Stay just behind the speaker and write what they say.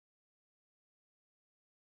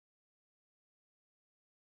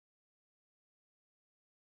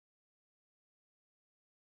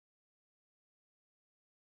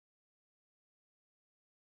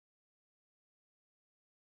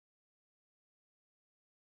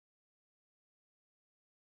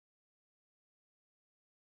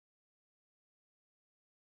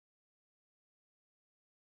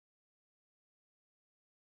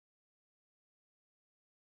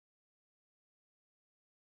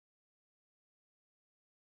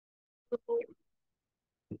42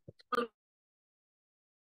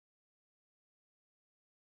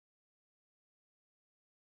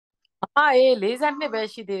ပဲ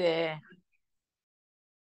ရှိသေးတယ်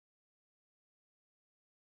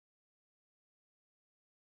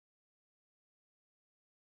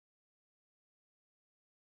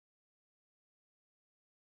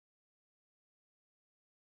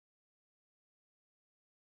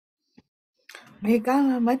没干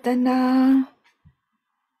了，没等呢。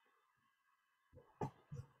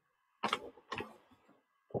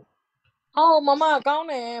ဟုတ်မမကောင်း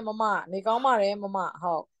တယ်မမနေကောင်းပါတယ်မမ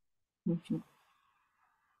ဟုတ်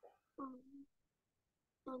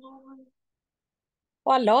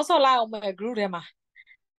ဟိုကလောဆော်လိုက်အောင်မယ် group ထဲမှာ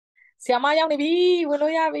ဆီယမရောက်နေပြီဝင်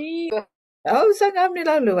လို့ရပြီ哦，上个米老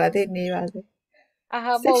路啊，得你吧的，အာ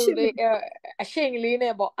ဟာမဟုတ်လေ谁是不？အရှိန်လေး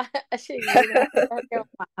နဲ့ပေါ့အရှိန်လေးနဲ့ဟုတ်ကဲ့မမ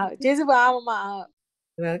ဟုတ်ကျေးဇူးပါမမဟုတ်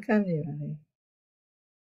我要看你了嘞。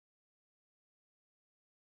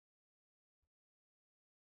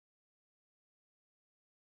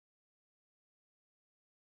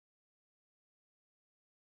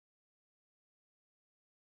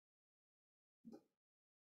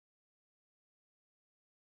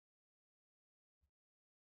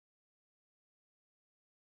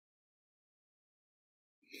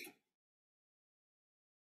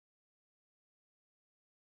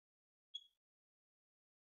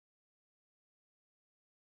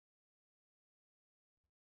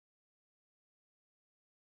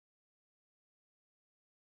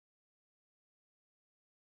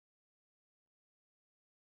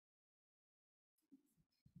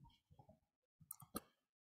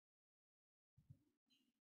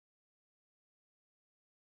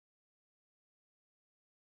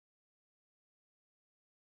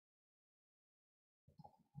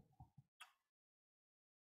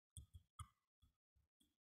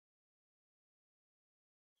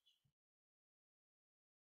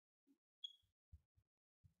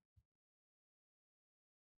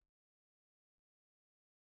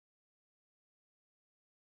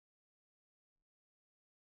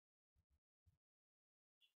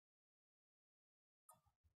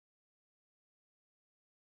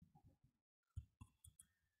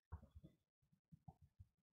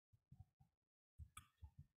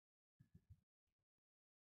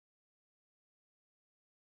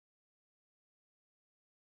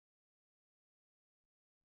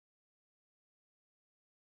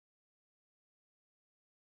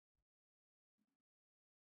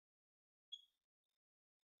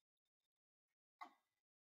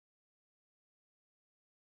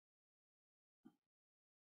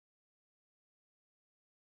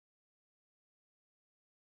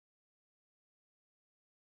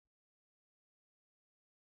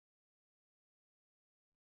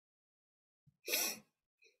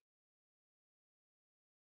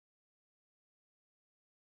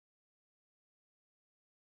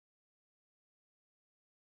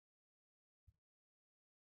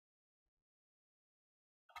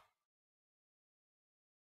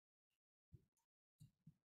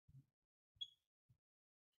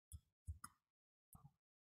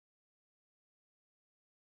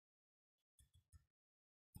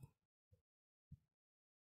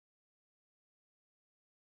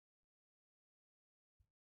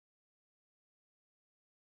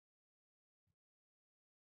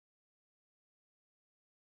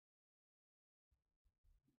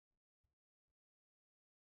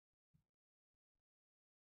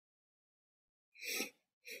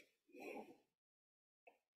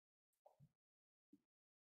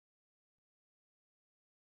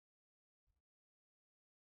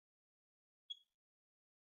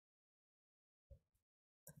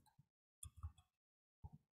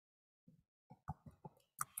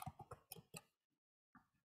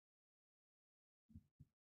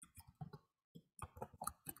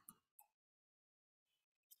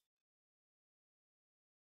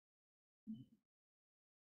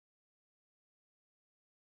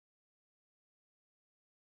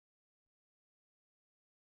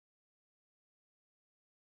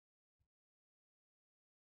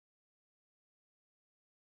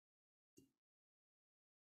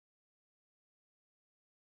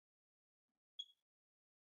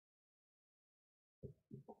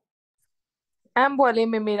အမ်ဘွယ်လေး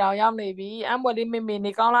မေမေတော်ရောက်နေပြီအမ်ဘွယ်လေးမေမေ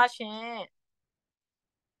နေကောင်းလားရှင်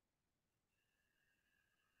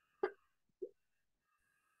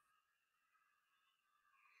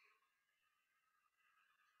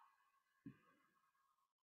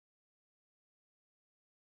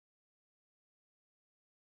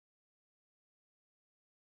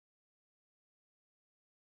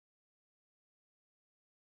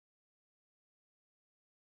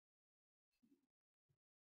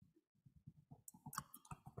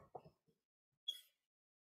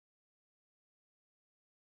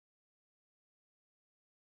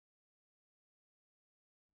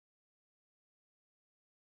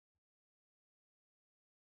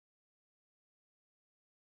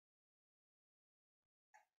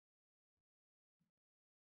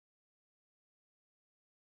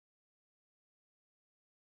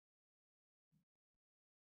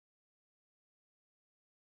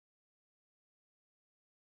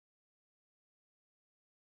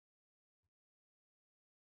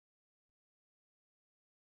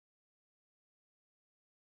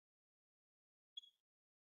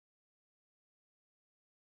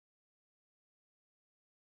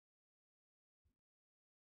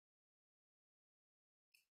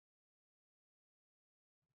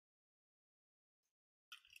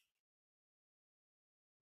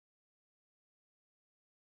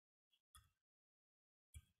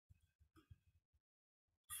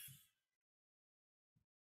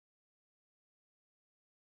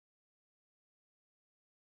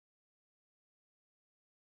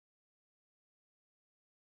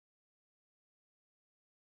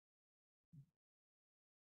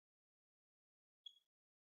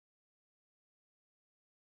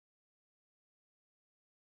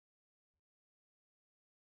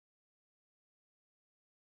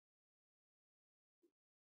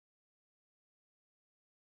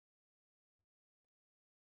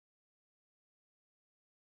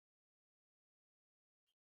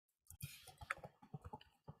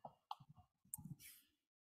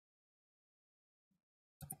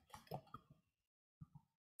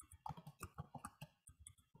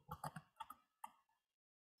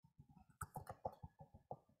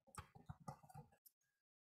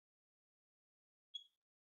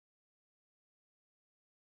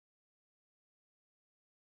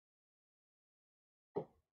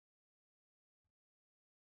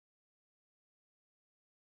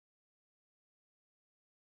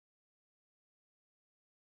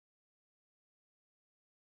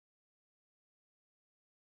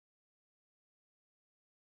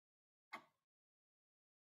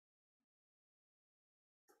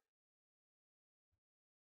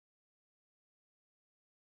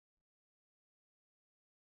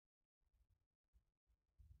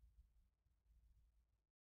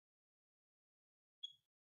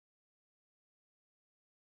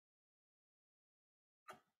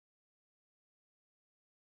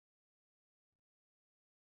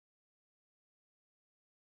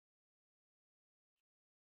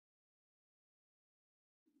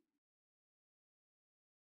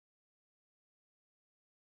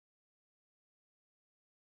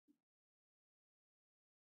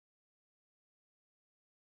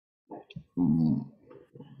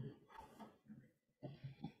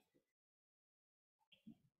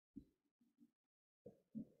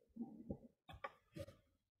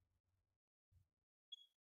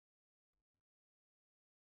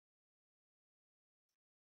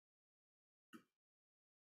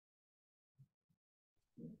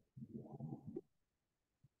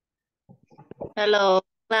Hello，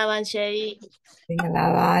လာပါရှယ် မင်္ဂလာ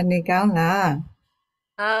ပါနေကောင်းလား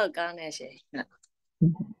ဟုတ်ကောင်းတယ်ရှယ်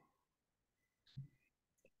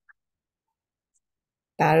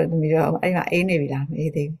ဒါတို့သမီးတို့အဲ့မှာအေးနေပြီလားမ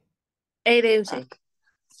အေးသေး အေးသေးဘူးရှယ်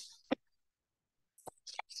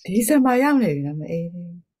ဘူးဒီဇင်ဘာရောက်နေပြီနော်မအေးသေး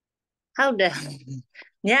ဟုတ်တယ်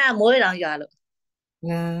ညအမိုးတောင်ရွာလို့ ဘူး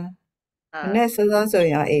လား ဟာ မနေ့စောစောဆိုရ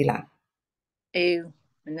င်ရောအေးလား အေး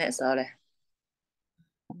မနဲ့စောတယ်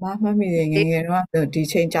အမမှတ်မိတယ်ငယ်ငယ်တော့ဒီ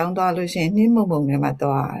ချိန်ចောင်းသွားလို့ရှိရင်နှင်းမုံမုံထဲမှာ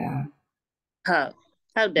သွားရတာ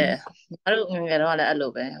ဟုတ်တယ်ငါတို့ငယ်ငယ်တော့လည်းအဲ့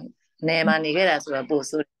လိုပဲနယ်မှာနေခဲ့တာဆိုတော့ပို့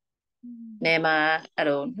ဆိုးနယ်မှာအဲ့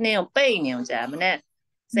လိုနှင်းကိုပိတ်နေအောင်ကြာမနဲ့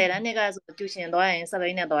10တန်းနှစ်ကဆိုကျူရှင်သွားရင်စပိ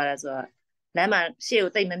န်နဲ့သွားတာဆိုတော့လမ်းမှာရှေ့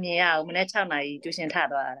ကိုတိတ်မမြင်ရဘူးမနဲ့6နာရီကျူရှင်ထ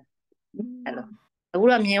သွားတာအဲ့လိုအခု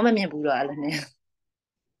တော့မြင်ရောမမြင်ဘူးတော့အဲ့လိုနဲ့ ဟု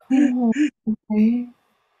တ်ကဲ့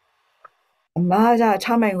အမက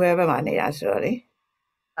6မိုင်ခွဲဘက်မှာနေတာဆိုတော့လေ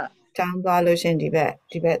ဟုတ် ចောင်းသွားလို့ရှိရင်ဒီဘ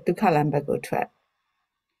က်ဒုက္ခလမ်းဘက်ကိုထွက်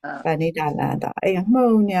ဟုတ် ပဏိတာလမ်းတော့အဲ့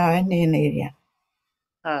မှုံညာပဲနှင်းလေးတွေက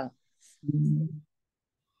ဟုတ်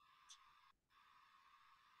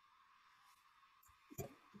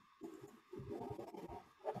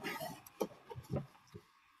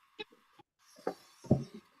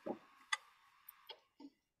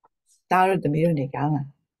ဒါတို့သမီးတို့နေကောင်းလား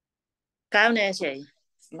ကောင်းတယ်ရှယ်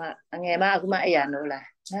မအငယ်မအခုမှအဲ့ရနိုးလာ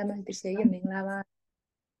နာမတရှယ်ရမင်္ဂလာပါ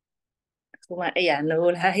အခုမှအဲ့ရ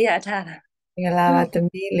နိုးလာအဲ့ရထားတာ မင်္ဂလာပါသ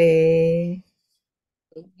မီးလေး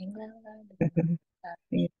မင်္ဂလာပါ မင်္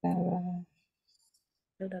ဂလာပါ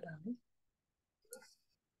လို့တော့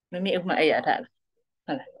မမေအခုမှအဲ့ရထားတာ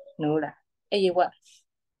ဟုတ်လားနိုးလာအဲ့ရဝ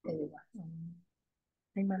အဲ့ရဝ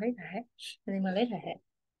နေမလေးဟဲ့နေမလေးဟဲ့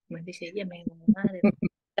မတရှယ်ရမင်္ဂလာတဲ့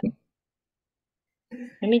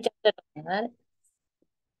မမေကြောက်တယ်ငါတဲ့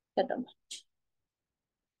တက်တော့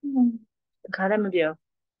ခါလည်းမပြော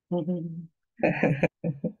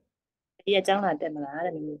အဲ့ရအကြောင်းလာတက်မလား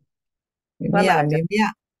တဲ့မမေ မမ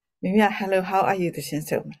မမ hello how are you သရှင်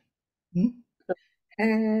ဆုံးဟမ်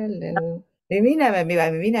hello မမနာမည်မိပါ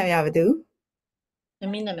မမနာမည်ကဘာတူ မ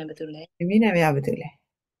မေနာမည်ဘယ်သူလဲ မမနာမည်ကဘာတူလဲ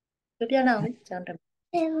ပြောတော့အကြောင်းတက်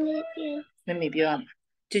မမေပြောရမှာ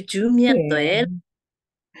ကျူးကျူးမြတ်သွဲ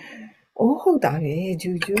အိုးဟုတ်တာပဲ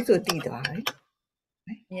ဂျူဂျူးဆိုတည်သွားတယ်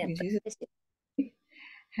မြတ် ဂျူဂျူးဆို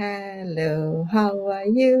hello how are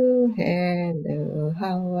you hello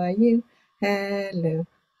how are you hello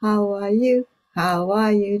how are you how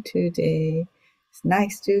are you today it's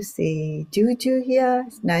nice to see Juju here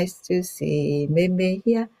it's nice to see Mimi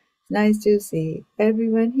here it's nice to see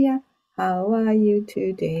everyone here how are you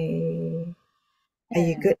today are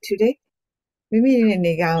you good today Mimi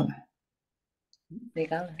နေကောင်းလား နေ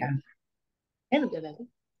ကောင်းလားအဲ့လိုပြောလိုက်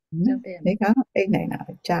ကြောက်တယ် နေကောင်းအိတ်နိုင်တာ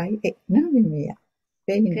ပဲကြာကြီးအိတ်နော် Mimi က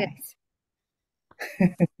very nice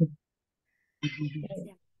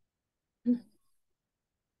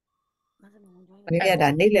မင်းကဒါ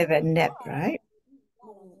နေ့လည်းပဲ nap right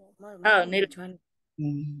ဟုတ်နေလို့ ကောင်း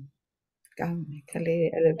တယ်ခလေး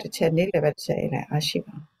အဲ့လိုတစ်ချက်နေ့လည်းပဲတစ်ချက်အဲ့လိုက်အားရှိ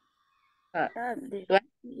ပါ ဟုတ်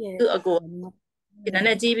သူအကိုဒီ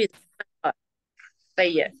နေ့ကြီးပြီပိ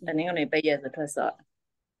တ်ရတနင်္ဂနွေပိတ်ရဆိုထွက်စော့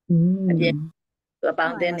အပြင်သူအပေါ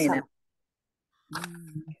င်းတင်းနေတယ်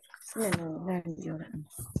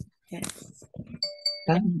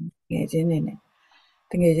ကောင်းငယ်ချင်းနေနဲ့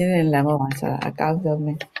တကယ်ချင်းနဲ့လမ်းပေါ်မှာဆိုတာအကောင်းဆုံး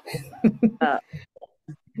ပဲ ဟုတ်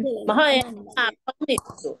မဟုတ်ရင်ဖုန်းနေ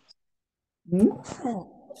ဆို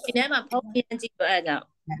ဒီထဲမှာဖုန်းပြန်ကြည့်တော့အဲ့ကြောင့်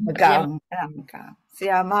မကောင်းအဲ့ဒါမကောင်းဆ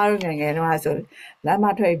ရာမတို့ငယ်ငယ်တော့ဆိုလမ်းမ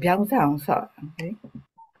ထွက်ပြောင်းဆောင်ဆော့ဟဲ့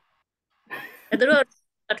အဲ့သူတို့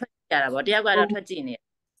ထွက်ကြတာပေါ့တယောက်ကတော့ထွက်ကြည့်နေ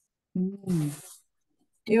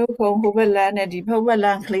ဒီဖုန်းဟိုဘက်လမ်းနဲ့ဒီဘက်လ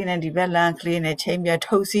မ်းကလေးနဲ့ဒီဘက်လမ်းကလေးနဲ့ချိန်ပြ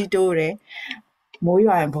ထုတ်စီးတိုးတယ်မိုး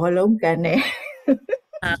ရွာရင်ဘောလုံးကန်နေ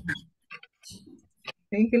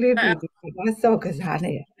ဒီကလေးပြည်ကစော့ကစား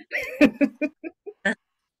နေ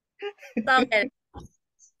တောက်တယ်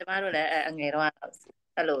ကျမတို့လည်းအငယ်တော့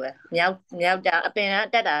အဲ့လိုပဲမြောက်တာအပင်က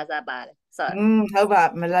တက်တာစားပါတယ်ဆော့ ဟုတ်ပါ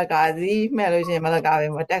မလကာစီမှဲ့လို့ရှိရင်မလကာပဲ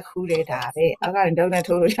မတက်ခူးတယ်ဒါတဲ့အောက်ကနေတုံးနဲ့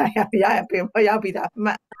ထိုးလို့ရပင်ပေါ်ရောက်ပြီးသား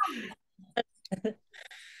မှတ်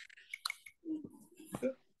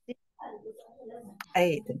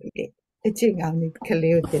အဲ့တမီးလေးအချစ်ကောင်းလေးက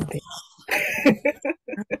လေးကိုတင်ပေး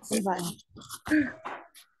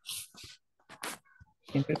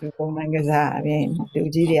People phone man cái gì vậy? Tụi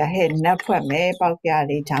chị đi hết nắp phải mấy bao kia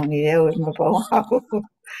đi chọn đi rồi mà phone học.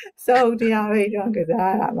 Sau đi học đi chọn cái gì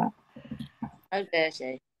mà. ဟုတ်တယ်ရှ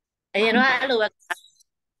င်အရင်တော့အဲ့လိုပဲ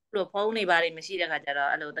လို့ဖုန်းနေပါလိမ့်မရှိတဲ့ခါကျတော့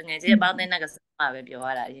အဲ့လိုတငယ်ချင်းအပေါင်းအသင်းနဲ့ကစားမှာပဲပြောရ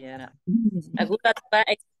တာအရင်ကတော့အခုတော့သူက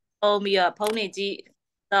အဲ့ဖုန်းပြီးတော့ဖုန်းနေကြည့်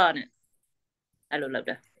တော့နဲ့အဲ့လိုလုပ်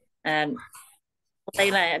တာသိ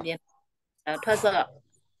လိုက်ရင်အပြင်ထွက်စော့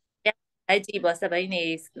အဲ့ကြည့်ပေါ့စပိန်နေ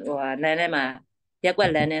ဟိုလမ်းထဲမှာရက်ွ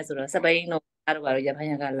က်လမ်းထဲဆိုတော့စပိန်တို့အားတို့ဘာလို့ရဖိုင်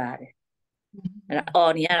ရကလာတယ်အဲ့ဒါ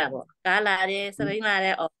အော်နေရတာပေါ့ကားလာတယ်စပိန်လာတ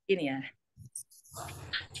ယ်အော်ကြည့်နေရတယ်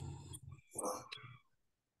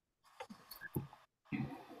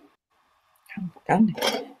Cắn này.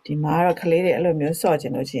 Thì má rồi khali để lo miếng sò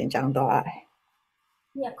trên nó chỉ chẳng đó ai.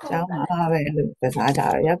 Chẳng mà về lo cái啥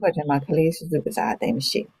啥，要不然嘛khali是个啥东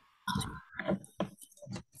西。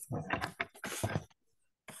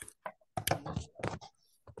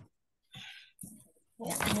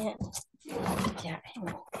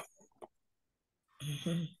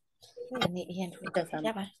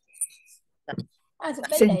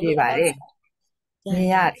sinh gì vậy? Mì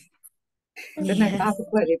à, cái này tao cũng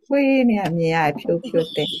phải đi quay nè, mì à, phiêu phiêu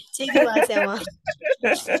tê. Chị đi vào xem mà.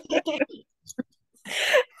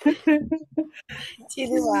 Chị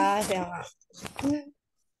đi vào xem mà.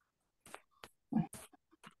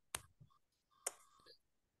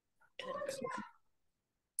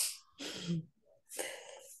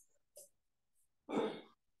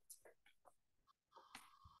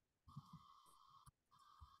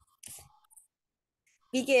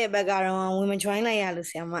 Cái background women join lại à,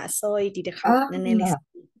 xem mà soi đi được không? Nên nên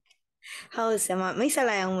how xem mà mấy sao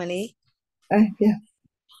lại ông mà đi? Yeah.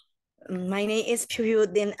 My name is Piu.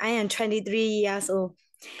 Then I am 23 years old.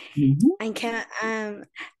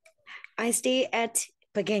 I stay at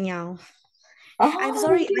Paganyao. I'm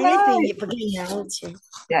sorry, I live in Paganyao.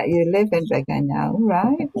 Yeah, you live in Paganyao,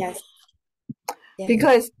 right? Yes.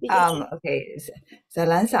 Because okay,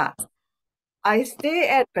 Salansa, I stay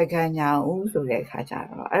at Paganyao so cái khá chả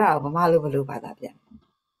rồi. Ở đâu mà lu lu bà ta biết.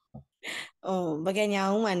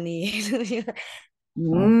 Paganyao mà đi.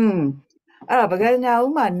 Paganyao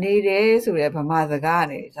mà đi đấy so cái bà mà ra cái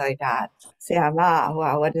này, rồi đã xem mà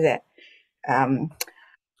what is it?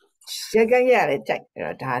 Cái gì đấy chạy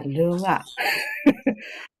rồi đã lương à.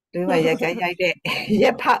 Lương mà cái đấy,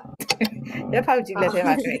 Yep, how chỉ là thế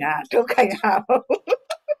mà cái nào, đâu cái nào.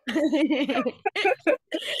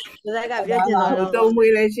 Tôi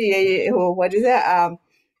mới lấy gì what is it?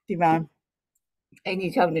 Thì mà anh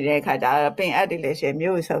đi trong này khai đã bên ở đây là sẽ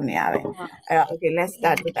nhiều sau này à vậy. Okay, let's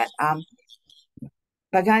start with that.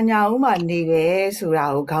 Paganyao mà đi cái số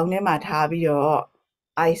nào câu này mà thà bây giờ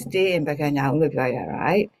I stay in Paganyao ngườiပြောya,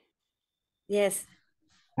 right? Yes.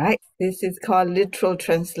 Right. This is called literal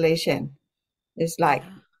translation. It's like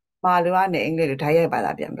မာလူကနေအင်္ဂလိပ်လိုဓာတ်ရိုက်ဘာ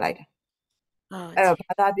သာပြန်ပလိုက်တယ်။အဲ့တော့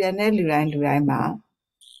ဘာသာပြန်တဲ့လူတိုင်းမှာ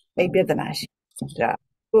အဲ့ပြဿနာရှိတယ်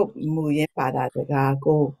။ကိုမူရင်းဘာသာစကား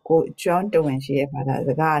ကိုကျွမ်းတဝင်ရှိရဲ့ဘာသာစ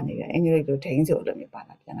ကားအနေနဲ့အင်္ဂလိပ်လိုထိန်းဆိုလို့မျိုးဘာ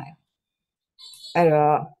သာပြန်လိုက်။အဲ့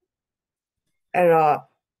တော့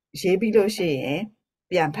ရေးပြီးလို့ရှိရင်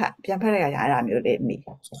ပြန်ဖတ်ရရတာမျိုးလေးမိ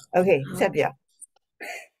။ Okay ဆက်ပြ။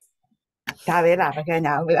ဒါပဲလားပကံ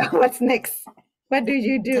ညာဘူးလား What's next? What do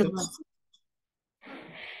you do?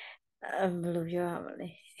 ဘယ်လိုပြောရမလဲ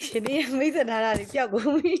ရှင်ဒီမိတ်ဆက်ထားတာတွေပျောက်ကုန်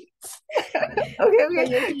ပြီ Okay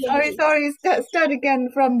sorry start again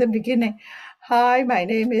from the beginning. Hi, my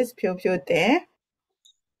name is Pyo Pyo Te.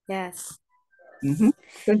 Yes. I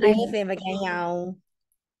live in Paganyao.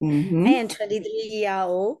 I am 23 years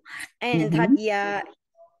old and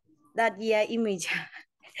that year image.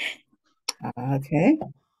 Okay,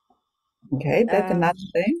 that's another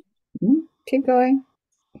thing. Keep going.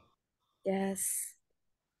 Yes.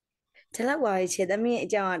 这拉话切的面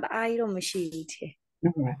讲的爱都没事切。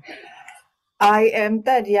I am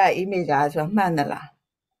that year image ဆိုမှန်သလား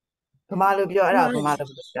။ဘာလို့ပြောအဲ့ဒါဘာလို့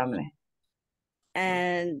ပြောမလဲ။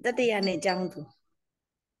တတိယနဲ့ကျောင်းသူ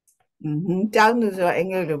။ကျောင်းသူဆိုတော့အင်္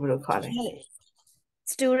ဂလိပ်လိုဘယ်လိုခေါ်လဲ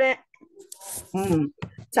Student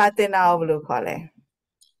စာသင်တာကိုဘယ်လိုခေါ်လဲ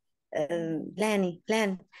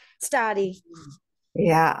Learn study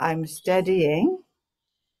Yeah, I'm studying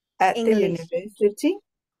at English. the university.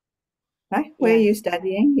 Right? Where are you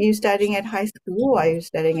studying? Are you studying at high school? Are you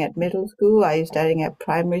studying at middle school? Are you studying at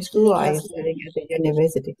primary school? Or are you studying at the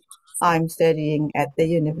university? I'm studying at the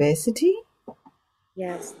university.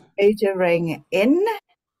 Yes. Majoring in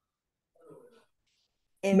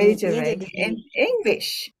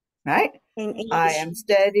English. Right? In English. I am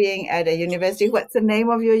studying at a university. What's the name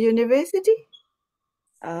of your university?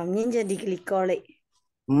 Minja Degree College.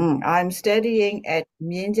 I'm studying at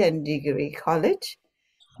Minjan Degree College.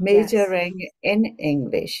 majoring in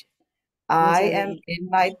English. I am Majoring. in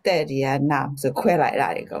my third year now ဆိုခွဲလိုက်တာ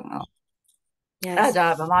တွေကုန်တော့ Yes. အဲ့ဒါ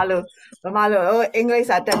ဗမာလိုအင်္ဂလိပ်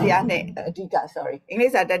စာတတိယနဲ့အဓိက sorry အင်္ဂလိ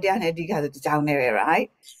ပ်စာတတိယနဲ့အဓိကဆိုတစ်ကြောင်းနဲ့ပဲ right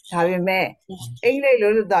ဒါပေမဲ့အင်္ဂလိပ်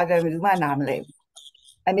လို့သွားပြန်ပြီးမှနားမလဲဘူး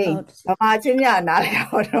I mean ဗမာချင်းညာနားလဲ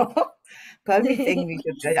တော့Burmese English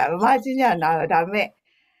ကိုပြောကြဗမာချင်းညာနားတော့ဒါပေမဲ့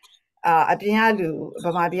အပြင်ကလူဗ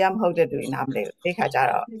မာပြည်ကမဟုတ်တဲ့လူတွေနားမလဲဘူးဒီခါကျ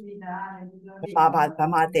တော့ဗ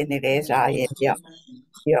မာတင်နေတယ်ဆိုတာရဲ့ပြော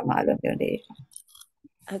ပြီးတော့မှလို့ပြောနေ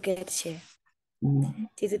Okay, teacher.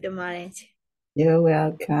 ကျေးဇူးတင်ပါတယ် teacher. You're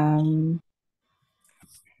welcome.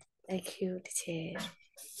 Thank you, teacher.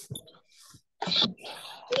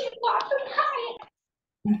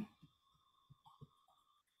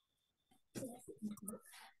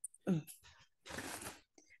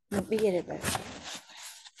 မပြီးရတယ်ပဲ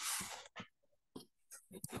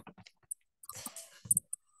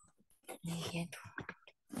နေရတော့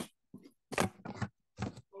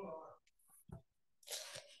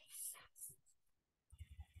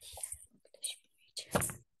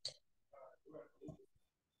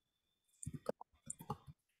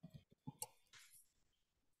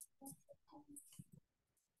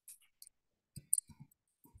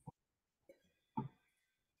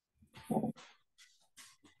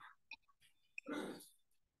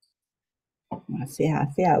ဆ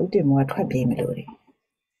ရာဦးတင်မောထွက်ပြေးမလို့လေ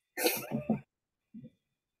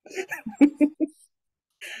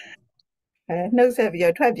နှုတ်ဆက်ပြီး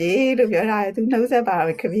တော့ထွက်ပြေးလို့ပြောထားတယ်သူနှုတ်ဆက်ပါ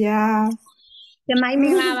ပဲခင်ဗျာကျမိုင်းမ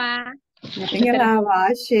င်္ဂလာပါမင်္ဂလာပါ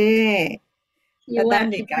ရှင်သက်တမ်း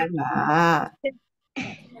နေကိုင်းပါ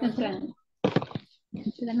ဟုတ်ကဲ့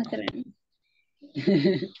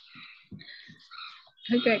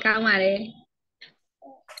ဟုတ်ကဲ့ကောင်းပါလေ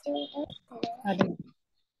ဟုတ်တယ်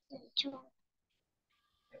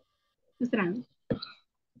သူစရံ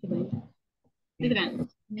သူစရံ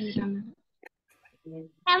နေကြမှာ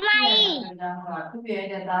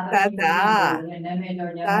တာတာ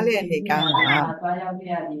သားလေးနေကောင်းပါသွားရောက်ပြ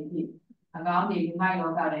ရသည်ဖြင့်အကောင်းဒီမိုက်လော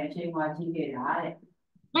ကလည်းအချိန်မှကြီးခဲ့တာတဲ့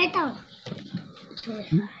လိုက်တော့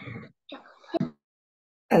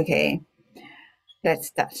Okay let's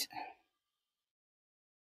start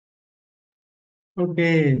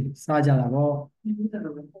Okay စားကြတာပေါ့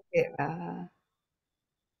ဟုတ်ကဲ့ပါ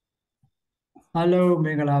Hello မ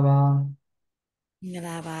င်္ဂလာပါ မင်္ဂ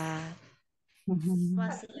လာပါ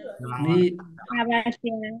မိ ပါပါရှ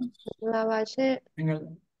င်လာပါရှင် မ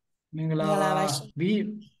င်္ဂလာပါမိ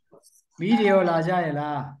တွေရောလာကြရဲ့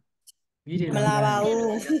လားမိတွေမလာပါဘူး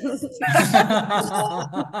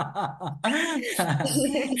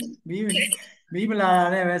မိမလာတာ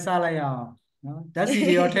နဲ့ပဲစားလိုက်ရအောင်နော်ဓာတ်စီ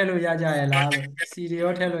တွေရောထည့်လို့ရကြရဲ့လားလို့စီတွေ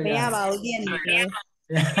ရောထည့်လို့မရပါဘူးပြည့်နေတယ်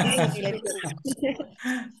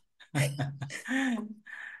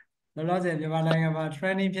လောလောဆယ်မြန်မာနိုင်ငံမှာ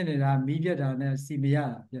training ဖြစ်နေတာမီးပြတ်တာနဲ့စီမရတာ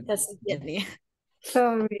ပြတ် သက်စီပြည့်နေ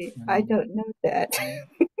sorry I don't know that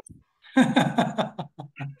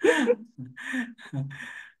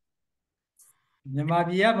မြန်မာ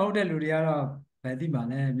ပြည်ကမဟုတ်တဲ့လူတွေကတော့ဘယ်သိမှာ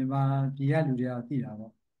လဲမြန်မာပြည်ကလူတွေကတော့သိတာ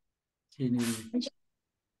ပေါ့ခြေနေတွေဘယ်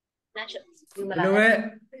လိုပဲ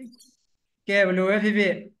ဖြစ်ဖြ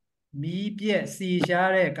စ်မီးပြက်စီ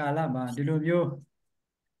ရှားတဲ့ကာလမှာဒီလိုမျိုး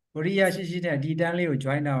ဝရိယရှိတဲ့ဒီတန်းလေးကို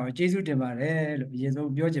join တာကိုကျေးဇူးတင်ပါတယ်လို့အရင်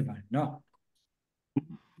ဆုံးပြောချင်ပါတယ်เนาะ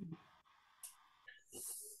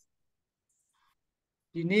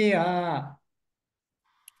ဒီနေ့က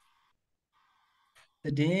သ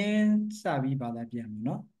တင်းစပြီးဘာသာပြန်မယ်เ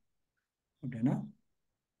นาะဟုတ်တယ်เนาะ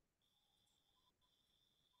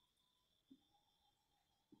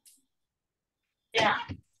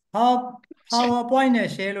PowerPoint နဲ့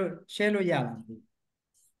share လို့ရလား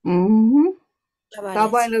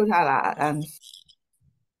PowerPoint လုပ်ထားလား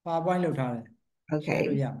PowerPoint လုပ်ထားတယ် Okay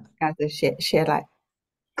လို့ရမှာအဲ့ဒါ share လိုက်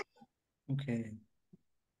Okay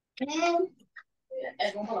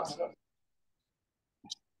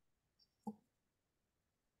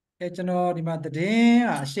ကျွန်တော်ဒီမှာသတင်း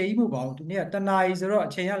အရှိန်မှုပါဘူးဒီနေ့ကတနာရီဆိုတော့အ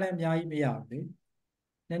ချိန်ကလည်းအများကြီးမရဘူး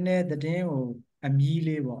လေနည်းနည်းသတင်းကိုအမြီး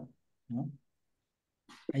လေးပေါ့နော်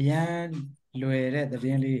အရန်လွယ်တဲ့သတ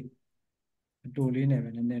င်းလေးအတူလေးနဲ့ပဲ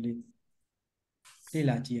နည်းနည်းလေးလေ့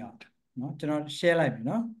လာကြည့်အောင်နော်ကျွန်တော် share လိုက်ပြီ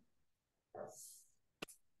နော်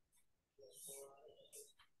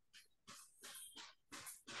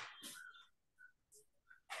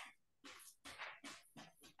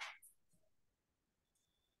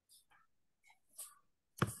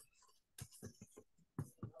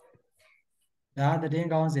ဒါသတင်း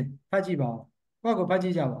ကောင်းစဉ်ဖတ်ကြည့်ပါဦးကိုယ့်ကိုဖတ်ကြ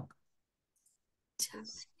ည့်ကြပါဦး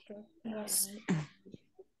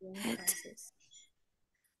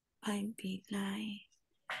I'm be like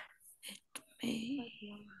it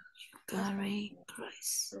Gary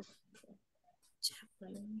Christ.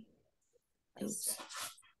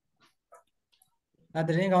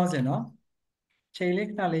 Adrinကောင်းစင်နော်ချိန်လေး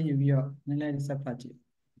ခဏလေးယူပြီးတော့နည်းနည်းဆက်ဖတ်ကြည့်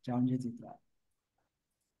အကြောင်းကြီးစီသွား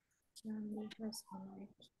Journey has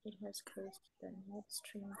arrived. It has crossed the Nord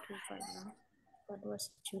Stream 2 by now, but was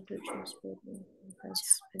due to transporting and has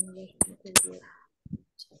been waiting to Europe.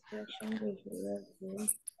 Situation is real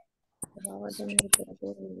about the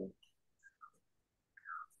neighborhood.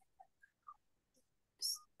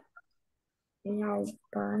 Now,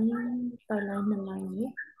 buying line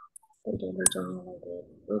the daily generated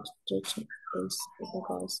which takes place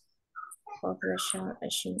because of Russia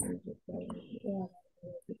action in Ukraine.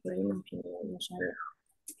 Ukraine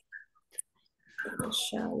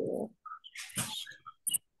Russia war.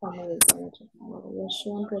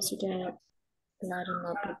 Russian President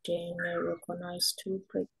Vladimir Putin recognized two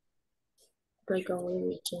breakaway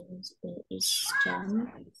regions in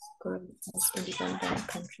Eastern Europe as independent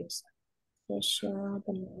countries. Russia,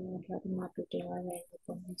 Vladimir Putin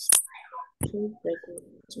recognized two breakaway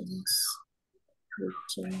regions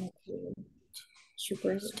Ukraine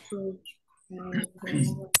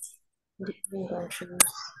different countries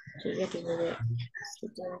together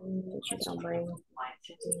to combine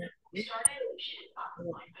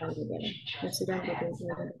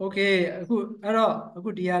Okay အခု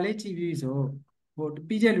ဒီဟာလေးကြည့်ပြီးဆိုဟို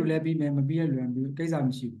ပြီးတဲ့လူလည်းပြီးမယ်မပြီးတဲ့လူလည်းကိစ္စမ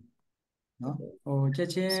ရှိဘူးเนาะဟိုချက်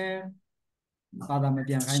ချင်းဘာသာမ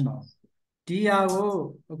ပြန်ခိုင်းပါဘူးဒီဟာကို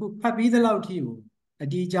အခုဖတ်ပြီးသလောက်ထိကိုအ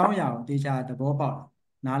ဒီအကြောင်းအရာကိုတေချာသဘောပေါက်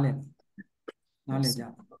နားလည်ကြ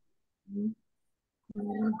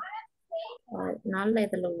နားလည်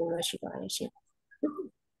တယ်လို့လို့ရှိပါတယ်ရှင်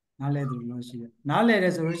နားလည်တယ်လို့ရှိတယ်နားလည်တ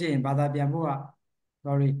ယ်ဆိုလို့ရှိရင်ဘာသာပြန်ဖို့က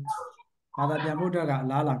sorry ဘာသာပြန်ဖို့အတွက်ကအ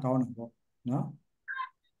လားအလာကောင်းတယ်ပေါ့နော်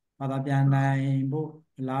ဘာသာပြန်နိုင်ဖို့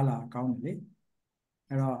အလားအလာကောင်းတယ်လေ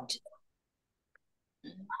အဲ့တော့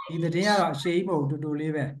ဒီသတင်းကတော့အရှိကြီးမဟုတ်တူတူ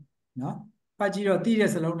လေးပဲနော်ဖတ်ကြည့်တော့သိတဲ့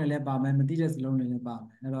စလုံးတွေလည်းပါမယ်မသိတဲ့စလုံးတွေလည်းပါမ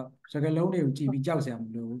ယ်အဲ့တော့စကားလုံးတွေကိုကြည့်ပြီးကြောက်စရာမ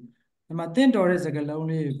လိုဘူးဒီမှာသင်တော်တဲ့စကားလုံး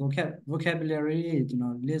လေး vocabulary တွေကျွန်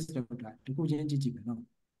တော် list လုပ်တာတခုချင်းကြည့်ပဲနော်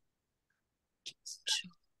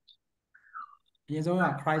အရင်ဆုံးက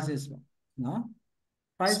crisis ပေါ့နော်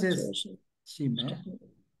crisis ရှိမယ်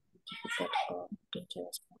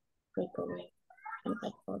and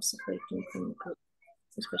efforts separating from the group,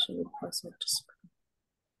 especially because of discipline.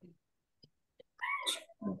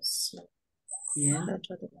 Yeah.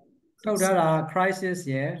 ထုတ်ထားတာ crisis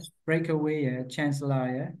ရယ် breakaway ရယ် chancellor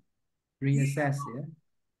ရယ် reassess ရယ်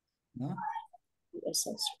နော်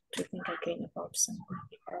reassess to think again about something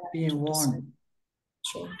being warned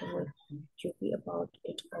showing the word to be about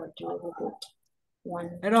it or deal with it one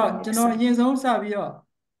အဲ့တော့ကျွန်တော်အရင်ဆုံးစပြီးတော့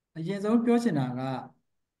အရင်ဆုံးပြောချင်တာက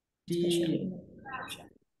ဒီ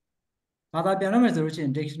ဘာသာပြန်ရမယ်ဆိုလို့ရှိရ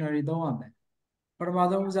င် dictionary သုံးရမယ်ပထမ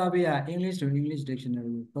ဆုံးဦးစားပေးက English to English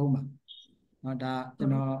dictionary ကိုသုံးပါเนาะဒါကျွ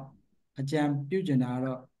န်တော်အကြံပြုချင်တာက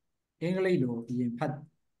တော့အင်္ဂလိပ်လိုအရင်ဖ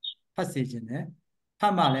တ်စေချင်တယ်ဖ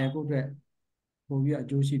တ်မှလည်းအခုအတွက်ပို့ပြီးအ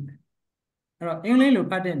ကျိုးရှိမယ်အဲ့တော့အင်္ဂလိပ်လို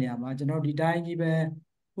ဖတ်တဲ့နေရာမှာကျွန်တော်ဒီတိုင်းကြီးပဲ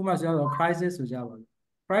ဥပမာဆိုတော့ crisis ဆိုကြပါလို့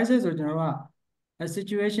crisis ဆိုကျွန်တော်ကa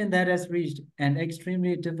situation that has reached an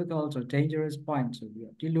extremely difficult or dangerous point ဆိုပြီး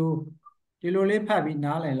တော့ဒီလိုလေးဖတ်ပြီး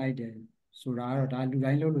နားလည်လိုက်တယ်ဆိုတာကတော့ဒါလူ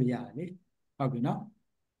တိုင်းလုပ်လို့ရတယ်လေဟုတ်ပြီနော်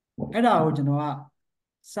အဲ့ဒါကိုကျွန်တော်က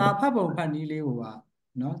စာဖတ်ပုံဖတ်နည်းလေးကိုပါ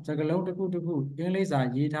နော်စကားလုံးတစ်ခုတစ်ခုအင်္ဂလိပ်စာ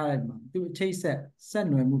ရေးထားတဲ့မှာသူအချိတ်ဆက်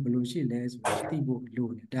နွယ်မှုဘယ်လိုရှိလဲဆိုတာသိဖို့လို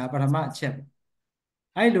တယ်ဒါပထမအချက်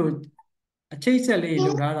အဲ့လိုအချိတ်ဆက်လေး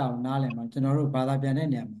လုပ်ထားတာကိုနားလည်မှာကျွန်တော်တို့ဘာသာပြန်တဲ့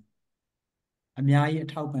နေရာမှာအများကြီးအ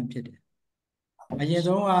ထောက်ပံ့ဖြစ်တယ်အရင်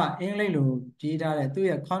ဆုံးကအင်္ဂလိပ်လိုရေးထားတဲ့သူ့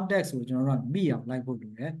ရဲ့ context ကိုကျွန်တော်တို့မိအောင်လိုက်ဖို့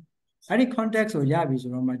လိုတယ်အဲ့ဒီ context ကိုရပြီ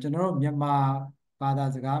ဆိုတော့မှကျွန်တော်တို့မြန်မာဘာသာ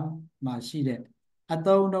စကားမှာရှိတဲ့အ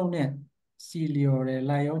သုံးအနှုန်းနဲ့စီလျော်တဲ့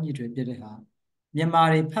လိုက်ရောညီထွေဖြစ်တဲ့ဟာမြန်မာ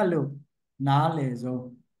တွေဖတ်လို့နားလည်ဆုံး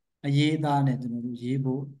အရေးသားနဲ့ကျွန်တော်တို့ရေး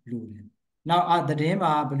ဖို့လိုတယ်နောက်သတင်း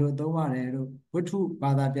မှာဘယ်လိုသုံးရတယ်လို့ဝတ္ထု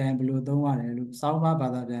ဘာသာပြန်ဘယ်လိုသုံးရတယ်လို့စောင်းမဘာ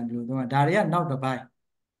သာပြန်ဘယ်လိုသုံးရဒါတွေကနောက်တစ်ပိုင်း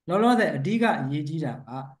လောလောဆယ်အဓိကအရေးကြီးတာက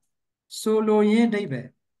ဆိုလိုရင်းအဓိပ္ပာယ်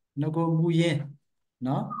ငကိုမူရင်းเน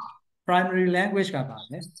าะ primary language ကပါ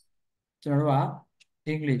ပဲကျွန်တော်တို့က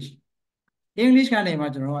English ကနေမှ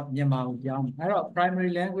ကျွန်တော်တို့ကမြန်မာကိုပြောင်းအဲ့တော့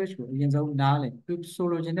primary language ကိုအရင်ဆုံးနားလည်သူဆို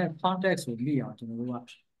လိုချင်တဲ့ context ကိုသိအောင်ကျွန်တော်တို့က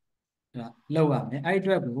ဒါလောက်ရမယ်အဲ့အ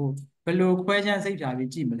တွက်ကိုဘယ်လိုခွဲခြမ်းစိတ်ဓာတ်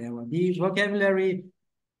ပြီးကြည့်မလဲပေါ့ဒီ vocabulary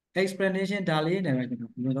explanation ဒါလေးနဲ့ပဲကျွန်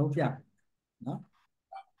တော်ဘယ်လိုလုပ်ပြ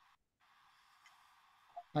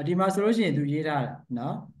နော်ဒီမှာဆိုလို့ရှိရင်သူရေးထားတယ်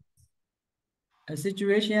နော် a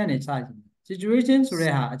situation နဲ့စကြည့် situation ဆို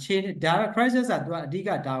တဲ့ဟာအခြေအနေဒါ crisis ကသူကအဓိက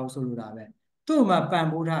ဒါကိုဆိုလိုတာပဲ သူ့မှာပံ့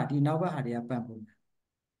ပိုးထားဒီနောက်ကဟာတွေကပံ့ပိုး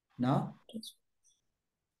နော်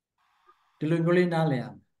ဒီလိုမျိုးလေးနားလည်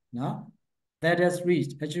အောင်နော် that has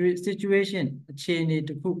reached actually situation အခြေအနေတ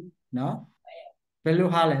စ်ခုနော်ဘယ်လို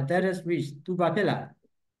ဟာလဲ that has reached သူဘာဖြစ်လာလဲ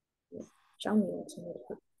ကျောင်းနေတဲ့အချိန်တစ်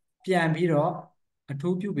ခုပြန်ပြီးတော့အ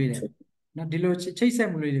ထူးပြုပေးတယ်နော်ဒီလိုချိတ်ဆက်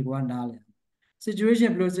မှုလေးတွေကနားလည်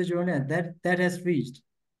situation ဘယ်လို situation လဲ that has reached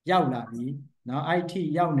ရောက်လာပြီနော် IT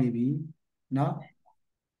ရောက်နေပြီနော်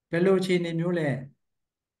ဘယ်လိုအခြေအနေမျိုးလဲ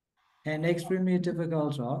an extremely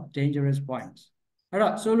difficult or dangerous point အဲ့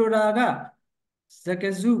တော့ဆိုလိုတာကစ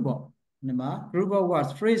ကားစုပေါ့ဒီမှာ group of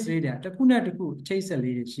words phrase လေးတွေတစ်ခုနဲ့တစ်ခုအချိတ်ဆက်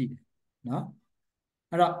လေးတွေရှိတယ်နော်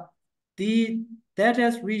အဲ့တော့ဒီ that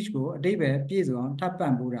has reached ကိုအဓိပ္ပာယ်ပြည့်စုံအောင်ထပ်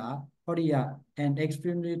ပံ့ပိုးတာဟောဒီက an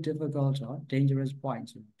extremely difficult or dangerous point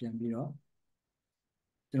ဆိုပြန်ပြီးတော့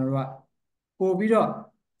ကျွန်တော်တို့ကပို့ပြီးတော့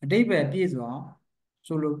အဓိပ္ပာယ်ပြည့်စုံအောင်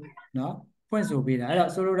ဆိုလို့နော်ဖွင့်ဆိုပေးတာအဲ့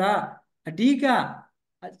တော့ဆိုလိုတာအဓိက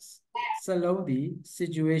စလုံးဒီ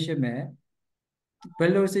situation ပဲဘ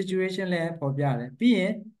ယ်လို situation လဲပေါ်ပြတယ်ပြီးရ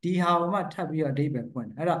င်ဒီဟာကိုမှထပ်ပြီးတော့အဓိပ္ပာယ်ဖွင့်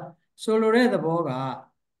တယ်အဲ့တော့ဆိုလိုတဲ့သဘောက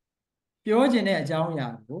ပြောချင်တဲ့အကြောင်းအရာ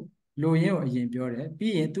ကိုလိုရင်းကိုအရင်ပြောတယ်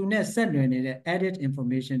ပြီးရင်သူနဲ့ဆက်နွယ်နေတဲ့ edit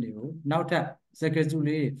information တွေကိုနောက်ထပ်စကားစု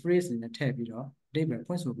လေး phrase တွေနဲ့ထည့်ပြီးတော့အဓိပ္ပာယ်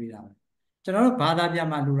ဖွင့်ဆိုပေးတာပဲကျွန်တော်တို့ဘာသာပြန်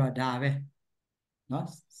မှလိုတာဒါပဲနော်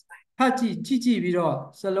ဖတ်ကြည့်ပြီးတော့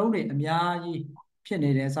စလုံးတွေအများကြီးဖြစ်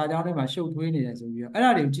နေတယ်စာကြောင်းထဲမှာရှုပ်ထွေးနေတယ်ဆိုပြီးတော့အဲ့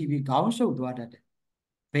ဒါတွေကိုကြည့်ပြီးခေါင်းရှုပ်သွားတတ်တယ်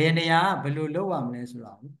ဘယ်နေရာဘယ်လိုလုပ်ရမလဲဆို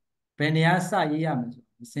တာကိုဘယ်နေရာစရေးရမလဲဆို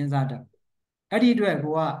တာစဉ်းစားတတ်အဲ့ဒီအတွက်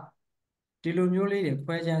ကိုကဒီလိုမျိုးလေးတွေ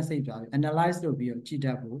ခွဲခြမ်းစိတ်ပြပြီး analyze လုပ်ပြီးတော့ကြည့်တ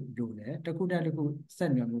တ်ဖို့လိုတယ်တစ်ခုနဲ့တစ်ခုဆ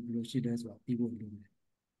က်နွယ်မှုဘယ်လိုရှိလဲဆိုတာသိဖို့လိုတယ်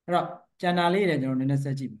အဲ့တော့ကျန်တာလေးတွေကျွန်တော်နည်းနည်းဆ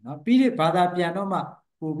က်ကြည့်မယ်နော်ပြီးတဲ့ဘာသာပြန်တော့မှ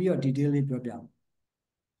ပို့ပြီးတော့ detail လေးပြောပြအောင်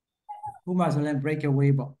ဥပမာဆိုရင် break away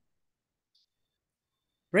ပေါ့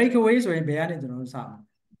break away ဆိုရင်ဘယ်ကနေကျွန်တော်တို့စအောင်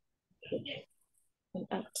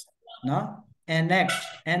နော်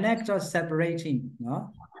an act of separating နော်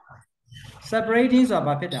separating ဆိုတာ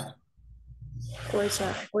ဘာဖြစ်တာကွဲ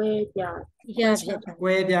ခြားကွဲပြား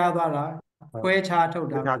ကွဲပြားသွားတာခွဲခြားထုတ်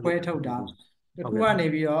တာခွဲထုတ်တာတစ်ခုကနေ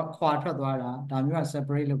ပြီးတော့ခွာထွက်သွားတာဒါမျိုးက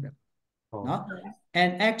separate လုပ်တယ်နော် an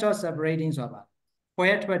act of separating ဆိုတာခွဲ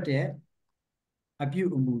ထွက်တဲ့အပြု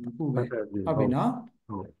အမူတစ်ခုပဲဟုတ်ပြီနော်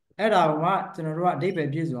အဲ့ဒါကကျွန်တော်တို့ကအဓိပ္ပာယ်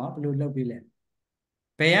ပြည့်စုံအောင်ဘယ်လိုလုပ်ပြီးလဲ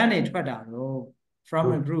ဘယ်ကနေထွက်တာတော့ from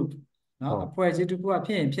a group နော်အဖွဲ့အစည်းတစ်ခုကဖြ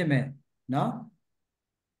စ်ရင်ဖြစ်မယ်နော်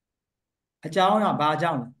အကြောင်းကဘာအ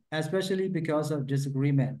ကြောင်းလဲ especially because of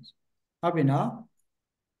disagreement ဟုတ်ပြီနော်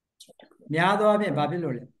များသောအားဖြင့်ဘာဖြစ်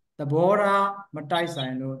လို့လဲသဘောထားမတိုက်ဆို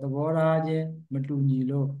င်လို့သဘောထားချင်းမတူညီ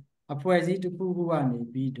လို့အဖွဲ့အစည်းတစ်ခုခုကနေ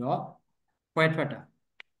ပြီးတော့ခွဲထွက်တာ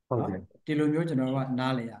ဟုတ်ကဲ့ဒီလိုမျိုးကျွန်တော်တို့က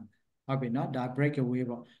နားလည်ရမယ်ဟုတ်ပြီနော်ဒါ break away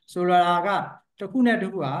ပေါ့ဆိုလိုတာကတစ်ခုနဲ့တ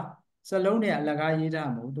စ်ခုကစလုံးနဲ့အလကားရေးထား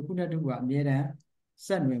မဟုတ်တစ်ခုနဲ့တစ်ခုကအမြဲတမ်းဆ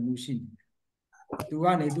က်နွယ်မှုရှိနေတယ်သူက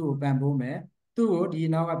နေသူ့ကိုပံ့ပိုးမယ်သူ့ကိုဒီ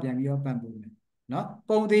နောက်ကပြန်ပြီးတော့ပံ့ပိုးမယ်နော်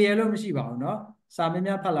ပုံသေးရလို့မရှိပါဘူးနော်စာမင်း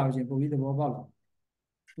များဖတ်လာလို့ရှင်ပုံပြီးသဘောပေါက်လာ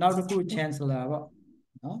နောက်တစ်ခု chancellor ပေါ့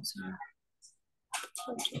နော်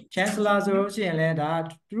chancellor ဆိုလို့ရှိရင်လည်းဒါ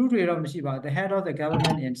သူတို့တွေတော့မရှိပါဘူး the head of the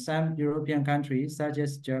government in some European countries such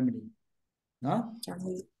as Germany နော်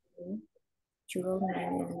ကျူရိုနိုင်ငံ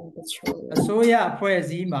တချို့အစိုးရအဖွဲ့အ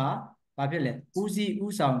စည်းမှာဘာဖြစ်လဲဦးစီး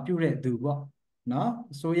ဦးဆောင်ပြုတဲ့သူပေါ့နော်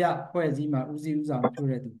အစိုးရအဖွဲ့အစည်းမှာဦးစီးဦးဆောင်ပြု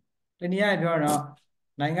တဲ့သူတနည်းအားဖြင့်ပြောတော့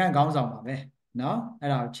နိုင်ငံခေါင်းဆောင်ပါပဲနော်အဲ့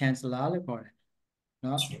ဒါကို chancellor လို့ခေါ်တယ်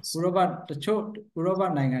နော်ဥရောပတချို့ဥရောပ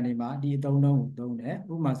နိုင်ငံတွေမှာဒီအသုံးအနှုန်းကိုသုံးတယ်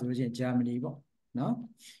ဥပမာဆိုလို့ရှိရင်ဂျာမနီပေါ့နော်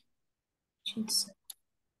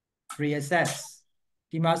reassess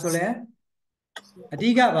ဒီမှာဆိုလဲအဓိ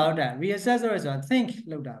ကဘာလို့တာ reassess ဆိုတော့ think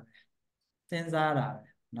လောက်တာပဲစဉ်းစားတာပဲ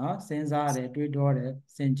เนาะစဉ်းစားတယ်တွေးတောတယ်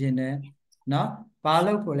ဆင်ခြင်တယ်เนาะဘာ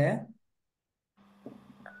လို့ကိုလဲ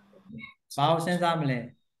ဘာကိုစဉ်းစားမလဲ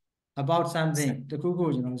about something တခုခု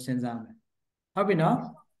ကျွန်တော်စဉ်းစားမယ်ဟုတ်ပြီเนาะ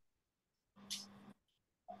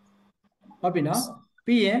ဟုတ်ပြီเนาะ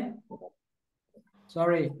ပြီးရင်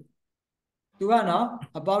sorry သူကเนาะ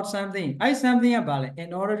about something အဲ့ something ကဘာလဲ in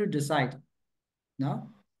order to decide เนาะ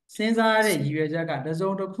စဉ်းစားရတဲ့ရည်ရွယ်ချက်ကတစ်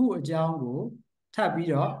စုံတစ်ခုအကြောင်းကိုထပ်ပြီး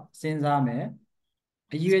တော့စဉ်းစားမယ်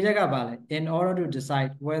အရည်ရွယ်ချက်ကဘာလဲ in order to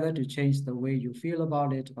decide whether to change the way you feel about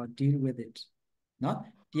it or deal with it เนาะ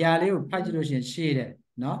ဒီဟာလေးကိုဖတ်ကြည့်လို့ရှိရင်ရှင်းတယ်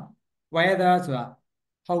เนาะ whether ဆိုတာ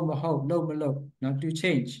ဟုတ်မဟုတ်လုပ်မလုပ်เนาะ to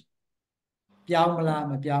change ပြောင်းမလား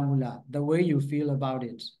မပြောင်းဘူးလား the way you feel about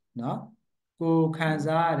it เนาะကိုခံ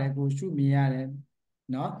စားရတယ်ကိုရှုမြင်ရတယ်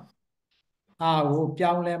เนาะကို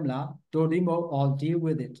ပြောင်းလဲမလားဒို့ဒီမို့ or deal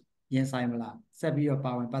with it ရင်ဆိုင်မလားဆက်ပြီးတော့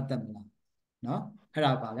ပါဝင်ပတ်သက်မလားเนาะအဲ့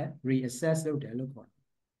ဒါပါလဲ reassess လုပ်တယ်လို့ခေါ်တယ်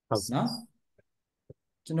နော်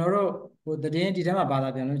ကျွန်တော်တို့ဟိုသတင်းဒီထဲမှာဘာသာ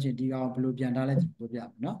ပြန်လို့ချင်းဒီကောင်ဘယ်လိုပြန်ထားလဲပြောပြမယ်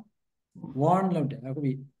နော် warn လုပ်တယ်အခု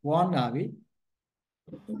ပြီ warn လာပြီ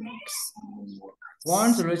warn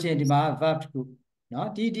ဆိုလို့ရှိရင်ဒီမှာ verb တစ်ခုနော်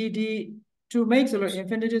ဒီ to make ဆိုလို့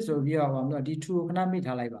infinitive ဆိုပြီးတော့ဟောမလို့ဒီ to ကိုခဏမိ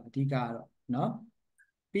ထားလိုက်ပါအဓိကကတော့နော်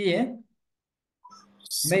ပြီးရင်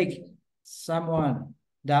make someone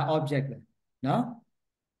ဒါ object ပဲနော်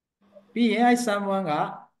ပြီးရင်အဲ someone က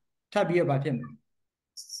ထပ်ပြီးတော့ဘာဖြစ်မလဲ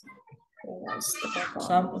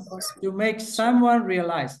to make someone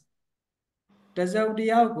realize တစုံတစ်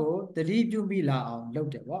ယောက်ကိုသတိပြုမိလာအောင်လုပ်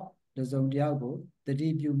တယ်ပေါ့တစုံတစ်ယောက်ကိုသတိ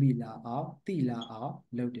ပြုမိလာအောင်သိလာအောင်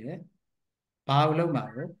လုပ်တယ်ဘာလို့လုပ်မှာ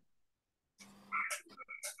လဲ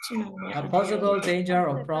a possible danger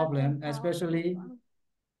or problem especially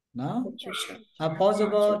no a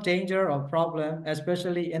possible danger or problem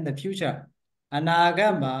especially in the future အနာဂ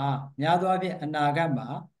တ်မှာများသောအားဖြင့်အနာဂတ်မှာ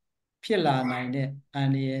ဖြစ်လာနိုင်တဲ့အ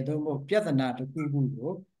န္တရာယ်သို့မဟုတ်ပြဿနာတစ်ခုခု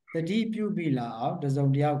ကိုသတိပြုမိလာအောင်တစုံ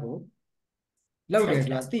တစ်ယောက်ကိုလောက်တယ်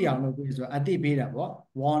ဆိုတာသိအောင်လုပ်ပြီးဆိုတာအသိပေးတာပေါ့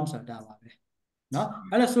warn ဆိုတာပါပဲเนาะ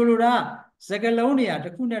အဲ့ဒါဆိုလိုတာစကားလုံးတွေကတ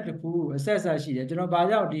စ်ခုနဲ့တစ်ခုအဆက်ဆက်ရှိတယ်ကျွန်တော်ဘာ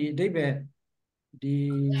ကြောင့်ဒီအဓိပ္ပာယ်ဒီ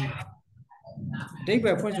အဓိပ္ပာ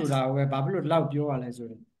ယ်ဖွင့်ဆိုတာကိုပဲဘာဖြစ်လို့လောက်ပြောရလဲဆို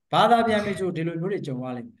ရင်ဘာသာပြန်ပြီးဆိုဒီလိုမျိုးတွေကြုံရ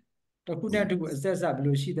လိမ့်မယ်တစ်ခုနဲ့တစ်ခုအဆက်ဆက်ဘယ်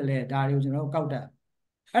လိုရှိသလဲဒါတွေကိုကျွန်တော်တို့ကောက်တတ်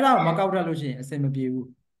အဲ့ဒါကိုမကောက်တတ်လို့ရှိရင်အဆင်မပြေဘူး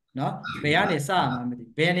เนาะဘယ်ကနေစရမှာမသိ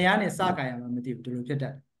ဘယ်နေရာကနေစကြရမှာမသိဘူးဒီလိုဖြစ်တ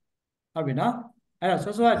တ်တယ်ဟုတ်ပြီเนาะအဲ့တော့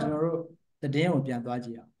ဆောစောကကျွန်တော်တို့သတင်းကိုပြန်သွားကြ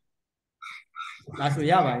ည့်အောင်ဒါဆို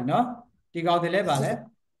ရပါပြီเนาะဒီကောင်တွေလဲပါလဲ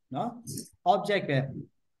เนาะ object ပဲ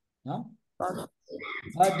เนาะ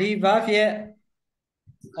ဒီ verb ရဲ့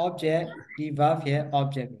object ဒီ verb ရဲ့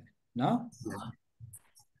object ပဲเนาะ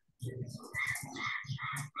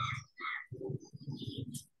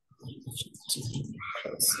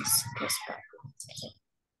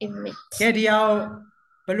ကဲဒီအောင်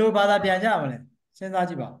ဘယ်လိုဘာသာပြန်ကြမလဲစဉ်းစား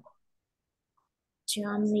ကြည့်ပါ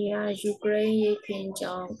ဂျာမနီကယူကရိန်းရေခင်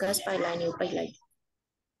ကြောင့် gas pipeline ကိုပိတ်လိုက်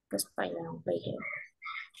gas pipeline ကိုပိတ်တယ်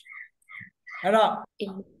အဲ့တော့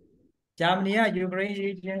ဂျာမနီကယူကရိန်း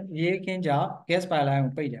ရေခင်ကြောင့် gas pipeline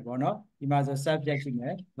ကိုပိတ်တယ်ပေါ့နော်ဒီမှာဆို subject ရှိမ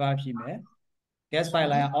ယ် verb ရှိမယ် gas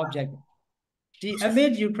pipeline က object ဒီ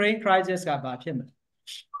amid Ukraine crisis ကဘာဖြစ်မလဲ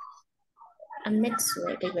amid ဆို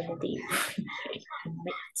တဲ့အိဗယ်မသိဘူး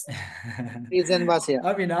reason ပါဆရာ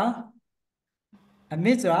ဟုတ်ပြီနော်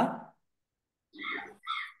amid ဆိုတာ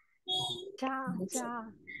ဂျာ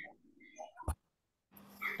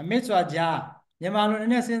amid ဆိုတာဂျာမြန်မာလိုန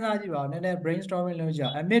ည်းနည်းစဉ်းစားကြည့်ပါဦးနည်းနည်း brainstorming လုပ်ကြအော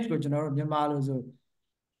င် amid ကိုကျွန်တော်တို့မြန်မာလိုဆို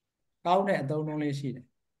ကောင်းတဲ့အသုံးအနှုန်းလေးရှိတယ်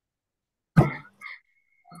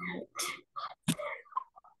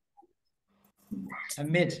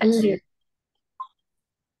amid အလျက်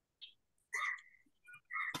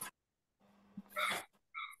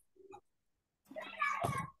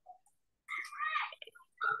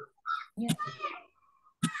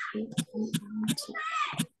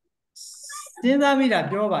စဉ်းစားမိတာ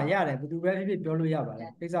ပြောပါရတယ်ဘယ်သူပဲဖြစ်ဖြစ်ပြောလို့ရပါတယ်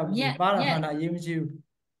ကိစ္စမရှိဘူးပါတာမှန်တာအရေးမရှိဘူး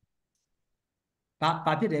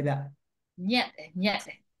ဘာဖြစ်တယ်ဗျ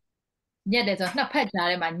ညက်တယ်ဆိုတော့နှစ်ဖက်ကြား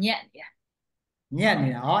ထဲမှာညက်နေတာညက်နေ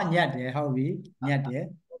တာဟောညက်တယ်ဟုတ်ပြီညက်တယ်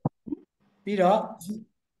ပြီးတော့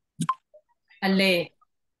အလေ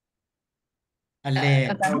နှ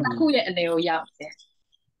စ်ခုရဲ့အလေကိုရောက်တယ်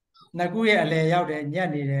နှစ်ခုရဲ့အလေရောက်တယ်ညက်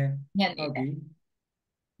နေတယ်ညက်နေတယ်ဟုတ်ပြီ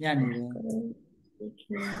ညက်နေတယ်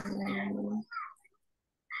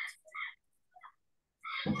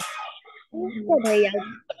ဟုတ်တယ်ရောက်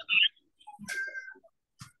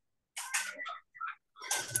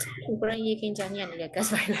ယူကရိန်းရေခင်ကြောင့်ညက်နေတဲ့ gas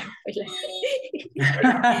pipeline ပိတ်လိုက်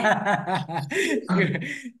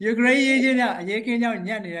ယူကရိန်းရေခင်ကြောင့်ည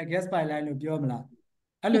က်နေတဲ့ gas pipeline လို့ပြောမလား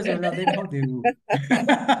အဲ့လိုဆိုတော့သိမဟုတ်သေးဘူး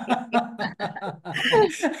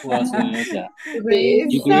ဟိုဆိုရင်ဆရာ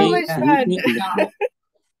ယူကရိန်း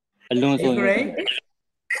အလွန်ဆိုရင်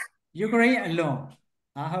ယူကရိန်းအလွန်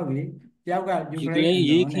ဟုတ်ပြီတယောက်ကယူကရိန်း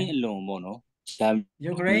ရေခင်းအလွန်ပေါ့နော်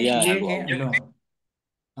ယူကရိန်းရေခင်းအလွန်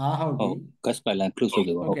ဟုတ်ပြီ gas pipeline close လုပ်တ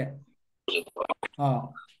ယ်ပေါ့ဟုတ်ကဲ့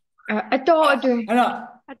အတော်အတွင်းအဲ့တော့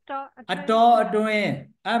အတော်အတွင်း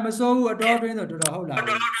မစိုးဘူးအတော်အတွင်းဆိုတော်တော်ဟုတ်လာ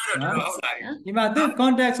ပြီနော်ဒီမှာသူ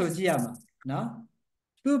context ကိုကြည့်ရမှာနော်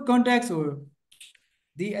သူ context ကို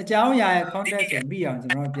ဒီအကြောင်းအရာရဲ့ context ကိုပြီးအောင်ကျွ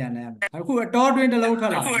န်တော်ပြန်လဲရမယ်အခုအတော်အတွင်းတစ်လုံးထွ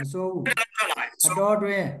က်လာမစိုးဘူးအတော်အတွ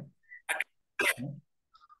င်း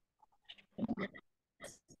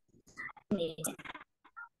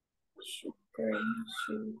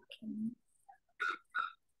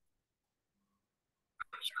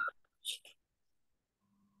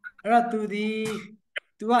အဲ့တော့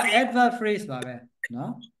သူက adverb phrase ပါပဲ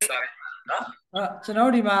နော်အဲ့ကျွန်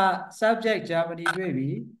တော်ဒီမှာ subject Germany တွေ့ပြီ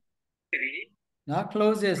နော်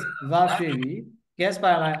closest verb တွေ့ပြီ gas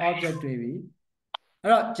pipeline object တွေ့ပြီအဲ့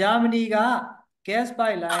တော့ဂျာမနီက gas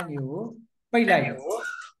pipeline ကိုပိတ်လိုက်တယ်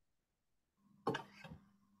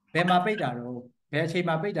ဘယ်မှာပိတ်တာတော့ဘယ်အချိန်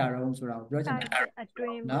မှာပိတ်တာတော့ဆိုတာကိုပြောချင်တာအတွ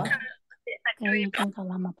င်းနော်အဲဒီကကာ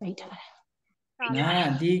လမှာပိတ်ထားတယ်နာ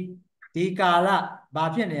ဒီကာလဘာ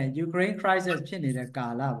ဖြစ်နေလဲ Ukraine crisis ဖြစ်နေတဲ့ကာ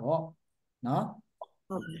လပေါ့နော်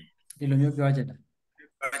ဟုတ်ပြီဒီလိုမျိုးပြောချင်တာ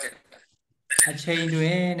အချိန်တွ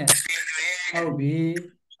င်တဲ့ဟုတ်ပြီ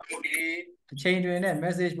အချိန်တွင်နဲ့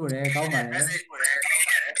message ပို့တယ်ကောင်းပါတယ်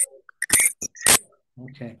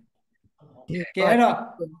okay ကဲအဲ့တော့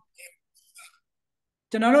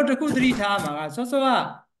ကျွန်တော်တို့တခုသတိထားမှာကစောစောက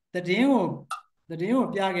သတင်းကို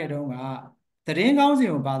ပြခဲ့တော့ကသတင်းကောင်းစ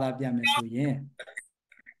ဉ်ကိုဘာသာပြန်မယ်ဆိုရင်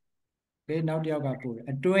ဘေးနောက်တစ်ယောက်ကပို့တယ်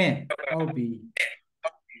အတွင်းဟုတ်ပြီ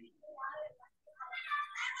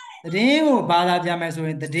သတင်းကိုဘာသာပြန်မယ်ဆိုရ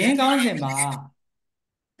င်သတင်းကောင်းစဉ်မှာ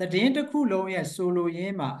သတင်းတစ်ခုလုံးရဲ့ဆိုလိုရ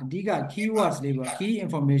င်းမှာအဓိက keywords လေးပေါ့ key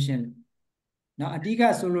information နော်အဓိက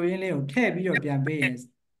ဆိုလိုရင်းလေးကိုထည့်ပြီးတော့ပြန်ပေးရင်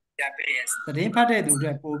သတင်းဖတ်တဲ့သူ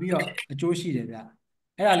တွေပို့ပြီးတော့အကျိုးရှိတယ်ဗျ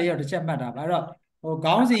အဲ့ဒါလေးတော့တစ်ချက်မှတ်တာပါအဲ့တော့ဟို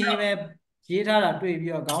ခေါင်းစဉ်ကြီးပဲရေးထားတာတွေ့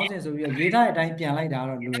ပြီးတော့ခေါင်းစဉ်ဆိုပြီးတော့ရေးထားတဲ့အတိုင်းပြန်လိုက်တာ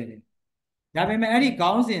တော့လွယ်တယ်ဒါပေမဲ့အဲ့ဒီခေါ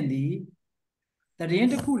င်းစဉ်ဒီသတင်း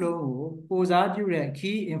တစ်ခုလုံးကိုပိုစားပြုတဲ့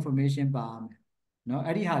key information ပါမယ်နော်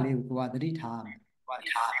အဲ့ဒီဟာလေးကိုကိုကသတိထားရမယ်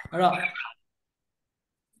အဲ့တော့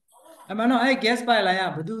အမှန်တော့အဲ့ gas pipeline က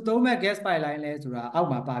ဘယ်သူသုံးမဲ့ gas pipeline လဲဆိုတာအောက်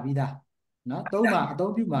မှာပါပြီးသားနော်သုံးမှာအ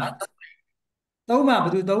သုံးပြုမှာသုံးမှာဘ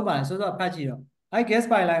ယ်သူသုံးမှာလဲဆိုတော့ဖတ်ကြည့်တော့အဲ့ gas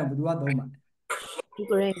pipeline ကိုဘယ်သူကသုံးမှာယူ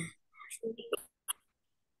ကရိန်း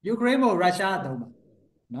ယူကရိန်းကိုရုရှားကသုံးမှာ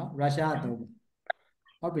နော်ရုရှားကသုံးမှာ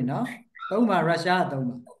ဟုတ်ပြီနော်သုံးမှာရုရှားကသုံး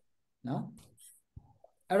မှာနော်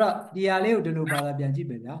အဲ့တော့ဒီဟာလေးကိုဒီလိုဘာသာပြန်ကြည့်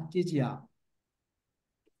ပဲဗျာကြည့်ကြည့်အောင်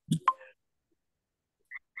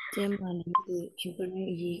ကျင်းပနေတဲ့ယူကရိ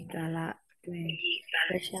န်းအရေးကာလအတွင်း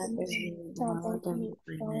ရုရှားတပ်တွေဘာလို့တမှု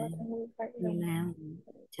ပိုင်နေလဲ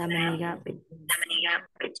ဂျာမနီကပိတ်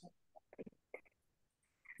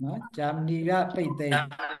နော်ဂျာမနီကပိတ်သိမ်း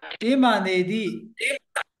တင်းမာနေသည့်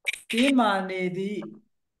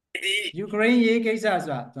ယူကရိန်းရေးကိစ္စ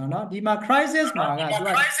ဆိုတာနော်ဒီမှာ crisis မှာက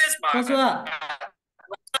သူကဆို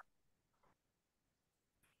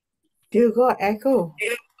You got echo.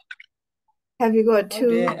 Have you got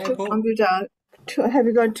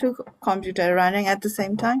two computer running at the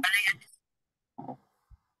same time?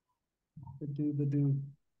 ဘသူ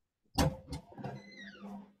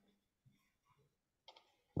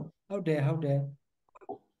ဟုတ်တယ်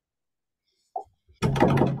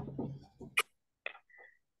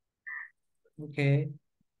โอเค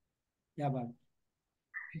ရပါ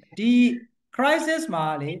ဒီ crisis မှာ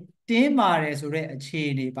လေတင်းမာတယ်ဆိုတဲ့အခြေ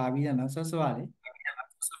အနေပါပြီးသားနော်စောစောကလေ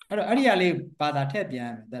အဲ့တော့အဲ့ဒီဟာလေးဘာသာထည့်ပြန်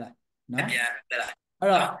ရမယ်တဲ့လားနော်အဲ့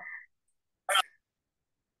တော့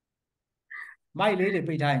မိုက်လေးတွေ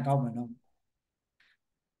ပိတ်ထားရင်ကောင်းမယ်နော်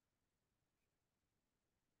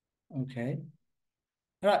โอเค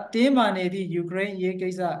အဲ့တော့တင်းမာနေသည့်ယူကရိန်းရေးကိ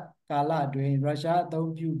စ္စကာလအတွင်းရုရှားအ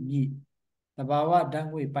သုံးပြုမည့်သဘာဝဓာတ်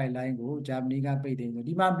ငွေ့ပိုက်လိုင်းကိုဂျာမနီကပိတ်သိမ်းဆို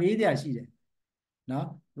ဒီမှာမေးစရာရှိတယ်နော်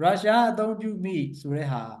ရုရှားအသုံးပြုမိဆိုတဲ့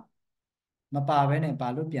ဟာမပါဘဲနဲ့ဘာ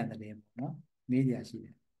လို့ပြန်တယ်လဲပေါ့နော်မေးစရာရှိတ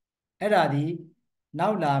ယ်အဲ့ဒါဒီနော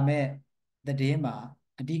က်လာမဲ့သတင်းမှာ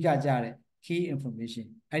အဓိကကြတဲ့ key information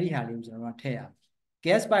အဲ့ဒီဟာလေးကိုကျွန်တော်တို့ထည့်ရအောင်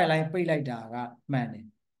gas pipeline ပိတ်လိုက်တာကမှန်တယ်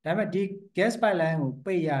ဒါပေမဲ့ဒီ gas pipeline ကို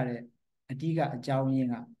ပိတ်ရတဲ့အဓိကအကြောင်းရင်း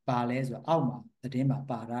ကဘာလဲဆိုတော့အောက်မှာသတင်းမှာ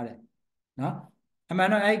ပါထားတယ်နော်အမှန်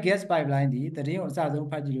တော့အဲ့ gas pipeline ဒီသတင်းကိုအစဆုံး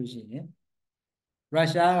ဖတ်ကြည့်လို့ရှိရင်ရု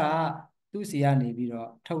ရှားကသူ့စီကနေပြီးတော့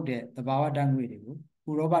ထုတ်တဲ့သဘာဝဓာတ်ငွေ့တွေကို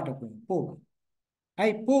ဥရောပတခွင်ပို့ပါ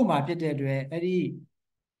အဲ့ပို့မှာဖြစ်တဲ့အတွက်အဲ့ဒီ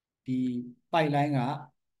ပိုက်လိုင်းက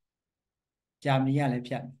ဂျာမနီကလည်း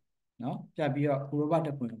ဖြတ်နော်ဖြတ်ပြီးတော့ဥရောပတ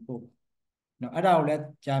ခွင်ပို့ပါနော်အဲ့ဒါကိုလည်း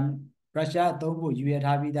ရုရှားအသုံးဖို့ယူရ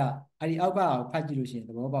ထားပြီးသားအဲ့ဒီအောက်ကဖတ်ကြည့်လို့ရှိရင်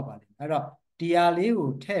သဘောပေါက်ပါလိမ့်အဲ့တော့ဒီဟာလေးကို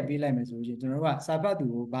ထည့်ပေးလိုက်မယ်ဆိုရင်ကျွန်တော်တို့ကစာဖတ်သူ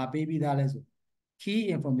ကိုဗာပေးပြီးသားလဲဆို key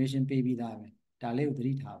information ပေးပြီးသားပဲဒါလေးကိုသ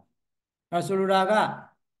တိထားပါအဲ့ဆိုလိုတာက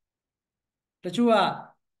တချို့က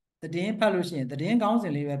သတင်းဖတ်လို့ရှိရင်သတင်းကောင်းစ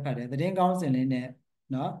ဉ်လေးပဲဖတ်တယ်သတင်းကောင်းစဉ်လေးနဲ့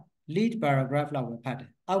နော် lead paragraph လောက်ပဲဖတ်တယ်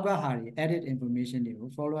အောက်ကဟာတွေ edit information တွေကို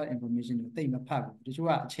follow up information တွေကိုသိမဖတ်ဘူးတချို့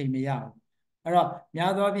ကအချိန်မရဘူးအဲ့တော့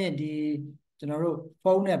များသောအားဖြင့်ဒီကျွန်တော်တို့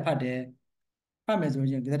ဖုန်းနဲ့ဖတ်တယ်ဖတ်မယ်ဆို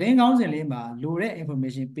ရင်သတင်းကောင်းစဉ်လေးမှာလိုတဲ့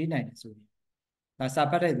information ပေးနိုင်တယ်ဆိုရင်ဒါစာ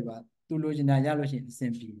ဖတ်တဲ့သူကသူလိုချင်တာရလို့ရှိရင်အဆ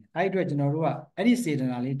င်ပြေတယ်အဲ့ဒီအတွက်ကျွန်တော်တို့ကအဲ့ဒီစေတ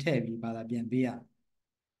နာလေးထည့်ပြီးဘာသာပြန်ပေးရ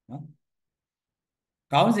နော်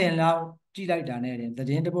ခေါင်းစဉ်လောက်ကြည့်လိုက်တာနဲ့သ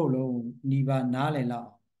တင်းတစ်ပုဒ်လုံးညီပါနားလည်လောက်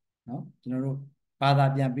နော်ကျွန်တော်တို့ဘာသာ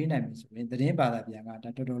ပြန်ပေးနိုင်ပြီဆိုရင်သတင်းဘာသာပြန်ကဒါ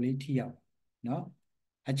တော်တော်လေးထိရောက်နော်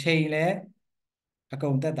အချိန်လဲအကု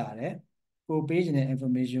န်သက်သာတယ် ကိုပေးခြင်းတဲ့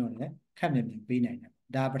information ကိုလည်းခက်မြင်မြင်ပေးနိုင်တယ်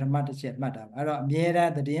ဒါပထမတစ်ချက်မှတ်တာပါအဲ့တော့အမြဲတ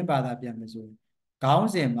မ်းသတင်းဘာသာပြန်မယ်ဆိုရင်ခေါင်း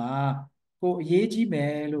စဉ်မှာကိုအရေးကြီးမ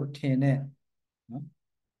ယ်လို့ထင်တဲ့နော်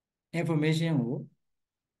information ကို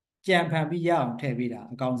ကြံဖန်ပြီးရအောင်ထည့်ပေးတာ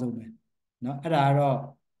အကောင်းဆုံးပဲเนาะအဲ့ဒါကတော့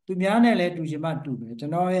သူများနဲ့လည်းတူချင်မှတူမယ်ကျွ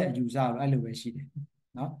န်တော်ရဲ့အယူဆတော့အဲ့လိုပဲရှိတယ်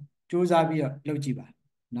เนาะစူးစမ်းပြီးတော့လုပ်ကြည့်ပါ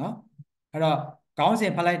เนาะအဲ့တော့ခေါင်းစ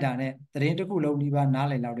ဉ်ဖတ်လိုက်တာနဲ့သတင်းတစ်ခုလုံးဒီပါနား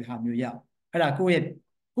လည်လောက်တဲ့ဟာမျိုးရအောင်အဲ့ဒါကိုယ့်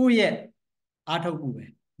ရဲ့အားထုတ်မှုပဲ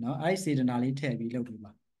เนาะအဲ့ဒီစေတနာလေးထည့်ပြီးလုပ်ပြီး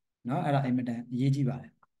ပါเนาะအဲ့ဒါအင်မတန်အရေးကြီးပါတ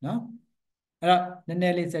ယ်เนาะအဲ့တော့နည်းန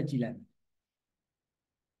ည်းလေးဆက်ကြည့်လိုက်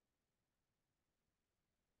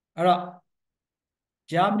အဲ့တော့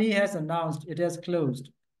Germany has announced it has closed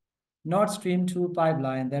Nord Stream 2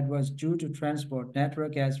 pipeline that was due to transport natural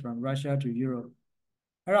gas from Russia to Europe.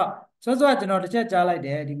 အဲ့တော့စောစောကျွန်တော်တစ်ချက်ကြားလိုက်တ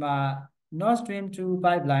ယ်ဒီမှာ Nord Stream 2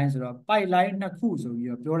 pipeline ဆိုတော့ pipeline နှစ်ခုဆိုပြီး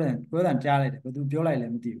တော့ပြောတယ်ကြားလိုက်တယ်ဘယ်သူပြောလိုက်လဲ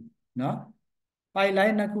မသိဘူးเนาะ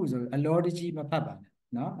pipeline နှစ်ခုဆိုအလောတကြီးမဖတ်ပါနဲ့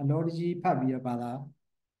เนาะအလောတကြီးဖတ်ပြီးတော့ပါလား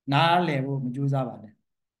နားလည်ဖို့မကြိုးစားပါနဲ့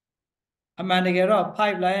အမှန်တကယ်တော့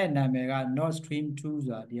pipeline ရဲ့နာမည်က Nord Stream 2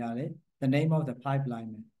ဆိုတာဒီဟာလေ the name of the pipeline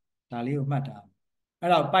ပဲဒါလေးကိုမှတ်တာအဲ့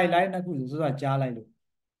တော့ pipeline နှစ်ခုဆိုစောစောကြားလိုက်လို့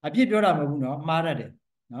အပြစ်ပြောတာမဟုတ်ဘူးเนาะမှားတတ်တယ်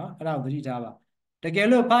เนาะအဲ့ဒါကိုသတိထားပါတကယ်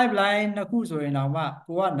လို့ pipeline နှစ်ခုဆိုရင်တော့မှ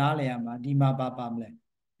ကိုကနားလည်ရမှာဒီမှာပါမလဲ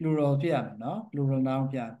plural ဖြစ်ရမယ်เนาะ plural noun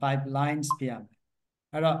ဖြစ် pipelines ဖြစ်ရမယ်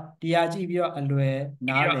အဲ့တော့ဒီဟာကြည့်ပြီးတော့အလွယ်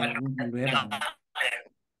နားလည်ဘူးမလွဲပါနဲ့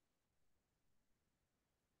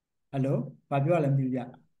ဟယ်လိုဘာပြောရလဲမသိဘူးဗျ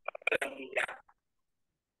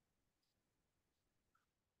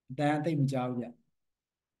အတန်သိမကြောက်ဗျ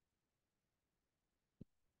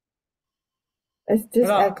It's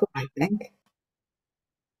just echo, I think.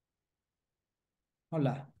 ဟုတ်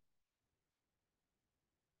လား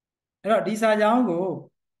အဲ့တော့ဒီစာကြောင်းကို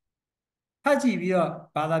ဖတ်ကြည့်ပြီးတော့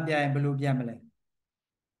ဘာသာပြန်ရင်ဘယ်လိုပြန်မလဲ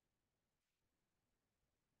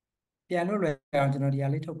ပြန်လို့လွယ်အောင်ကျွန်တော်ဒီဟာ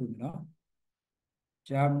လေးထုတ်ပြမယ်နော်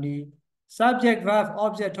Germany subject verb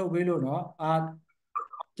object ထုတ်ပေးလို့နော်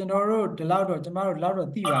ကျွန်တော်တို့ဒီလောက်တော့ကျမတို့ဒီလောက်တော့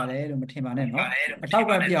သိပါတယ်လို့မထင်ပါနဲ့နော်အထောက်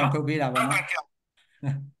ပံ့ပြအောင်ထုတ်ပေးတာပေါ့နော်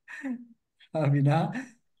ဟုတ်ပြီနော်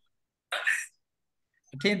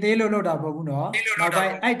အထင်သေးလို့လုပ်တာမဟုတ်ဘူးနော်နောက်ပို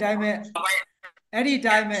င်းအဲ့တိုင်းပဲအဲ့ဒီ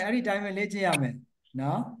တိုင်းပဲလေ့ကျင့်ရမယ်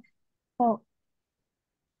နော်ဟုတ်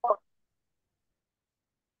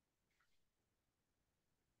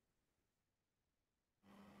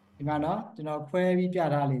ဒီမှာနော်ကျွန်တော်ခွဲပြီးပြ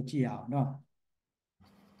ထားလေးကြည့်အောင်နော်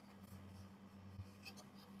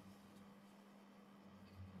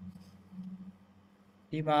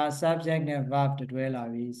ဒီမှာ subject နဲ့ verb တွဲလာ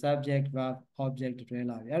ပြီ subject verb object တွဲ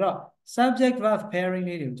လာပြီအဲ့တော့ subject verb pairing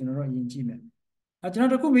လေးတွေကိုကျွန်တော်တို့အရင်ကြည့်မယ်ကျွန်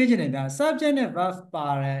တော်တခုမေးချင်တယ်ဗျာ subject နဲ့ verb ပါ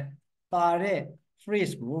တဲ့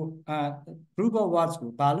phrase ကိုgroup of words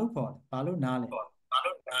ကိုဘာလို့ခေါ်လဲဘာလို့နားလဲ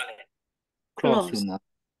clause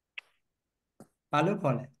ဘာလို့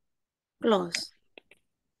ခေါ်လဲ clause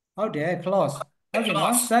ဟုတ်တယ် clause ဟုတ်ပြီ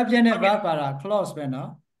နော် subject နဲ့ verb ပါတာ clause ပဲနော်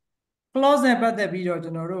clause နဲ့ပတ်သက်ပြီးတော့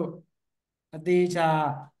ကျွန်တော်တို့အသေးချာ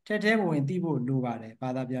ထဲဝင်သိဖို့လိုပါတယ်ဘာ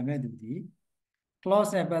သာပြန်မဲ့သူဒီ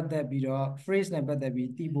clause နဲ့ပတ်သက်ပြီးတော့ phrase နဲ့ပတ်သက်ပြီး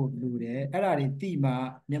သိဖို့လိုတယ်အဲ့ဒါတွေသိမှ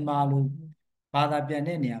မြန်မာလိုဘာသာပြန်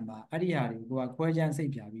တဲ့နေရာမှာအဲ့ဒီဟာတွေကိုကခွဲခြမ်းစိ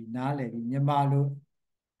တ်ပြပြီးနားလည်ပြီးမြန်မာလို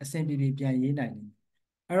အဆင်ပြေပြန်ရေးနိုင်တယ်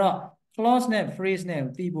အဲ့တော့ clause နဲ့ phrase နဲ့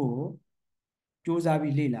သိဖို့စူးစမ်း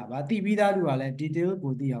ပြီးလေ့လာပါသိပြီးသားလူကလည်း detail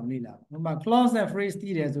ကိုသိအောင်လေ့လာပါဥပမာ clause နဲ့ phrase သိ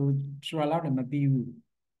တယ်ဆိုဆိုတာလောက်နဲ့မပြီးဘူး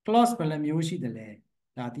clause ဘယ်နှမျိုးရှိတယ်လဲ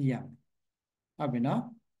ဒါသိရမယ်ဟုတ်ပြီနော်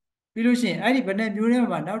ပြီးလို့ရှိရင်အဲ့ဒီဘယ်နှမျိုးထဲ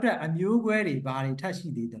မှာနောက်ထပ်အမျိုးကွဲတွေဘာတွေထပ်ရှိ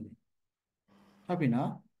သေးတယ်လဲဟုတ်ပြီနော်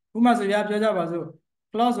ဥပမာဆိုပြပြောကြပါစို့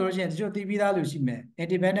clause ဆိုလို့ရှိရင်တချို့သိပြီးသားလူရှိမယ်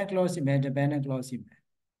independent clause ရှိမယ် dependent clause ရှိမယ်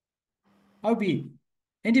ဟုတ်ပြီ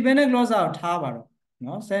independent clause ကိုထားပါတော့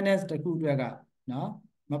နော် sentence တစ်ခုအတွက်ကနော်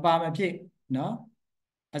မပါမဖြစ်နော်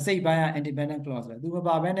အစိတ်ပိုင်းက independent clause ပဲသူမ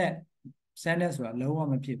ပါဘဲနဲ့ sentence ဆိုတာလုံးဝ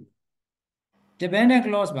မဖြစ်ဘူး dependent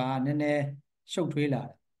clause ပါနည်းနည်းရှုပ်ထွေးလာတ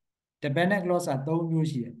ယ် dependent clause က3မျိုး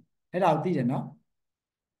ရှိတယ်အဲ့ဒါကိုသိတယ်နော်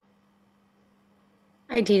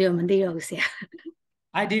အဲ့ဒီတော့မသိတော့ဘူးဆရာ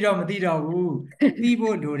ID တော့မသိတော့ဘူးသိ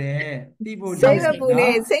ဖို့လိုတယ်သိဖို့လို စိ တ တ် ယ် မပူ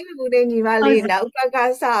နဲ့စိတ်မပူနဲ့ညီမလေးနောက်ဘက်က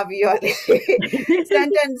စပြီးတော့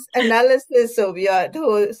sentence analysis ဆိုပြီး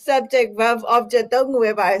တော့ subject verb object သုံးခု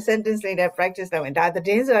ပဲပါတယ် sentence လေးနဲ့ practice လုပ်ရင်ဒါသတ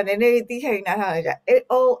င်းဆိုတော့နည်းနည်းလေးသိခိုင်နားထောင်လိုက်ကြ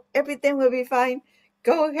everything will be fine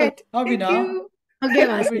go ahead ဟုတ်ပြီနော် ဟုတ်ကဲ့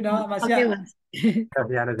ပါ ဟုတ်ပြီနော်မဆရာ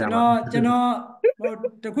ကျွန်တော်ဟို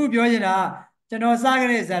တခုပြောချင်တာကျွန်တော်စခဲ့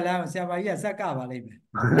တဲ့ဇာတ်လမ်းကိုဆရာမကြီးကစက်ကပါလိမ့်မယ်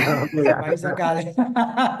ဆရာမကြီးစက်ကလေ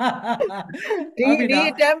ဒီ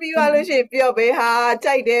အတန်းပြီးသွားလို့ရှိရင်ပြောဘေးဟာ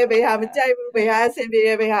ကြိုက်တယ်ဘေးဟာမကြိုက်ဘူးဘေးဟာအဆင်ပြေတ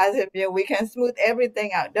ယ်ဘေးဟာအဆင်ပြေ we can smooth everything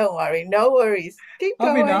out don't worry no worries keep ဟု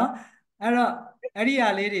တ်ပြီ going နော် အဲ့တော့အဲ့ဒီ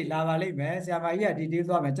အားလေးတွေလာပါလိမ့်မယ်ဆရာမကြီးကဒီတေး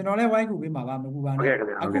သွားမယ်ကျွန်တော်လည်းဝိုင်းကူပေးမှာပါမကူပါနဲ့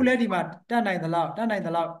အခုလည်းဒီမှာတတ်နိုင်သလောက်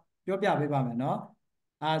ပြောပြပေးပါမယ်နော်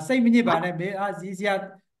စိတ်မညစ်ပါနဲ့မေးစီဆရာ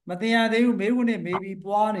မတင်ရသေးဘူးမေးခွန်းနဲ့မေးပြီး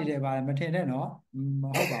ပွားနေတယ်ပါမထင်နဲ့နော်မ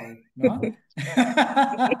ဟုတ်ပါဘူးနော်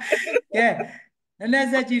ကဲနည်းနည်း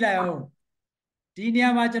ဆက်ကြည့်လိုက်အောင်ဒီနေရာ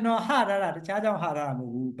မှာကျွန်တော်ဟထားတာတခြားကြောင့်ဟထားတာမဟု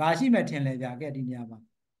တ်ဘူးဘာရှိမှထင်လဲဗျာကဲဒီနေရာမှာ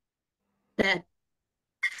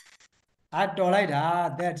တော်လိုက်တာ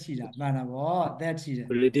that ရှိတာမှန်တာဗော that ရှိတယ်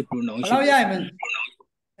relative ဘယ် pronoun လောက်ရရင်မ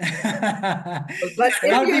But ဘယ်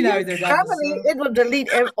if လောက် you တိလာပြီ use ဆိုတော့ family, it will delete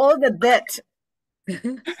all the that.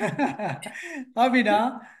 ဟုတ်ပြီနော်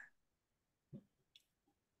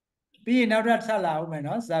ပြီးရင်နောက်ထပ်ဆက်လာအောင်မယ်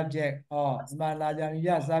နော် subject ဒီမှာလာကြပြီ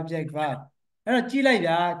ပြ subject verb အဲ့တော့ကြည့်လိုက်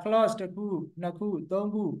ဗျာ clause တစ်ခုနှစ်ခုသုံး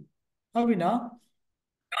ခုဟုတ်ပြီနော်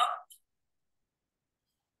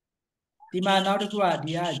ဒီမှာနောက်တစ်ခုက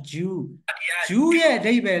ဒီက Jew ရဲ့အ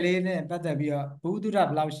ဓိပ္ပာယ်လေးနဲ့ပတ်သက်ပြီးတော့ဘုဒ္ဓဘယ်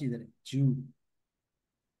လောက်ရှိသလဲ Jew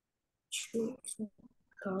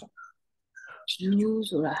ယူ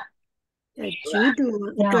ဆိုတာ ဂျူးတူ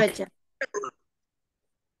အတွက်ကြောင့်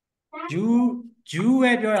Jew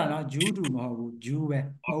ပဲပြောတာနော် Jew တူမဟုတ်ဘူး Jew ပဲ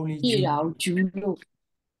only ကြည့် Jew တာကိုဂျူးလို့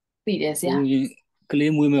သိတယ်ဆရာ ဟိုရင်က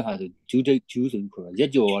လေးမွေးမဲ့ဟာဆိုဂျူးဂျူးဆိုပြီးခေါ်တာရ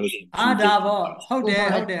က်ကြော်သွားလို့ဆိုရင် ဒါပေါ့ဟုတ်တယ်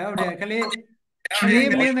ကလေး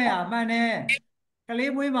မွေးမဲ့အမှန်တယ်က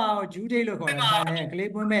လေးမွေးမှာကိုဂျူးဒိတ်လို့ခေါ်တယ်မှန်တယ်က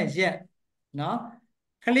လေးမွေးမဲ့ရက်နော်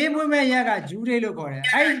ကလေးမွေးမဲ့ရက်ကဂျူးဒိတ်လို့ခေါ်တယ်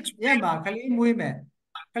အဲ့ရက်မှာကလေးမွေးမဲ့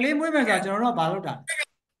ဆိုတာကျွန်တော်တို့ကဘာလုပ်တာ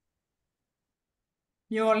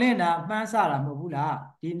မျော်လင့်တာမှန်းဆတာမဟုတ်ဘူးလား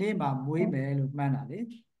ဒီနေ့မှာမွေးမယ်လို့မှန်းတာလေ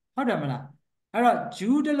ဟုတ်တယ်မလားအဲ့တော့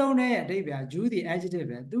ဂျူးတစ်လုံးနဲ့အဓိပ္ပာယ်ဂျူးဒီ adjective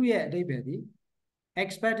ပဲသူ့ရဲ့အဓိပ္ပာယ်ဒီ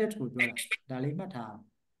expected ကိုပြောတာဒါလေးမှတ်ထားအောင်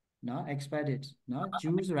နော် expected နော်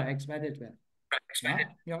Jew ဆိုတာ expected ပဲနော်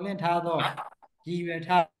မျှော်လင့်ထားတော့ရည်ရွယ်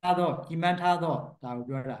ထားတော့ရည်မှန်းထားတော့ဒါကို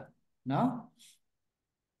ပြောတာနော်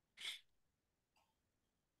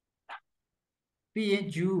ပြီးရင်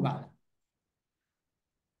Jew ပါ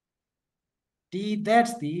ဒီ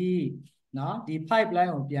that's ဒီနော်ဒီ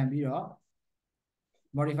pipeline ကိုပြန်ပြီးတော့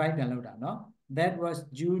modify ပြန်လုပ်တာနော် that was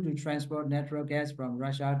due to transport natural gas from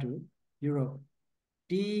Russia to Europe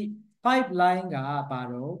ဒီ pipeline ကဘာ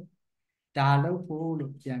တော့ဒါလုပ်ဖို့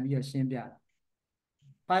လို့ပြန်ပြီးတော့ရှင်းပြတာ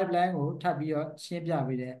pipeline ကိုထပ်ပြီးတော့ရှင်းပြ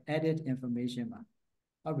ပေးတဲ့ edit information ပါ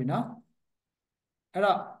ဟုတ်ပြီနော်အဲ့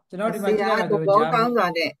တော့ကျွန်တော်ဒီမှာကြည့်ရမယ်ဆို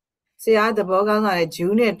ဆရာသဘောကောင်းစွာနဲ့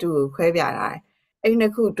June နဲ့2ကိုခွဲပြတာအဲ့နှ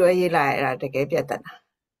စ်ခုတွဲရေးလိုက်အဲ့ဒါတကယ်ပြတ်တတ်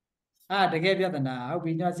တာတကယ်ပြဿနာဟုတ်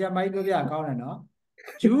ပြီနော်ဆရာမကြီးပြောပြကောင်းတယ်နော်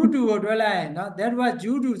June 2ကိုတွဲလိုက်ရင်နော် that was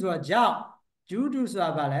June 2ဆိုတာကြောင့် June 2ဆိုတာ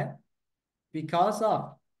ဘာလဲ because of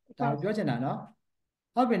ဒါကိုပြောချင်တာနော်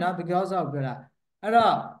ဟုတ်ပြီနော် because of ပြောတာအဲ့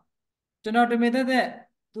တော့ကျွန်တော်တမင်သက်သက်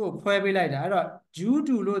သူ့ကိုခွဲပေးလိုက်တာအဲ့တော့ Jew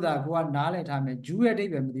တူလို့သာကိုကနားလည်ထားမယ် Jew ရဲ့အဓိ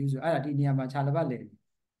ပ္ပာယ်မသိဘူးဆိုအဲ့ဒါဒီနေရာမှာခြာလပတ်လေ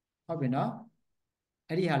ဟုတ်ပြီနော်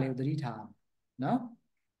အဲ့ဒီဟာလေးကိုသတိထားအောင်နော်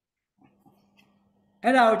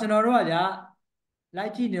အဲ့ဒါကိုကျွန်တော်တို့ကကြာလို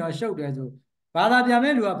က်ကြည့်နေတော့ရှုပ်တယ်ဆိုဘာသာပြန်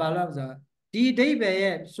မဲ့လူကဘာလို့လဲဆိုတော့ဒီအဓိပ္ပာယ်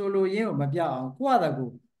ရဲ့ဆိုလိုရင်းကိုမပြအောင်ကိုယ့်အတာကို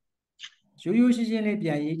ရိုးရှင်းလေးပြ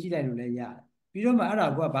န်ရေးကြည့်လိုက်လို့လည်းရတယ်ပြီးတော့မှအဲ့ဒါ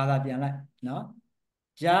ကိုကဘာသာပြန်လိုက်နော်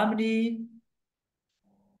Germany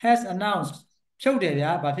has announced ဖြုတ်တယ်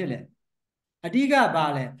ဗျာဘာဖြစ်လဲအဓိကဘာ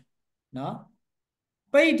လဲနော်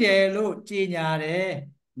ပိတ်တယ်လို့ကြေညာတယ်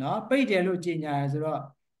နော်ပိတ်တယ်လို့ကြေညာတယ်ဆိုတော့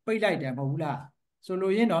ပိတ်လိုက်တယ်မဟုတ်ဘူးလားဆို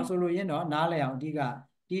လိုရင်းတော့နားလည်အောင်အဓိက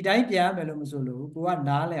ဒီတိုင်းပြန်မယ်လို့မဆိုလို့ကိုက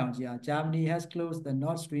နားလည်အောင်ကြည့်အောင် Germany has closed the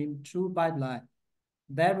Nord Stream 2 pipeline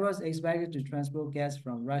that was expected to transport gas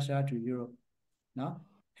from Russia to Europe နော်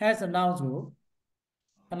has announced ကို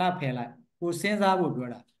ခဏဖယ်လိုက်ကိုစဉ်းစားဖို့ပြော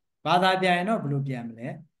တာဘာသာပြန်ရင်တော့ဘယ်လိုပြန်မလဲ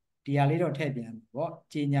ဒီဟာလေးတော့ထည့်ပြန်ပေါ့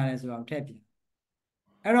ကြေညာတယ်ဆိုတော့ထည့်ပြန်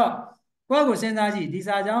အဲ့တော့ကိုယ့်ကိုစဉ်းစားကြည့်ဒီ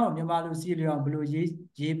စာကြောင်းကိုမြန်မာလူစီလျောင်ဘယ်လို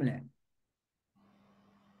ရေးမလဲ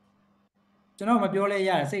ကျွန်တော်မပြောလဲရ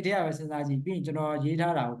တယ်စိတ်ထဲကပဲစဉ်းစားကြည့်ပြီးရင်ကျွန်တော်ရေး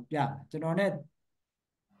ထားတာကိုပြကျွန်တော် ਨੇ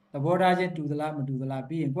သဘောထားချင်းတူသလားမတူသလား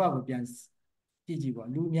ပြီးရင်ကိုယ့်ကိုပြန်ကြည့်ကြည့်ပေါ့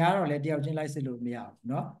လူများတော့လည်းတယောက်ချင်းလိုက်စစ်လို့မရဘူး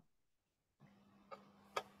เนาะ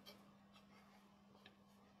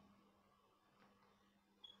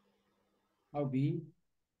ဟုတ်ပြီ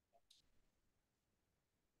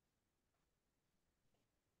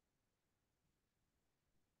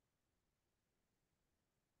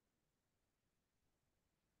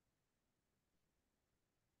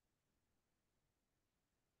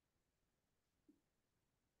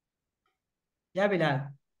ရပြီလား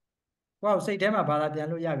ကိုယ့်ကိုစိတ်ထဲမှာဘာသာပြန်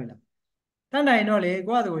လို့ရပြီလားတတ်နိုင်တော့လေ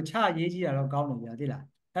ကိုယ့်အတူကိုချရေးကြည့်တာတော့ကောင်းတယ်ဗျာသိလား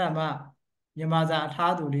အဲ့ဒါမှမြန်မာစာအ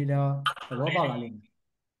ထားသူလေးတော့သဘောပေါက်လာလိမ့်မယ်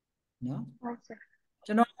နော်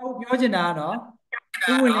ကျွန်တော်ပြောချင်တာကတော့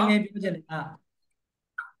ဥဝင်လင်းလင်းပြောချင်တာ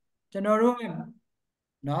ကျွန်တော်တို့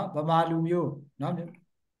နော်ဗမာလူမျိုးနော်မြန်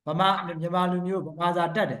မာလူမျိုးဗမာစာ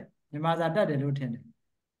တတ်တယ်မြန်မာစာတတ်တယ်လို့ထင်တယ်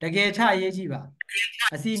တကယ်ချအရေးကြီးပါ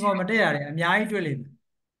အစီငေါ်မတက်ရတယ်အများကြီးတွေ့လိမ့်မယ်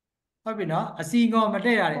ဟုတ်ပြီနော်အစီငေါ်မတ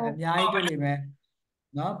က်ရတယ်အများကြီးတွေ့လိမ့်မယ်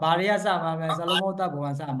နော်ဘာတွေကစမှာမယ်ဇလုံးမုတ်တပ်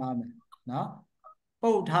ပေါ်ကစမှာမယ်နော်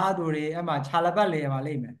ပုတ်ထားသူတွေအဲ့မှာခြာလပတ်လေမှာ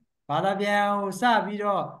လိမ့်မယ်ဘာသာပြန်ဟိုစပြီး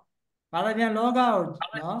တော့ဘာသာပြန်လောကကို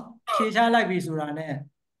နော်ခြေချလိုက်ပြီဆိုတာနဲ့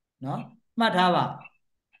နော်မှတ်ထားပါ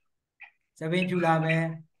သပင်ကျူလာမယ်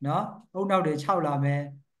နော်အုံနောက်တွေခြောက်လာမယ်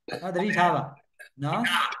နော်သတိထားပါနော်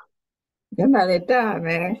မျက်မှန်လေးတက်ရမ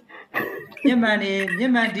ယ်မျက်မှန်ဒီ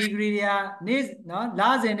ဂရီတွေကနေ့နော်လာ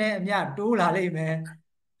စဉ်နဲ့အမျှတိုးလာလိမ့်မယ်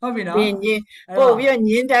ဟုတ်ပြီနော်ပြီးရင်အဲ့ပို့တော့ပြီးတော့ည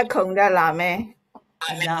င်းတက်ခုန်တက်လာမယ်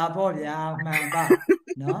အဒါပေါ့ဗျာမှန်ပါ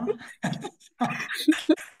နော်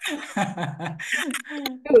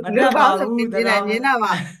မတ လူတ်ပါကောင်းဆိုဘူးပြီးညင်းတာ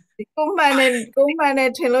ပါကုန်းမှန်နဲ့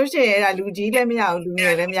ထင်လို့ရှိရင်အဲ့ဒါလူကြီးလည်းမရဘူးလူင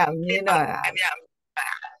ယ်လည်းမရဘူးညင်းတော့တာ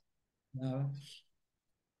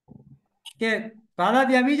ကဲဘာသာ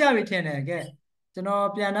ပြန်ပြီးကြပြီထင်တယ်ကဲကျွန်တော်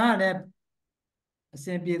ပြန်တာနဲ့အဆ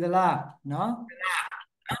င်ပြေသလားနော်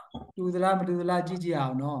တူသလားမတူသလားကြည့်ကြည့်အော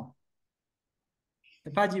င်နော်တ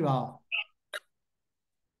စ်ဖတ်ကြည့်ပါဦး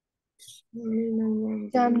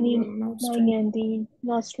Germany နိုင်ငံသည်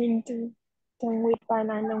Nord Stream 2တံငွေပိုင်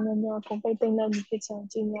လိုင်းလုပ်ငန်းများကိုပိတ်သိမ်းလိုက်မည်ဖြစ်ကြောင်း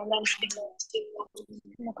ကြေညာလိုက်သည်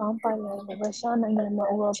။၎င်းပိုင်လိုင်းကိုရုရှားနိုင်ငံမှဥ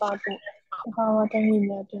ရောပသို့သဘာဝဓာတ်ငွေ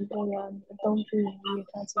များတင်ပို့ရန်အသုံးပြုရန်ရည်ရွယ်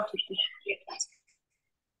ထားခြင်းဖြစ်သည်။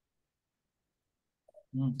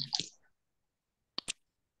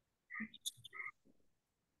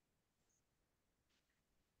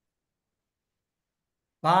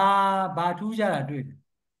ဘာထူးကြတာတွေ့တယ်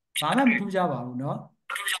ဘာမှမထူးကြပါဘူးเนาะ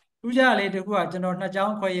ထူးကြလေတခုကကျွန်တော်နှစ်ချော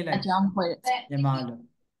င်းခွဲရေးလိုက်အကြောင်းခွဲမြန်မာလို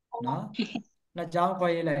เนาะနှစ်ချောင်းခွဲ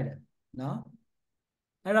ရေးလိုက်တယ်เนาะ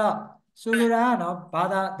အဲ့တော့ဆိုလိုတာကเนาะ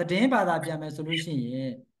သတင်းဘာသာပြန်မယ်ဆိုလို့ရှိရ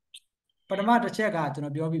င်ပထမတစ်ချက်ကကျွန်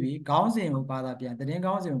တော်ပြောပြီးပြီခေါင်းစဉ်ကိုဘာသာပြန်သတင်း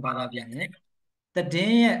ခေါင်းစဉ်ကိုဘာသာပြန်ရင်သတ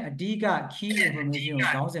င်းရဲ့အဓိက key information ကို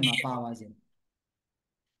ခေါင်းစဉ်မှာပါပါစေ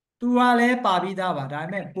သူကလည်းပါပြီးသားပါဒါပေ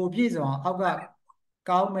မဲ့ပိုပြည့်စုံအောင်အောက်က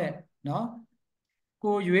ကောင်းမဲ့เนาะ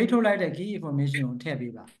ကိုရွေးထုတ်လိုက်တဲ့ key information ကိုထည့်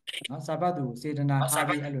ပေးပါเนาะစာပတ်သူကိုစေတနာထား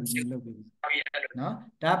ပြီးအဲ့လိုမျိုးလုပ်ပေးเนาะ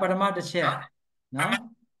ဒါပထမတစ်ချက်เนาะ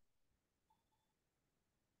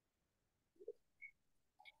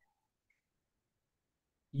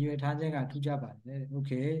ရွေးထားခြင်းကထူးခြားပါတယ်โอเ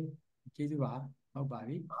คကျေးဇူးပါဟုတ်ပါ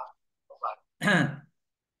ပြီ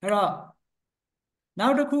အဲ့တော့နော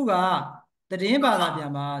က်တစ်ခုကသတင်းဘာသာပြ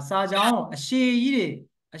န်မှာစာကြောင်းအရှည်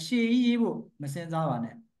ကြီးရေးဖို့မစင်စားပါ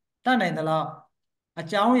နဲ့တတ်နိုင်သလောက်အ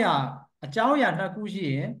ကြောင်းအရာနှစ်ခုရှိ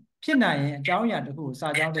ရင်ဖြစ်နိုင်ရင်အကြောင်းအရာတစ်ခုကိုစာ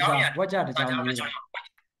ကြောင်းတစ်ကြောင်းဝက်ကြတစ်ကြောင်းရေးတာ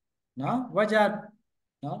နော်ဝက်ကြ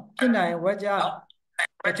နော်ဖြစ်နိုင်ရင်ဝက်ကြ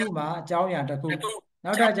တစ်ခုမှာအကြောင်းအရာတစ်ခု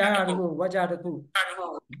နောက်ထပ်အကြောင်းအရာတစ်ခုဝက်ကြတစ်ခု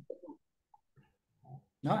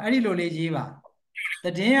နော်အဲ့ဒီလိုလေးရေးပါသ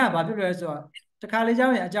တင်းကဘာဖြစ်လဲဆိုတော့တခါလေကြော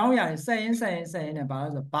င်းရင်အကြောင်းအရာတွေဆက်ရင်းနဲ့ဘာ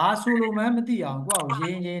လို့ဆိုဘာဆိုလိုမှန်းမသိအောင်ကိုယ့်ကို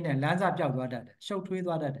ရေးနဲ့လမ်းစာပြောက်သွားတတ်တယ်ရှုပ်ထွေး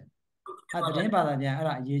သွားတတ်တယ်သတင်းဘာသာပြန်အဲ့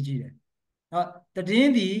ဒါအရေးကြီးတယ်နော်သတ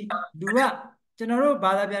င်းဒီလူကကျွန်တော်တို့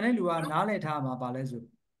ဘာသာပြန်တဲ့လူကနားလည်ထားမှာပါလဲဆို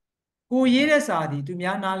ကိုရေးတဲ့စာဒီသူ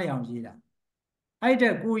များနားလည်အောင်ရေးတာအဲ့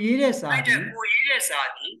တဲ့ကိုရေးတဲ့စာဒီ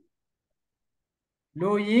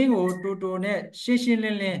လိုရင်းကိုတိုနဲ့ရှင်းလ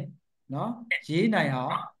င်းနော်ရေးနိုင်အော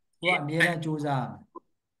င်ကိုကအမြဲတမ်းကြိုးစားရမယ်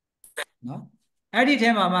နော်အဲ့ဒီထဲ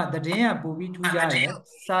မှာမှသတင်းကပို့ပြီးထူးခြားတယ်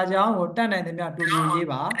စာကြောင်းကိုတတ်နိုင်သမျှတူရေး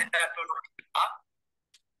ပါ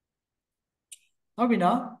ဟုတ်ပြီ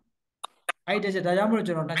နော်အဲ့ဒီဒါကြောင့်မလို့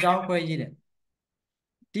ကျွန်တော်နှစ်ကြောင်းခွဲရေးတယ်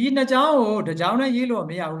ဒီနှစ်ကြောင်းကိုတစ်ကြောင်းနဲ့ရေးလို့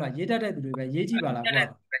မရဘူးလားရေးတတ်တဲ့သူတွေပဲရေးကြည့်ပါလား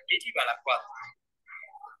ကွာ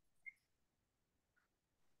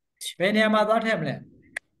ဘယ်နေရာမှာသွားထည့်မလဲ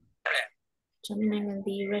ဂျာမနီနိုင်ငံသ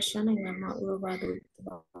ည်ရုရှားနိုင်ငံမှဥရောပသို့သ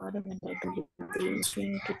ဘာဝဓာတ်ငွေများတင်ပို့ရန်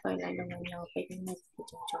Stream 2ပိုင်လိုင်းလုပ်ငန်းများကိုပိတ်သိမ်းလိုက်ဖြစ်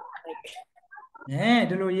ကြောင်းကြေညာလိုက်သည်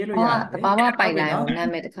ဒီလိုရေးလို့ရတယ်တဘာဝပိုင်လိုင်းကိုနာ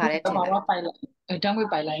မည်တစ်ခါတည်းထတည့်ဘာဝလိုက်ပိုင်လိုက်ဓာတ်ငွေ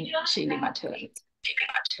ပိုင်လိုက်ရှေ့လေးမှာထည့်လိုက်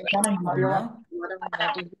ဒါနဲ့ငါပြော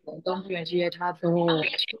တော့ပြန်ကြည့်ရထားတော့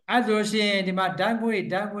အဲ့ဆိုရှင်ဒီမှာဓာတ်ငွေ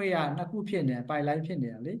ကနှစ်ခုဖြစ်နေပိုင်လိုင်းဖြစ်နေ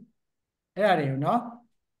တာလေအဲ့ဒါတွေကိုနော်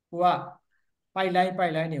ကိုကပိုက်လိုင်းတွေ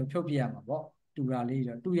ကိုဖြုတ်ပြရမှာပေါ့တူရလေး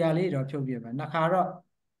တော့ဖြုတ်ပြရမှာနှစ်ခါတော့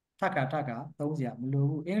ထပ်ခါသုံးစရာမလို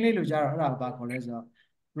ဘူးအင်္ဂလိပ်လိုကြတော့အဲ့ဒါဘာခေါ်လဲဆိုတော့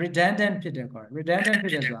redundant ဖြစ်တယ်ခေါ်တယ် redundant ဖြ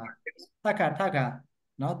စ်တယ်ဆိုတာထပ်ခါ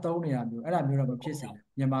နော်သုံးနေရမျိုးအဲ့ဒါမျိုးတော့မဖြစ်စေနဲ့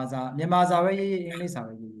မြန်မာစာပဲရေးအင်္ဂလိပ်စာ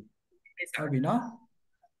ပဲရေးဟုတ်ပြီနော်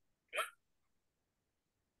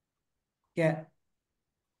ကဲ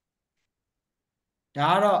ဒါ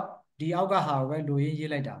ကတော့ဒီအောက်ကဟာကိုပဲလို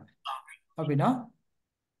ရေးလိုက်တာပဲဟုတ်ပြီနော်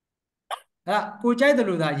အဲ့ဒါကိုကြိုက်တယ်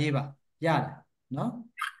လို့သာရေးပါရတယ်နော်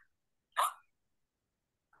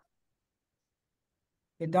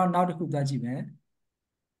နောက်တစ်ခုသွားကြည့်မယ်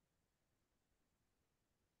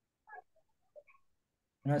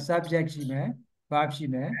subject ရှိမယ် verb ရှိ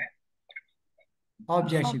မယ်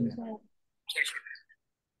object ရှိမယ်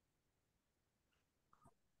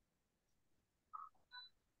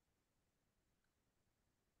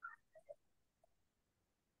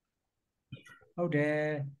ဟုတ်တယ်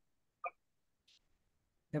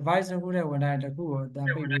device တစ်ခုနဲ့ဝင်တိုင်းတစ်ခုကိုအတန်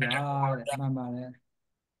ပိတ်ပေးပါတဲ့မှန်ပါတယ်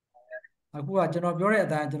အခုကကျွန်တော်ပြောတဲ့အ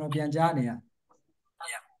တိုင်းကျွန်တော်ပြန်ကြားနေရ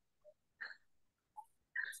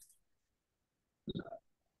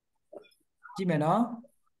ကြည့်မယ်နော်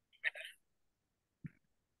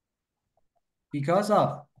because of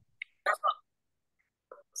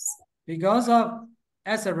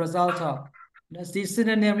as a result of ဒီ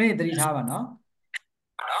synonym လေးသတိထားပါနော်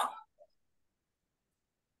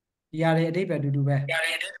ဒီဟာတွေအဓိပ္ပာယ်တူတူပဲ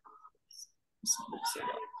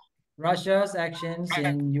Russia's actions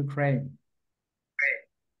in Ukraine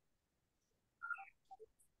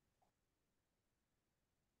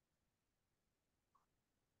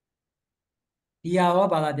ဒီဟာရော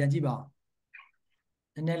ဘာသာပြန်ကြည့်ပါဦး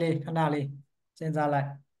နည်းနည်းလေးခဏလေးစဉ်းစားလိုက်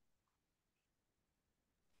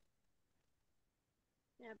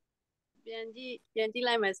ပြန်ကြည့်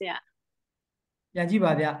လိုက်မယ်ဆရာပြန်ကြည့်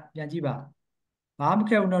ပါဗျပြန်ကြည့်ပါဘာမှမ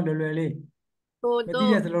ခက်ဘူးတော့လွယ်လွယ်လေးထို့မသိ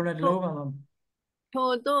တဲ့စလုံးနဲ့တစ်လုံးမှမ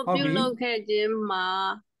ထို့သို့ပြုလုပ်ခဲ့ခြင်းမှာ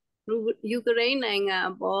ယူကရိန်းနိုင်ငံ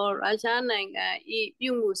အပေါ်ရုရှားနိုင်ငံ၏ပြု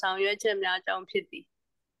မှုဆောင်ရွက်ချက်များကြောင့်ဖြစ်သည်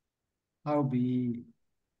ဟုတ်ပြီ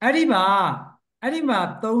အဲ့ဒီမှာ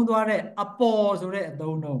သုံးသွားတဲ့အပေါ်ဆိုတဲ့အ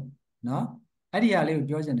သုံးနှုန်းနော်အဲ့ဒီဟာလေးကို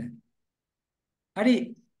ပြောချင်တယ်အဲ့ဒီ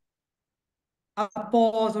အ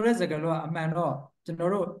ပေါ်ဆိုတဲ့စကားလုံးကအမှန်တော့ကျွန်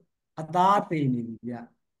တော်တို့အသားပေနေပြီဗျ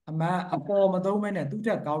အမှန်အပေါ်မသုံးမဲနဲ့သူ့ထ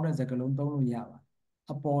က်ကောင်းတဲ့စကားလုံးသုံးလို့ရပါ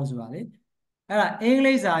အပေါ်ဆိုတာလေအဲ့ဒါအင်္ဂ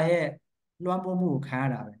လိပ်စာရဲ့လွှမ်းမိုးမှုကိုခံရ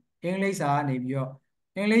တာပဲအင်္ဂလိပ်စာကနေပြီးတော့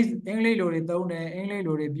အင်္ဂလိပ်လိုတွေသုံးတယ်အင်္ဂလိပ်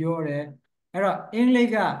လိုတွေပြောတယ်အဲ့တော့အင်္ဂလိပ်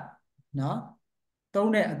ကနော်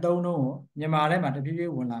သုံးတဲ့အသုံးနှုန်းကိုမြန်မာထဲမှာတဖြည်းဖြ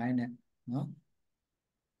ည်းဝင်လာရင်ねနော်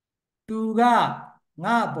သူက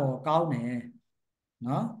ငါ့အပေါ်ကောင်းတယ်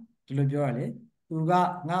နော်ဒီလိုပြောရလေသူက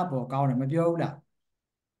ငါ့အပေါ်ကောင်းတယ်မပြောဘူးလား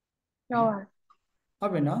ပြောပါဟု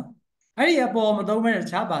တ်ပြီနော်အဲ့ဒီအပေါ်မသုံးမဲတ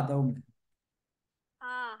ခြားပါသုံးမလဲ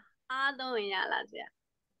အားသုံးရင်ရလားဆရာ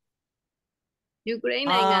ယူကရိန်း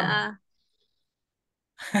နိုင်ငံအား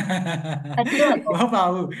ဟုတ်ပါ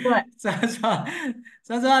ဘူး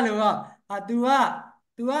စားလို့ကသူ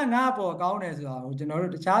ကငါ့အပေါ်ကောင်းတယ်ဆိုတာကိုကျွန်တော်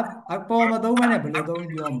တို့တခြားအပေါ်မသုံးမဲနဲ့ဘယ်လိုသုံး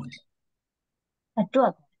ပြောမလဲအတွ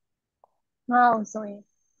က်ငါ့ကိုဆိုရင်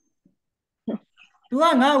သူက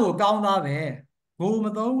ငါ့ကိုကောင်းသားပဲဂိုမ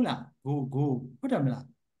သုံးဘူးလားဂိုဟုတ်တယ်မလား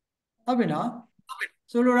ဟုတ်ပြီနော်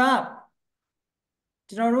ဆိုလိုတာ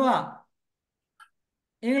ကျွန်တော်တို့က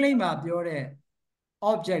အင်္ဂလိပ်မှာပြောတဲ့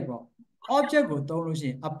object ပေါ့ object ကိုသုံးလို့ရှိ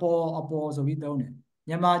ရင်အပေါ်ဆိုပြီးသုံးတယ်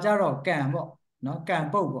မြန်မာကျတော့ကံပေါ့နော်ကံ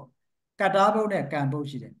ပုတ်ပေါ့ကတ္တာပုတ်နဲ့ကံပုတ်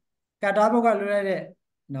ရှိတယ်ကတ္တာပုတ်ကလွယ်တဲ့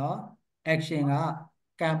နော် action က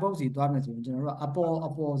ကံပုတ်စီသွားမယ်ဆိုရင်ကျွန်တော်တို့ကအ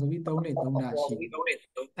ပေါ်ဆိုပြီးသုံးတာရှိတယ်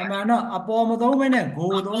အမှန်တော့အပေါ်မသုံးဘဲနဲ့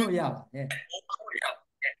ဂိုသုံးလို့ရပါတယ်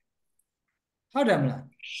ဟုတ်တယ်မလား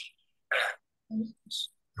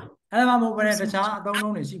အဲ့ဒါမှမဟုတ်ဘဲနဲ့တခြားအသုံး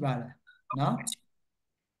လုံးတွေရှိပါတယ်နော်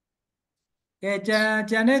ကဲ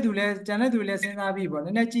ကြံတဲ့သူလည်းစဉ်းစားပြီးပေါ့န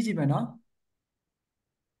ည်းနည်းကြည့်မယ်နော်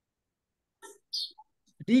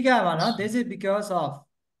အဓိကပါနော် this is because of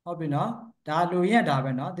ဟုတ်ပြီနော်ဒါလိုရင်ဒါ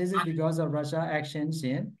ပဲနော် this is because of Russia actions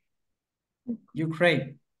in Ukraine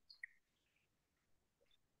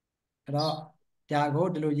အဲ့တော့ဒါကို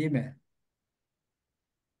ဒီလိုရေးမယ်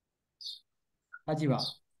ဖတ်ကြည့်ပါ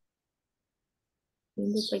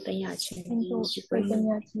印度被镇压前，印度被镇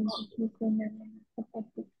压前，乌克兰的ပတ်သက်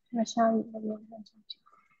ပြီးရုရှားရဲ့လုပ်ငန်းဆောင်ချက်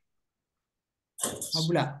ဟုတ်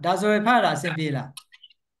ဘူးလားဒါဆိုရင်ဖတ်တာအဆင်ပြေလား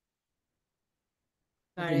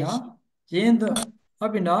ဟုတ်ပြီနော်ရင်းတို့ဟု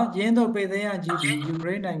တ်ပြီနော်ရင်းတို့ပေသိမ်းရကြီးဒီယူက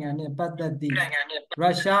ရိန်းနိုင်ငံနဲ့ပတ်သက်သည့်ရု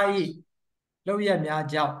ရှား၏လုပ်ရက်များ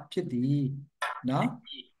ကြောင့်ဖြစ်သည်နော်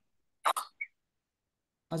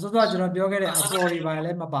အစောကကျွန်တော်ပြောခဲ့တဲ့အပေါ်တွေပါလ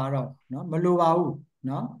ည်းမပါတော့နော်မလိုပါဘူး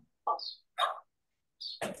နော်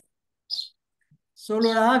ဆို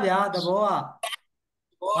လိုတာဗျာသဘောက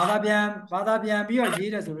ဘာသာပြန်ပြီးတော့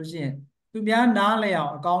ရေးတယ်ဆိုလို့ရှိရင်သူများနားလည်အော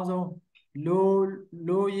င်အကောင်းဆုံး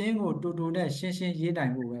လိုရင်းကိုတူတူနဲ့ရှင်းရှင်းရေးနို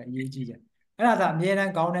င်ဖို့ပဲအရေးကြီးတယ်အဲ့ဒါသာအမြဲတ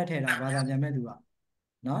မ်းကောင်းတဲ့ထဲတာဘာသာပြန်မဲ့သူက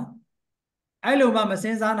နော်အဲ့လိုမှမစ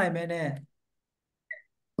င်စားနိုင်မဲနဲ့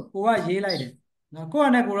ကိုကရေးလိုက်တယ်နော်ကိုက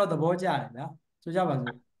နဲ့ကိုတော့သဘောကျတယ်ဗျာဆိုကြပါစို့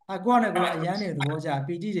ကိုကနဲ့ကိုကအရန်နေသဘောကျ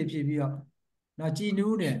ပီတိတွေဖြစ်ပြီးတော့နော်ကြည်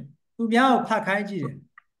နူးနေသူများကိုဖတ်ခိုင်းကြည့်တယ်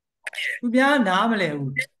သူများနားမလဲ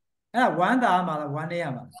ဘူးအဲ့ဒါဝမ်းသာမှာလားဝမ်းနေရ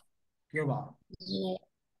မှာလားပြောပါ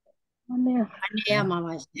ဦး Ania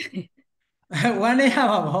mama. ဝမ်းနေရ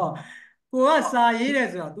မှာပေါ့ကိုကစာရေးတယ်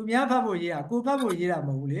ဆိုတော့သူများဖတ်ဖို့ရေးတာကိုဖတ်ဖို့ရေးတာမ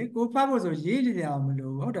ဟုတ်ဘူးလေကိုဖတ်ဖို့ဆိုရေးနေတယ်မ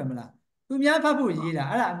လို့ဟုတ်တယ်မလားသူများဖတ်ဖို့ရေးတာ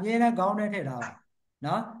အဲ့ဒါအမြဲတမ်းခေါင်းထဲထည့်ထားပါ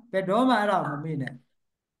နော်ဘယ်တော့မှအဲ့ဒါကိုမမေ့နဲ့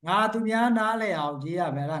ငါသူများနားလဲအောင်ရေးရ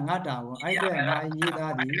မယ်အဲ့ဒါငါတာပေါ့အဲ့အတွက်ငါရေး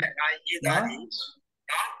သားသည်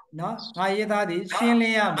နော်ငါရေးသားသည်ရှင်းလ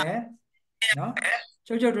င်းရမယ်နော်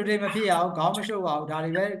ချုပ်ထွေးမဖြစ်ရအောင်ခေါင်းမရှုပ်အောင်ဒါ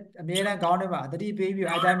တွေပဲအမြဲတမ်းခေါင်းထဲမှာအသတိပေးပြီး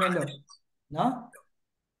အဲ့တိုင်းပဲလုပ်နော်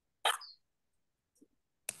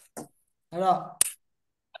အဲ့တော့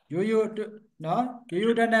ရိုးရိုးနော်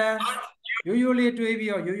ရိုးတန်းရိုးလေးတွေးပြီး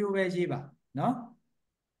တော့ရိုးပဲရေးပါနော်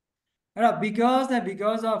အဲ့တော့ because နဲ့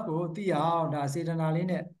because of ကိုသိအောင်ဒါစေတနာလေး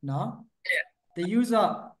နဲ့နော် the use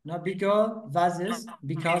of နော် because versus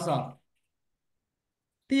because of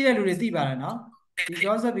သိတဲ့လူတွေသိပါတယ်နော်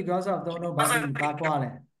because of သုံးတော့ဘာကွာလဲ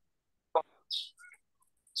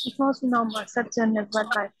because number subjectနဲ့ verb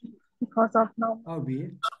like because of number ဟုတ်ပြီ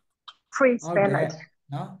phrase ပဲလိုက်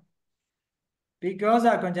နော် because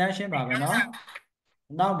က conjunction ပါပဲနော်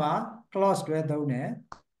နောက်မှာ clause တွဲသုံးတယ်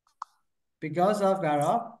because of က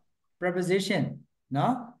တော့ preposition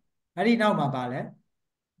နော်အဲ့ဒီနောက်မှာပါလဲ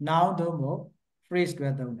noun သုံးဖို့ phrase တွဲ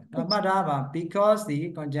သုံးတယ်ဒါမှတ်ထားပါ because the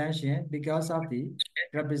conjunction because of the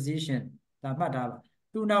preposition ဒါမှတ်ထားပါ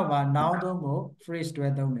သူ့နောက်မှာ noun သုံးဖို့ phrase တွဲ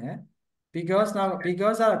သုံးတယ် because က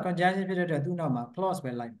conjunction ဖြစ်တဲ့အတွက်သူ့နောက်မှာ clause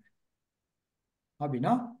ပဲလိုက်မယ်ဟုတ်ပြီ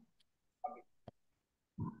နော်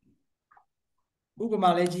ဥပမာ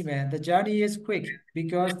လေးကြည့်မယ် the journey is quick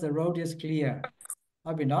because the road is clear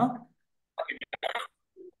ဟုတ်ပြီနော်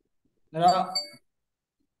အဲ့တော့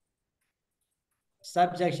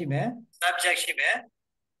subject ရှိမယ်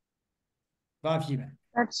verb ရှိမယ်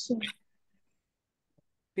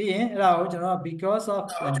ပြီးရင်အဲ့ဒါကိုကျွန်တော် because of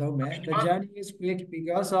ပြန်သုံးမယ် the journey is quick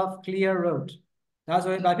because of clear road ဒါ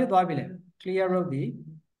ဆိုရင်ဘာဖြစ်သွားပြီလဲ clear road ဒီ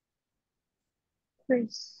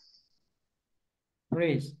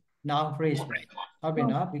phrase noun phrase ပဲဟုတ်ပြီ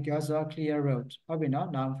နော် because of clear road ဟုတ်ပြီနော်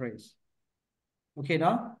noun phrase okay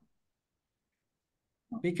နော်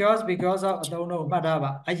because of အသုံးတော့မှတ်ထား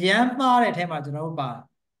ပါအရန်မှားတဲ့အထဲမှာကျွန်တော်တို့ပါ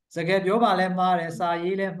စကားပြောပါလဲမှားတယ်စာ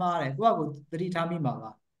ရေးလဲမှားတယ်ကိုယ့်အကူသတိထားမိမှာပါ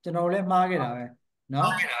ကျွန်တော်လည်းမှားခဲ့တာပဲ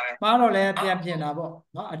နော်မှားတော့လဲပြန်ပြင်တာပေါ့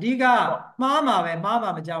နော်အဓိကမှားမှာပဲမှားမှာ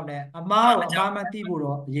မကြောက်နဲ့အမှားကိုအမှားမှသိဖို့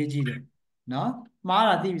တော့အရေးကြီးတယ်နော်မှား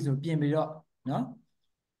တာသိပြီဆိုပြင်ပြီးတော့နော်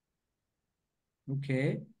okay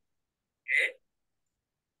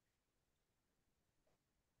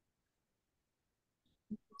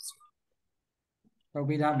ထုတ်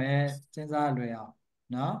ပေးထားမယ်စဉ်းစားလွယ်အောင်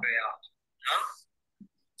နော်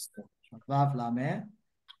verb လာမယ်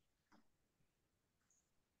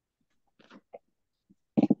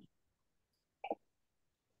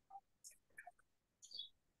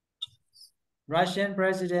Russian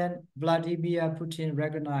President Vladimir Putin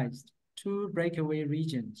recognized two breakaway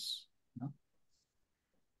regions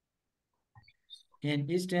in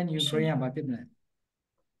eastern Ukraine ဘာဖြစ်မလဲ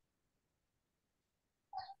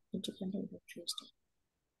independent countries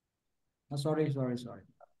sorry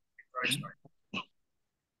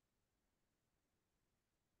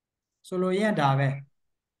ဆိုလိုရင်ဒါပဲ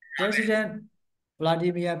President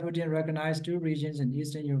Vladimir Putin recognized two regions in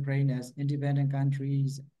eastern Ukraine as independent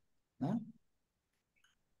countries နော်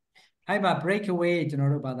အဲ့မှာ breakaway ကျွန်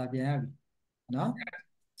တော်တို့ဘာသာပြန်ရပြီနော်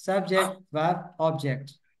subject verb object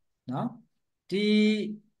နော်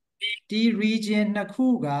ဒီ region နှစ်ခု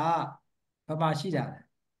ကဘာမှရှိတာလဲ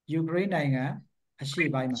ယူကရိန်းနိုင်ငံအရှေ့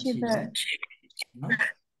ပိုင်းမှာရှိတယ်နော်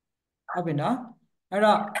ဟုတ်ပြီနော်အဲ့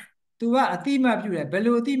တော့ तू ကအတိမတ်ပြုတယ်ဘယ်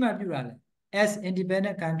လိုအတိမတ်ပြုတာလဲ as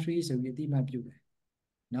independent country ဆိုပြီးအတိမတ်ပြုတယ်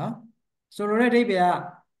နော်ဆိုလိုတဲ့အဓိပ္ပာယ်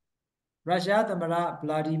ကရုရှားသမ္မတဗ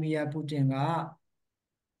လာဒီမီယာပူတင်က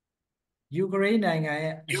ယူကရိန်းနိုင်ငံ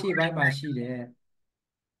ရဲ့အရှေ့ပိုင်းမှာရှိတယ်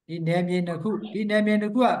ဒီနယ်မြေနှစ်ခု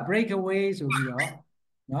က breakaway ဆိုပြီးတော့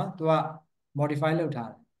နော် तू က modify လုပ်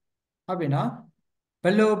ထားတယ်ဟုတ်ပြီနော်ဘ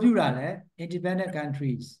ယ်လိုပြုတာလဲ independent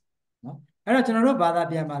countries နော်အဲ့တော့ကျွန်တော်တို့ဘာသာ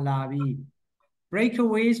ပြန်มาလာပြီး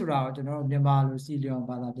breakaway ဆိုတာကိုကျွန်တော်တို့မြန်မာလိုစီလျော်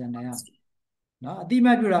ဘာသာပြန်နိုင်ရမယ်နော်အတိမ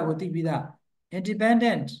တ်ပြုတာကိုသိပြီးသား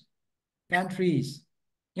independent countries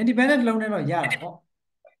independent လုံးနဲ့တော့ရတာပေါ့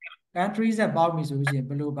countries နဲ့ပေါင်းပြီဆိုလို့ရှိရင်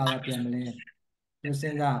ဘယ်လိုဘာသာပြန်မလဲလို့စ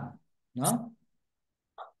ဉ်းစားနော်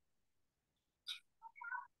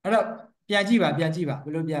အဲ့တော့ပြန်ကြည့်ပါဘ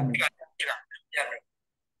ယ်လိုပြန်မလဲ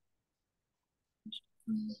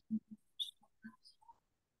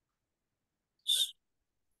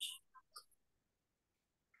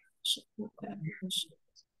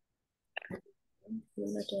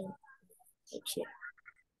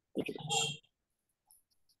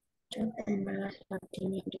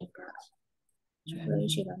ကျွန်တော်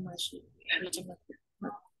ရှိပါမရှိ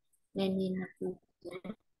Nên nhìn là cứ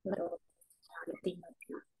bắt đầu tình là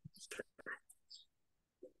cứ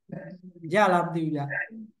ရလားမသိဘူးဗျ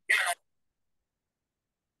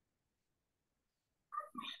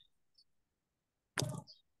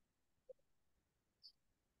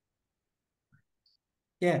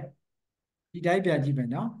ကဲဒီတိုင်းပြန်ကြည့်မယ်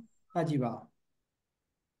နော်ဖတ်ကြည့်ပါဦး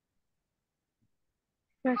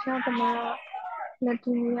ရုရှားသမ္မတဗလာ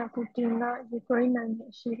ဒီမီယာပူတင်ကယူကရိန်းနိုင်ငံ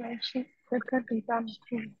အရှေ့ပိုင်းရှိခွဲထွက်ဒေသနှစ်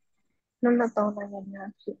ခုကိုလွတ်လပ်သောနိုင်ငံများ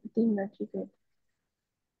အဖြစ်အသိအမှတ်ပြုခဲ့သည်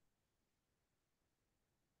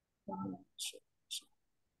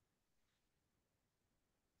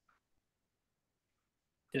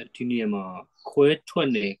ဒီနေရာမှာခွဲထွက်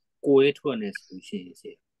နဲ့ကွဲထွက်နဲ့ဆိုလို့ရှိရင်ဆ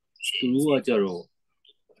ရာသူတို့ကကြတော့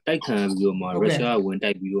တိုက်ခံပြီးတော့မှ ဟုတ် ရု ကဲ့ ရှားကဝင်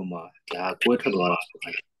တိုက်ပြီးတော့မှဒါကွဲထွက်သွားတာ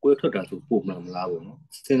ကွဲထွက်တာဆိုပို့မှန်မလားပေါ့နော်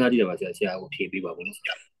စဉ်းစားကြည့်ရပါဆရာကိုဖြေပေးပါပေါ့နော်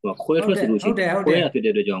ဟိုခွဲ ဟုတ် ထွက် တယ် ဆိုလို့ ဟု ရှိ တ်တ ရင် ယ်ဟုတ် ခွဲ တယ် ရဖြစ်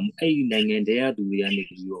တဲ့အတွက်ကြောင့်အဲ့ဒီနိုင်ငံတည်းကသူတွေကနေ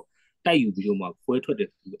ပြီးတော့တိုက်ယူပြီးတော့မှခွဲထွက်တယ်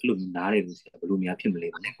ဆိုအဲ့လိုမျိုးနားတယ်လို့ဆရာဘယ်လိုများဖြစ်မလဲ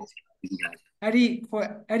ပေါ့နော်ဟုတ်ဒီလိုပါ အဲ့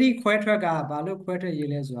ဒီခွဲထွက်ကဘာလို့ခွဲထွက်ရေး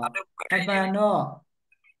လဲဆိုတော့အမှန်တော့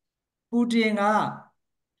ပူတင်က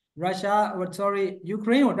ရုရှား sorry ယူက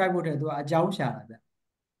ရိန်းကိုတိုက်ဖို့တဲ့သူကအကြောင်းရှာတာဗျ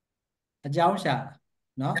အကြောင်းရှာတာ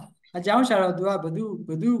နော်အကြောင်းရှာတော့သူကဘသူ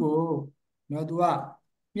ကိုနော်သူက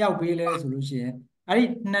မြောက်ပေးလဲဆိုလို့ရှိရင်အဲ့ဒီ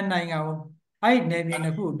နှစ်နိုင်ငံကိုအဲ့ဒီနယ်မြေနှ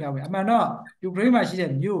စ်ခုကိုမြောက်ပေးအမှန်တော့ယူကရိန်းမှာရှိ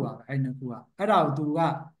တဲ့မြို့ပါအဲ့ဒီနှစ်ခုကအဲ့ဒါကို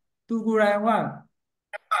သူကိုယ်တိုင်က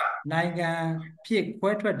နိုင်ငံဖြစ်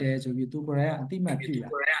ခွဲထွက်တယ်ဆိုပြီးသူကိုယ်တိုင်ကအတိမတ်ပြုတာ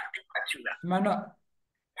အမှန်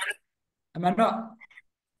တော့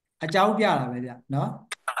အကြောင်းပြတာပဲဗျနော်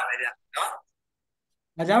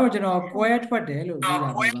အကြောင်းကိုကျွန်တော်ကွဲထွက်တယ်လို့ရေးတာပါ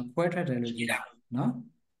ခွဲထွက်တယ်လို့ရေးတာနော်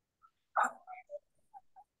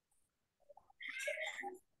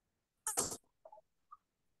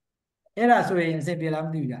အဲ့ဒါဆိုရင်အဆင်ပြေလားမ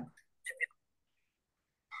သိဘူးဗျ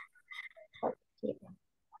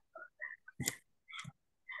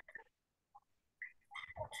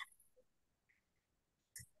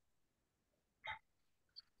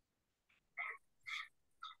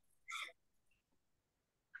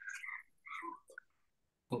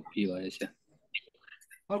ဟုတ်ပြီပါရဲ့ဆရာ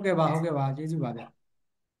ဟုတ်ကဲ့ပါကျေးဇူးပါဗျ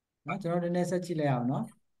နော်ကျွန်တော်နည်းနည်းဆက်ကြည့်လိုက်အောင်နော်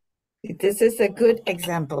This is a good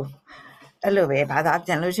example အဲ့လိုပဲဘာသာ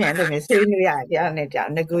ပြန်လို့ရှိရင်အဲ့လိုမျိုးဆွေးနွေးရတယ်တရားနဲ့တရား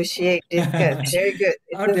negotiate discuss very good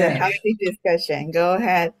it ဟုတ် is တ a ယ် healthy discussion go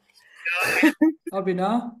ahead ဟုတ်ပြီ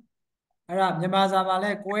နော်အဲ့ဒါမြန်မာစာမှာလ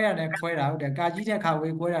ည်းကွဲရတယ်ခွဲတာဟုတ်တယ်ကာကြီးတဲ့ခါ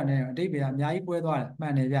ဝေးကွဲတာနဲ့အတိတ်ပဲအများကြီးကွဲသွားတယ်မှ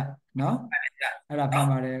န်တယ်ဗျနော်အဲ့ဒါမှန်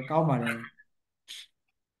ပါတယ်ကောင်းပါတယ်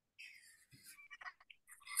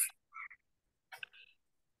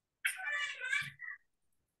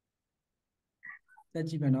ဆက်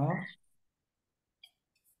ကြည့်မယ်နော်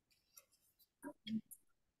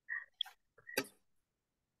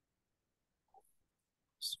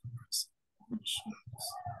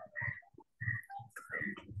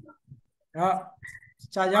အဲ့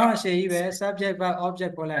စာကြောင်းအရှိကြီးပဲ subject verb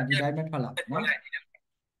object ပေါ်လိုက်ဒီတိုင်းပဲထွက်လာနော်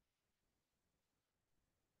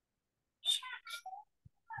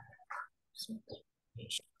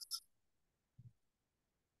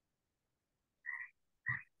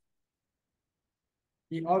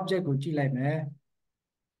ဒီ object ကိုကြည့်လိုက်မယ်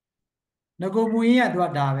ငကိုမူရင်းကသူက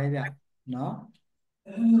ဒါပဲဗျနော်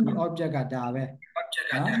ဒီ object ကဒါပဲ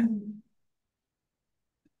နော်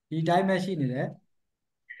ဒီတိုင်းပဲရှိနေတယ်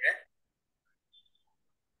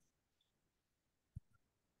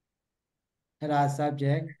အဲ့ဒါ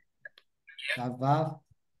subject ဒါ verb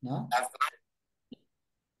နော်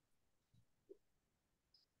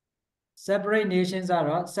separate nations က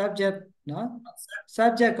တော့ subject နော်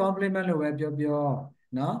subject complement လို့ပဲပြော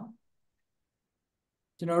နော်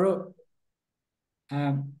ကျွန်တော်တို့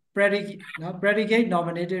predicate နော် predicate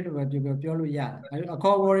nominated လို့ပဲပြောလို့ရတယ်အ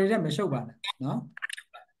ခေါ်အဝေါ်တွေနဲ့မရှုပ်ပါနဲ့နော်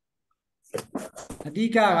အဓိ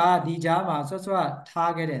ကဒီကြားမှာဆွတ်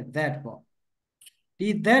ထားခဲ့တဲ့ that ပေါ့ဒီ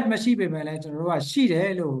that မရှိပေမဲ့လည်းကျွန်တော်တို့ကရှိတ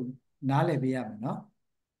ယ်လို့နားလည်ပေးရမယ်နော်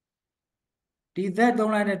ဒီ that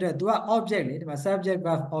သုံးလိုက်တဲ့အတွက် तू က object လေဒီမှာ subject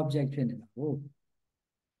verb object ဖြစ်နေတာဟုတ်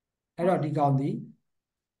အဲ့တော့ဒီကောင်ဒီ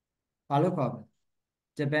ဘာလို့ခေါ်မလဲ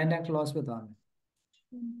dependent clause ဖြစ်သွားမယ်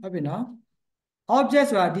ဟုတ်ပြီနော် object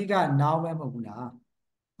ဆိုတာအဓိက noun ပဲမဟုတ်ဘူးလား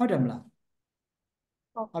ဟုတ်တယ်မလား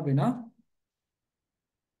ဟုတ်ပြီနော်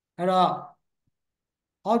အဲ့တော့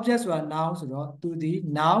object ဆိုတာ noun ဆိုတော့သူဒီ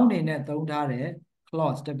noun အနေနဲ့သုံးထားတဲ့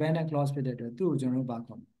clause dependent clause ဖြစ်တဲ့အတွက်သူ့ကိုကျွန်တော်တို့ဘာ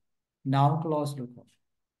ခေါ်မလဲ noun clause လို့ခေါ်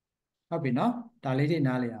ဟုတ်ပြီနော်ဒါလေးတွေ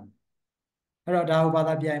နားလည်ရမယ်အဲ့တော့ဒါကိုဘာ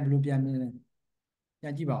သာပြန်ဘယ်လိုပြန်မလဲပြ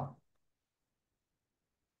န်ကြည့်ပါဦး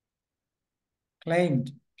claim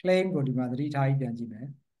ကိုဒီမှာသတိထားပြီးပြန်ကြည့်မယ်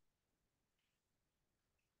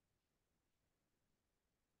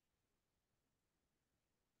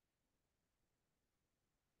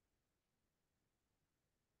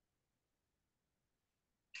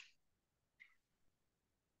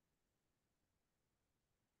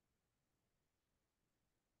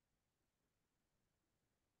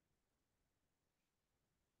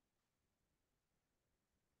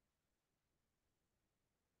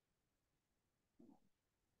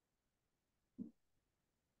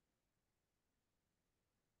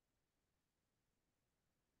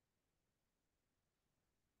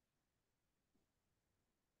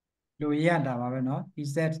လိုရေးရတာပါပဲเนาะ he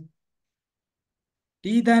said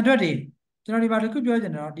ဒီအတန်ထွက်တွေကျွန်တော်ဒီမှာတစ်ခုပြောချ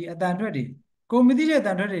င်တယ်เนาะဒီအတန်ထွက်တွေကိုမသိတဲ့အတ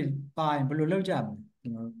န်ထွက်တွေပါရင်ဘယ်လိုလုပ်ကြမလဲကျွ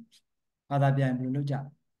န်တော်ဘာသာပြန်ဘယ်လိုလုပ်ကြ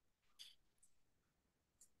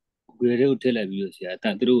Google တွေကိုထည့်လိုက်ပြီးလို့ဆရာအတ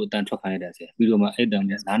န်သူတို့အတန်ထွက်ခိုင်းရတယ်ဆရာပြီးတော့မှအဲ့တန်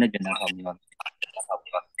နဲ့နားနဲ့ပြန်နှားထောင်ပြီးမှ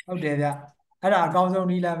ဟုတ်တယ်ဗျအဲ့ဒါအကောင်းဆုံး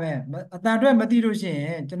နည်းလမ်းပဲအတန်အတွက်မသိလို့ရှိရ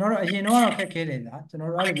င်ကျွန်တော်တို့အရင်တော့ခက်ခဲတယ်ဗျာကျွန်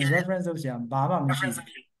တော်တို့အဲ့လို reference လုပ်စရာဘာမှမရှိ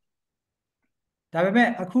ဘူးဒါပေမဲ့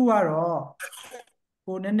အခုကတော့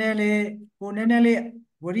ကိုနည်းနည်းလေး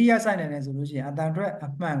ဝရိယဆိုင်နေတယ်ဆိုလို့ရှိရင်အတန်အတွက်အ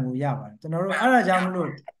မှန်ကိုရပါတယ်ကျွန်တော်တို့အဲ့ဒါကြောင့်မလို့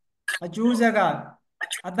အကျိုးဆက်က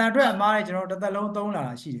အတန်အတွက်အမားတွေကျွန်တော်တို့တစ်သက်လုံးသုံးလာ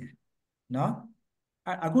တာရှိတယ်နော်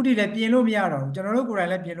အခုထိလည်းပြင်လို့မရတော့ဘူးကျွန်တော်တို့ကိုယ်တို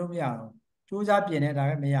င်လည်းပြင်လို့မရတော့ဘူးစူးစမ်းပြင်နေတာ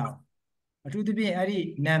ပဲမရဘူးအထူးသဖြင့်အဲ့ဒီ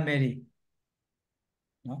နာမည်တွေ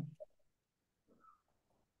နော်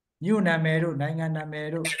မြို့နာမည်တို့နိုင်ငံနာမည်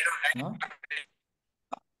တို့နော်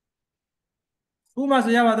ဥပမာ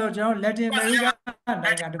ဆိုရပါတော့ကျွန်တော် Latin America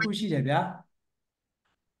နိုင်ငံတစ်ခုရှိတယ်ဗျာ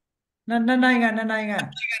နှစ်နိုင်ငံ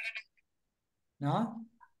နော်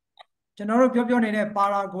ကျွန်တော်တို့ပြောနေတဲ့ပါ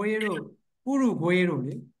ရာဂွေးတို့ဥရုဂွေးတို့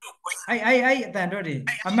လေအဲ့အတန်အတွက်တွေ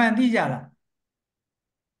အမှန်သိကြလား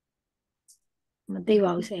မသိ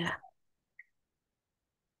ပါဘူးဆရာ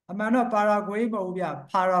အမှန်တော့ပါရာဂွေးမဟုတ်ဘူးဗျ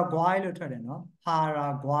ပါရာဂွိုင်းလို့ထွက်တယ်နော်ပါရာ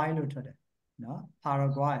ဂွိုင်းလို့ထွက်တယ်နော်ပါရာ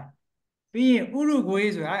ဂွိုင်းပြီးရင်ဥရု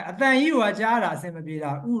ဂွေးဆိုရင်အတန်ကြီးကကြားတာအဆင်မပြေ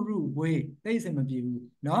တာဥရုဂွေးသိအဆင်မပြေဘူး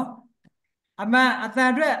နော်အတန်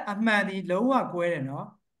အတွက်အမှန်ဒီလုံးဝကွဲတယ်နော်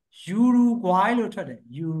ယူရူဂွိုင်းလို့ထွက်တယ်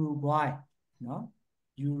ယူရူဂွိုင်းနော်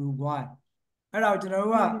ယူရူဂွိုင်းအဲ့ဒါကိုကျွန်တော်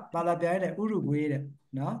တို့ကဘာသာပြန်ရတယ်ဥရုဂွေးတဲ့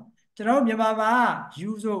နော်ကျွန်တော်တို့မြန်မာမှာယူ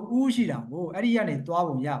ဆိုဥရှိတာကိုအဲ့ဒီကနေသွား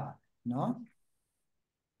ပုံရပါနော်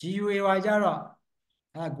GUAY ကြတော့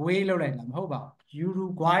ဂွေးလောက်လိုက်တာမဟုတ်ပါဘူးယူရူ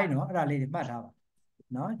ဂွိုင်းနော်အဲ့ဒါလေးတွေမှတ်ထားပါ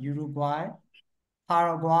နော်ယူရူဂွိုင်းပါ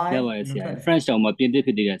ရာဂွိုင်းရပါတယ်ဆရာ French တောင်မှပြင်သစ်ဖြ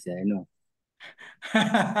စ်တယ်ဆရာနော်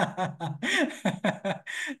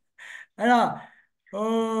အဲ့တော့ဟို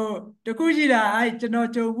တခုရှိတာအဲ့ကျွန်တော်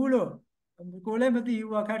ကြုံဘူးလို့ကိုလည်းမသိ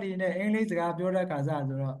ဘူးအခက်တည်းနဲ့အင်္ဂလိပ်စကားပြောတဲ့ခါစား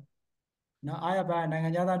ဆိုတော့နော်အားရပါနိုင်ငံ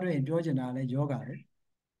သားတွေ့ရင်ပြောချင်တာလည်းယောဂတယ်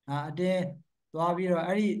အတင်းသွားပြီးတော့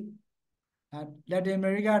အဲ့ဒီလက်တင်အမေ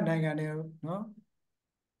ရိကနိုင်ငံတွေနော်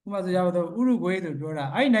ဥပမာဆိုရတော့ဥရုဂွေးဆိုပြောတာ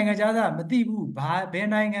အဲ့ဒီနိုင်ငံသားမသိဘူးဘယ်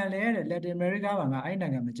နိုင်ငံလဲတဲ့လက်တင်အမေရိကမှာငါအဲ့ဒီနို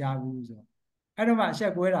င်ငံမကြားဘူးဆိုတော့အဲ့တော့မှအဆ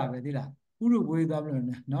က်ကွဲတာပဲသိလားဥရုဂွေးသွားမလို့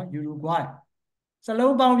နော်ယူရူဂွိုင်းစ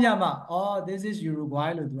လုံးပေါင်းပြမှာအော် this is Uruguay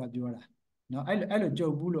လို့သူကပြောတာနော်အဲ့လိုကြုံ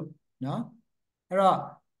ဘူးလို့နော်အဲ့တော့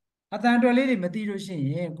အတန်တော်လေးတွေမသိလို့ရှိ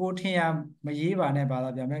ရင်ကိုထင်ရမရေးပါနဲ့ဘာသာ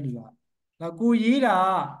ပြန်မဲ့လူကကိုရေးတာ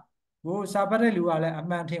ကိုစာပတ်တဲ့လူကလည်းအ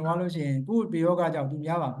မှန်ထင်သွားလို့ရှိရင်ကိုဘေယောဂကြောင့်သူ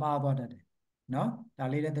များပါမှားသွားတတ်တယ်နော်ဒါ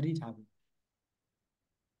လေးလည်းသတိထားဖို့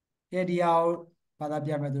ကဲဒီဟာကိုဘာသာ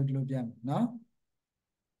ပြန်မဲ့သူဒီလိုပြန်မယ်နော်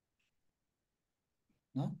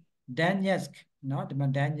Donetsk နော်ဒီမှာ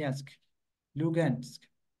Donetsk Lugansk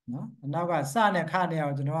နော်အနောက်ကစနဲ့ခနဲ့အော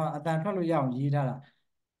င်ကျွန်တော်ကအတန်ထွက်လို့ရအောင်ရေးထားတာ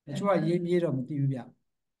တချို့ကရေးပြေးတော့မသိဘူးဗျ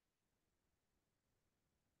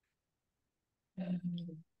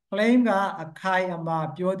claim ကအခိုင်အမာ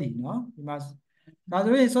ပြောသည်နော်ဒီမှာဒါ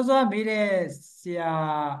ဆိုရင်စောစောမေးတဲ့ဆ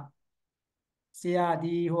ရာ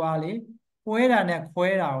ဒီဟိုဟာလေပွဲတာနဲ့ခွဲ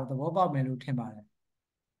တာကိုသဘောပေါက်မယ်လို့ထင်ပါတယ်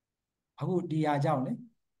အခုဒီဟာကြောင့်လေ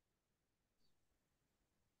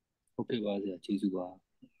ဟုတ်ကဲ့ပါဆရာကျေးဇူးပါ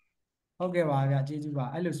ဟုတ်ကဲ့ပါဗျကျေးဇူးပါ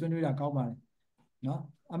အဲ့လိုဆွေးနွေးတာကောင်းပါတယ်နော်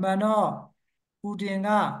အမှန်တော့ပူတင်က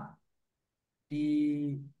ဒီ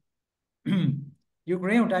ယူက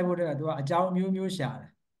ရိန်းကိုတိုက်ဖို့တဲ့ကသူကအကြောင်းမျိုးရှာတ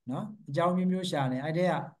ယ်နော်အကြောင်းမျိုးရှာနေအဲ့တဲ့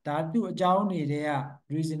ကဒါသူ့အကြောင်းနေတဲ့က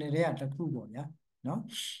reason တွေကတစ်ခုပေါ့ဗျာနော်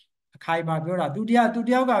အခိုင်အမာပြောတာသူတယောက်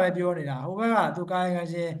ကပဲပြောနေတာဟိုဘက်ကသူကာယကံ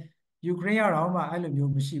ရှင်ယူကရိန်းကတော့မှအဲ့လို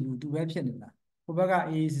မျိုးမရှိဘူးသူပဲဖြစ်နေတာဟိုဘက်က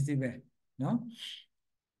အေးအေးစစ်စစ်ပဲနော်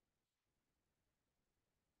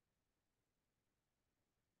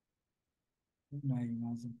နိုင်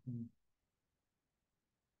ပါစေဆ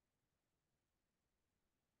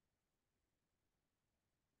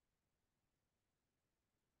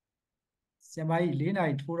ရာမကြီး4 နာ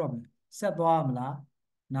ရီထိုးတော့မယ်ဆက်သွားမလား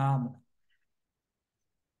နားမလား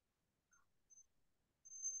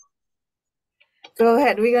Go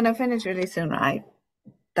ahead. We're gonna finish really soon, right?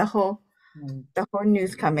 The whole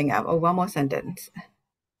news coming up. Oh, one more sentence.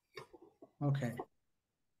 Okay.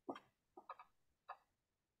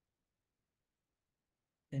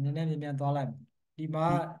 နည်းနည်းမြန်သွားလိုက်ဒီမှာ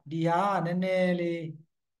ဒီဟာနည်းနည်းလေး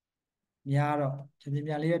များတော့ချက်ချ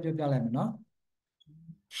င်းလေးပဲပြောပြလိုက်မယ်နော်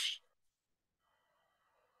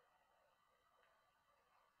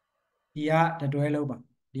ဒီကတတွဲလုံးပါ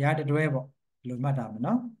ဒီကတတွဲပေါ့ဒီလိုမှတ်တာမယ်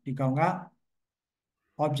နော်ဒီကောင်က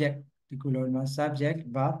object ဒီကုလုံးမှာ subject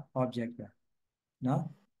verb object ပဲနော်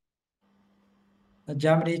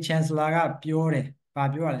Germany Chancellor ကပြောတယ်ဘာ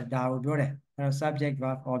ပြောရလဲဒါကိုပြောတယ်အဲ့တော့ subject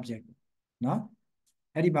verb object เนาะ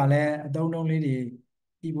အဲ့ဒီမှာလဲအသုံးအနှုန်းလေးတွေ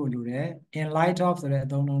သိဖို့လိုတယ် in light of ဆိုတဲ့အ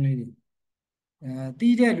သုံးအနှုန်းလေးတွေသိ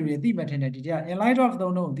တဲ့လူတွေသိမှထင်တယ်ဒီက in light of အ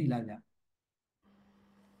သုံးအနှုန်းကိုသိလားဗျ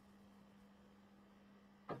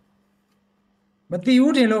မသိ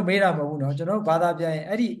ဘူးထင်လို့မေးတာမဟုတ်ဘူးเนาะကျွန်တော်ဘာသာပြန်ရင်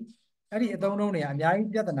အဲ့ဒီအသုံးအနှုန်းတွေကအများ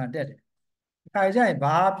ကြီးပြဿနာတက်တယ်ခါကြရင်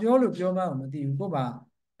ဘာပြောလို့ပြောမှန်းမသိဘူးကို့မှာ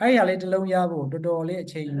အဲ့ဒီဟာလေးတစ်လုံးရဖို့တော်တော်လေးအ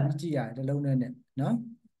ချိန်ယူကြည့်ရတယ်တစ်လုံးနဲ့เนาะ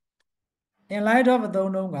in light of အသုံး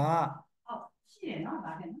အနှုန်းကရှိတယ်เนาะ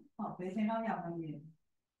ဒါပြန်ဟုတ်ဘယ်ချိန်လောက်ရောက်မှန်း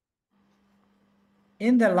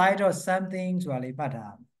in the light of something ဆိုတာလေးဖတ်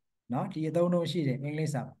ထားเนาะဒီအသုံးအနှုန်းရှိတယ်အင်္ဂလိ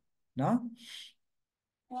ပ်စာเนาะ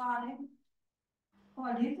ဟွာလေဟို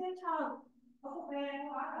46ဟုတ်ပဲ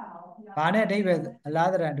ဟွာတာဘာနဲ့အဓိပ္ပာယ်အလား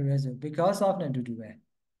တရတူလဲဆို because of နဲ့တူတူပဲ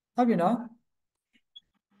ဟုတ်ပြီเนาะ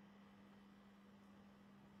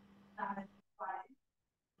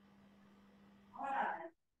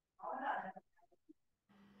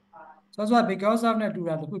ဆို because of နဲ့တူ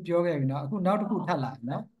တာတခုပြောခဲ့ပြီเนาะအခုနောက်တစ်ခုထပ်လာ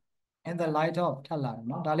เนาะ in the light of ထပ်လာတယ်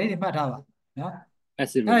เนาะဒါလေးတွေမှတ်ထားပါเนาะအဲ့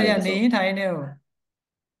ဒါရနေရင်ထိုင်နေကိုဟ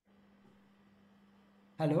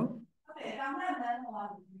ယ်လိုဟုတ်တယ်တောင်းတဲ့လမ်းဟို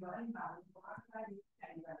ကပြီးတော့အဲ့ဒီမှာဟိုအခါကြီးတို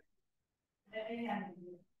င်ပါတယ်အဲ့ဒီက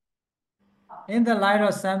နေ in the light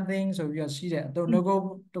of something ဆိုပြီးတော့ရှိတယ်အတော့ငကို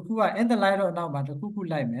တခုက in the light of အနောက်မှာတခုခု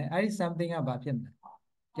လိုက်မယ်အဲ့ဒီ something ကဘာဖြစ်မလဲ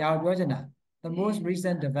ကြာပြောချင်တာ the most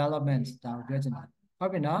recent developments ဒါကိုပြောချင်တာဟု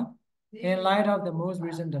တ်ပြီနော် in light of the most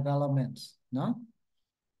recent developments နော်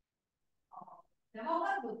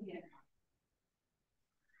development ကိုသိရတယ်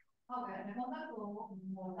ဟုတ်ကဲ့ development ကို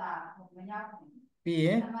ဟိုတာမရဘူးပြီးရ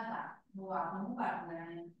င်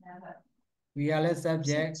we are less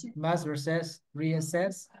subject must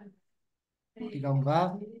reassess ဒီကောင်ပါ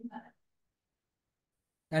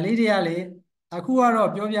ဒါလေးတွေကလေအခုကတော့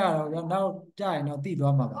ပြောပြတော့နောက်ကြရင်တော့သိ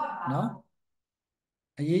သွားမှာပါเนาะ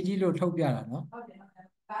အရေးကြီးလို့ထုတ်ပြတာเนาะ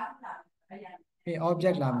ပြီး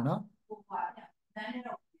object လာမယ်เนาะ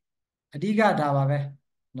အဓိကဒါပါပဲ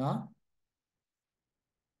เนาะ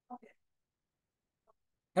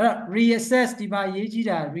အဲ့တော့ reassess ဒီမှာအရေးကြီး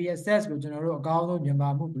တာ reassess ကိုကျွန်တော်တို့အကောင်းဆုံးမြန်မာ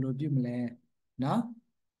မှုဘယ်လိုပြုမလဲเนาะ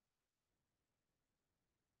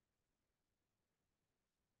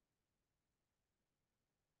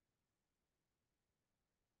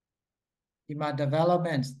ဒီမှာ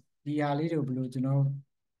developments ဒီဟာလေးတွေကိုဘယ်လိုကျွန်တော်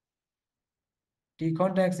ဒီ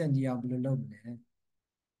context နဲ့ညီအောင်ဘယ်လိုလုပ်မလဲ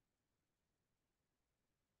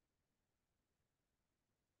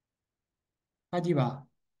ဖတ်ကြည့်ပါ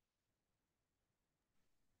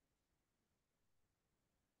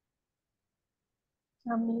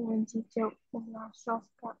ဂျာမနီဝန်ကြီးချုပ်အိုလာရှော့ဖ်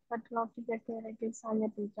ကဖက်တလော့ဖြစ်ခဲ့တဲ့ကိစ္စရ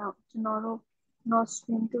ပ်တွေကြောင့်ကျွန်တော်တို့ Nord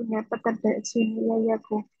Stream 2နဲ့ပတ်သက်တဲ့အခြေအနေရပ်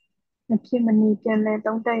ကိုမဖြစ်မနေပြန်လည်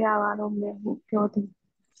သုံးသပ်ရပါတော့မယ်ဟုပြောသည်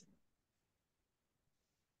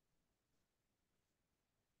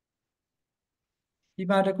ဒီ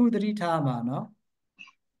မှာတခုသတိထားမှာเนาะ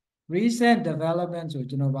recent development ဆို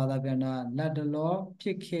ကျွန်တော်ဘာသာပြန်တာလက်တလောဖြ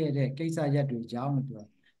စ်ခဲ့တဲ့ကိစ္စရပ်တွေကြောင့်လို့ပြော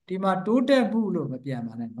ဒီမှာတိုးတက်မှုလို့မပြန်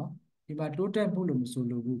ပါနဲ့เนาะဒီမှာတိုးတက်မှုလို့မဆို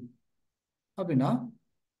လိုဘူးဟုတ်ပြီเนาะ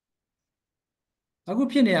အခု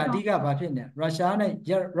ဖြစ်နေတာအဓိကဘာဖြစ်နေရုရှား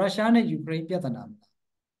နဲ့ယူကရိန်းပြဿနာ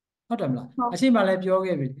ဟုတ်တယ်မလားအရှိမလည်းပြော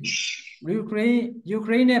ခဲ့ပြီယူက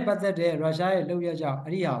ရိန်းနဲ့ပတ်သက်တဲ့ရုရှားရဲ့လုပ်ရကြောင်း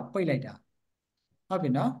အဲ့ဒီဟာကိုပိတ်လိုက်တာဟုတ်ပြီ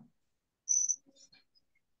เนาะ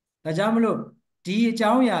ဒါကြောင့်မလို့ဒီအ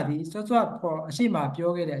ကြောင်းအရာဒီစောစောပေါ်အရှိမပြော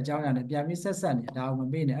ခဲ့တဲ့အကြောင်းအရာနဲ့ပြန်ပြီးဆက်ဆက်နေဒါကိုမ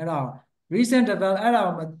မေ့နဲ့အဲ့ဒါ recent develop အဲ့ဒါ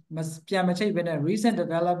ကိုပြန်မချိတ်ဘဲနဲ့ recent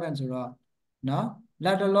development ဆိုတော့เนาะလ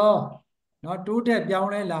က်တလောเนาะတိုးတက်ပြောင်း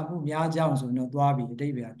လဲလာမှုများကြောင်းဆိုရင်တော့သွားပြီအတိ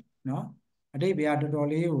တ်ပဲเนาะအတိတ်ပဲတော်တော်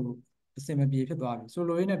လေးကိုအစင်မပြေဖြစ်သွားပြီဆို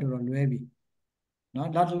လိုရင်းနဲ့တော်တော်လွဲပြီเนาะ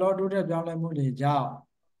လက်တလောတိုးတက်ပြောင်းလဲမှုတွေကြောင့်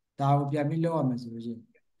ဒါကိုပြန်ပြီးလုပ်ရမယ်ဆိုလို့ရှိရင်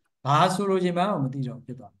ဘာဆိုလိုချင်မှန်းမသိတော့ဖြ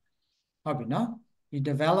စ်သွားဟုတ်ပြီเนาะဒီ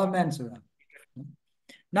development ဆိုတာ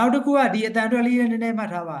နောက်တစ်ခုကဒီအတန်အတွက်လေးနည်းနည်းမှတ်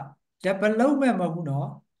ထားပါ development မဟုတ်ဘူးเนาะ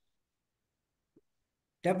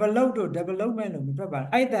development လို့မပြတ်ပါ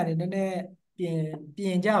အဲ့အတန်တွေနည်းနည်းပြ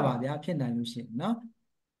င်ကြပါဗျာဖြစ်နိုင်လို့ရှိရင်เนาะ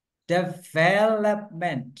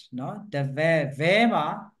development เนาะ devel မှာ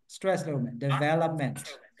stress လုပ်မယ် development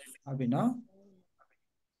ဟုတ်ပြီเนาะ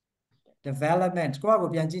development ကိုယ့်အကို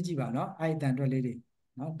ပြန်ကြည့်ကြည့်ပါเนาะအဲ့အတန်အတွက်လေးတွေ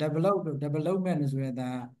เนาะ development လို့ဆိုရတာ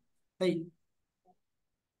သိ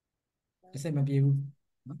အစိမပြေဘူး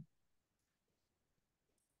เนาะ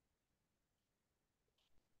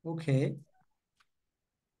okay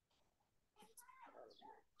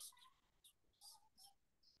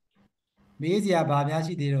မေးစရာဘာများ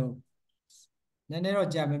ရှိသေးတော့နည်းနည်းတော့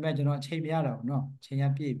ကြာပေမဲ့ကျွန်တော်အချိန်မရတော့ဘူးเนาะအချိန်ရ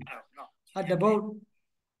ပြည့်ပြီတပုတ်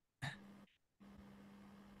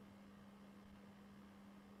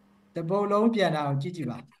တပုတ်လုံးပြန်တာကိုကြည့်ကြည့်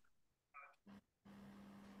ပါ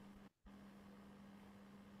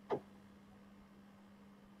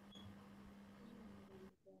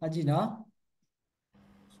အကြည့်နော်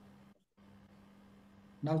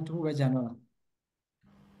နောက်တစ်ခုပဲကြံတော့တာ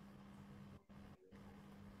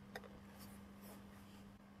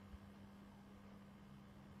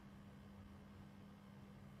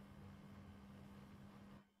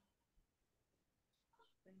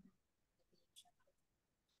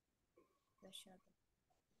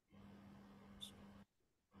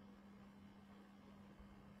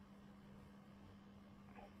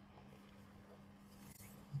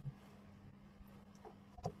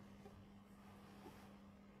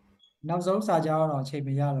နောက်ဆုံးစာကြောင်းတော့အချိန်မ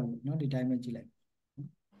ရတော့ဘူးเนาะဒီတိုင်းပဲကြည့်လိုက်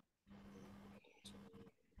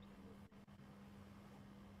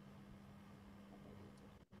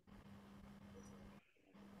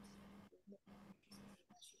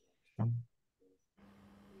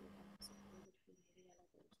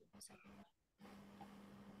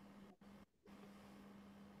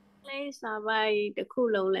လေးစာပိုက်တစ်ခု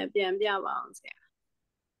လုံးလည်းပြန်ပြပါအောင်ဆ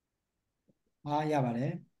ရာရပါတ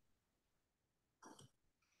ယ်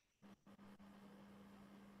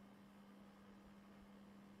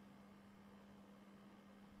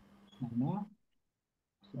နော်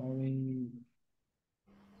sorry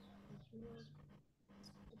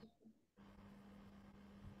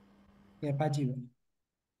ကဲပတ်ကြည့်ပါ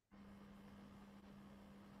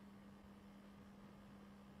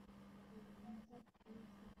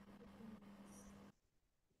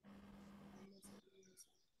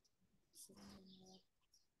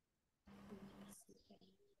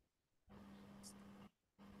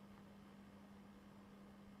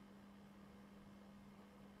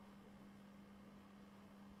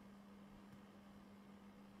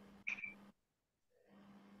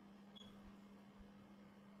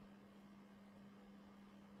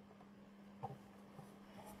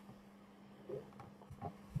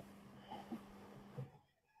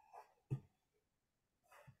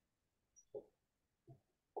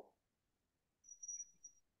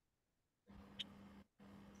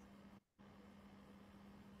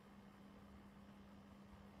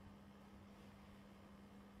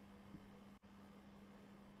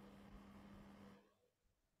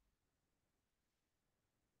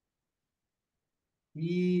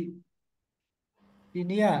ဒီ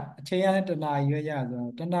နေ့ကအချိန်ရတဲ့တနာရီရွေးရဆိုတော့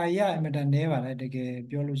တနာရီကအင်မတန်နည်းပါလေတကယ်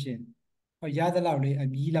ပြောလို့ရှိရင်ဟောရသလောက်လေးအ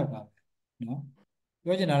မြီးလောက်ပါပဲเนาะ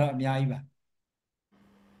ပြောချင်တာတော့အများကြီးပါ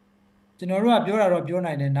ကျွန်တော်တို့ကပြောတာတော့ပြော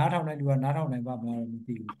နိုင်တယ်နားထောင်တဲ့လူကနားထောင်နိုင်ပါမလားတော့မသိ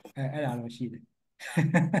ဘူးအဲ့ဒါတော့ရှိတယ်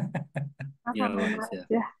ရပါတယ်ဆ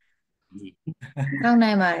ရာနောက်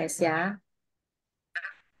နိုင်ပါတယ်ဆရာ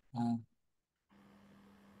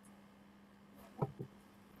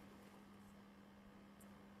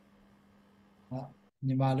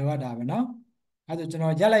ညီမလိုကဒါပဲเนาะအဲ့ဒါကျွန်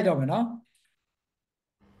တော်ရက်လိုက်တော့မယ်เนาะ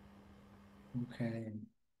โอเค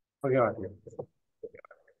ဟုတ်ကဲ့ပါဆရာ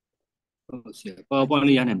ဟုတ်ဆရာ PowerPoint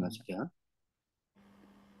လေးရနိုင်မလားဆရာ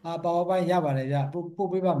PowerPoint ရပါတယ်ဗျပို့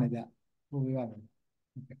ပေးပါမယ်ဗျပို့ပေးပါမယ်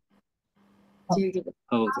ကျေးဇူး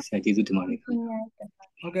ဟုတ်ဆရာကျေးဇူးတင်ပါတယ်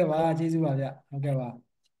ဟုတ်ကဲ့ပါကျေးဇူးပါဗျဟုတ်ကဲ့ပါ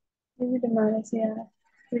ကျေးဇူးတင်ပါတယ်ဆရာ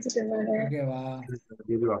ကျေးဇူးတင်ပါတယ်ဟုတ်ကဲ့ပါ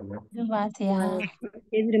ကျေးဇူးပါဗျကျေးဇူးပါဆရာ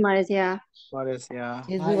ကျေးဇူးတင်ပါတယ်ဆရာပါတယ်ဆရာ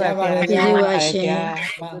ကျေးဇူးပါဆရာကျေးဇူးပါရှင်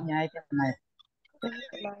အများကြီးတင်ပါတယ်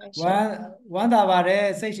ဝမ်းသာပါတယ်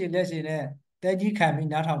စိတ်ရှင်လက်ရှင်နဲ့တဲကြီးခံပြီး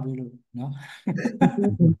နားထောင်ပြီးလို့เนาะ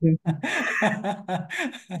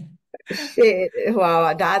ရှေ့ဟို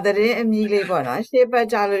ဒါသတင်းအမီလေးပေါ့နော်ရှေ့ဘက်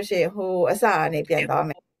ကြလို့ရှိရင်ဟိုအစအနေပြန်သွား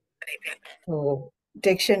မယ်ဟို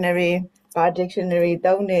dictionary ဘာ dictionary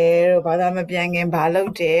သုံးတယ်တို့ဘာသာမပြန်ခင်ဘာလု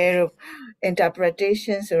ပ်တယ်တို့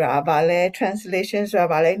interpretation ဆိုတာဘာလဲ translation ဆိုတာ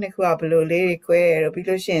ဘာလဲနှစ်ခုကဘယ်လိုလေးတွေ꿰တို့ပြီး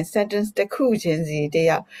လို့ရှိရင် sentence တစ်ခုချင်းစီတ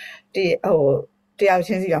ယောက်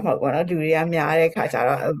ချင်းစီတော့မဟုတ်ဘူးเนาะလူတွေကများတဲ့ခါကျ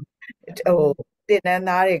တော့ဟိုတင်နန်း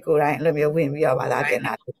သားတွေကိုယ်တိုင်အဲ့လိုမျိုးဝင်ပြီးတော့ဘာသာပြန်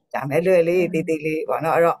တာဒါမဲ့လွယ်လေးသေးသေးလေးပေါ့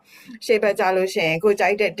နော်အဲ့တော့ရှေ့ဘက်ကြလို့ရှိရင်ကိုကြို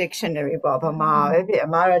က်တဲ့ dictionary ပေါ့ဗမာပဲဖြစ်အ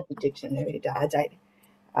မှားရ dictionary ဒါကြိုက်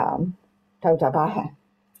ထောက်တာပါဟန်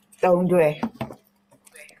သုံးတွဲ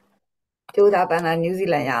ကျိုးသားပန်းလာနယူးဇီ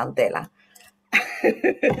လန်ရအောင်တဲ့လား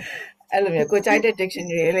အဲ့လိုမျိုးကိုကြိုက်တဲ့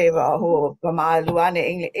dictionary လေးပေါ့ဟိုဗမာလူကနေ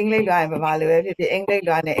အင်္ဂလိပ်လူကနေဗမာလူပဲဖြစ်ဖြစ်အင်္ဂလိပ်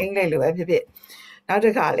လူကနေအင်္ဂလိပ်လူပဲဖြစ်ဖြစ်နောက်တ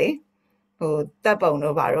စ်ခါလေဟိုတပ်ပုံ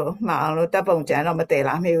တို့ဘာလို့မှအောင်လို့တပ်ပုံကျန်တော့မတည်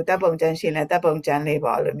လားမေဘူးတပ်ပုံကျန်ရှင်လဲတပ်ပုံကျန်လေး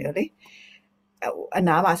ပေါ့လိုမျိုးလေအ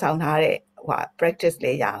နားမှာဆောင်းထားတဲ့ဟို practice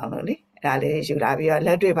လေးရအောင်လို့လေအဲ့ဒါလေးယူလာပြီးတော့လ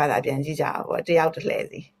က်တွေ့ဘာသာပြန်ကြည့်ကြအောင်ပေါ့တယောက်တစ်လှည့်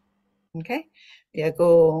စီ okay ပြီး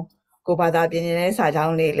တော့ကိုဘာသာပြင်နေတဲ့စာကြော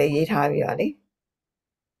င်းလေးလည်းရေးထားပြီးတော့လေ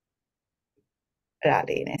အဲ့ဒါ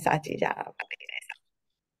လေးနဲ့စကြည့်ကြတာပါ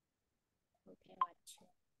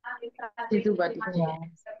ကျေးဇူးပါတီချာ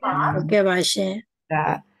ဟုတ်ကဲ့ပါရှင် ဒါ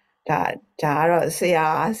ကတော့ဆ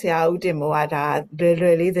ရာဦးတင်မိုးကဒါလွ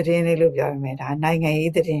ယ်လေးသတင်းလေးလို့ပြောရမယ်ဒါနိုင်ငံ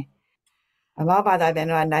ရေးသတင်းအမဘာသာပြန်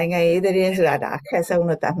တော့နိုင်ငံရေးသတင်းဆိုတာဒါအခက်ဆုံး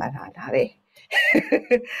လို့သတ်မှတ်တာဒါပဲ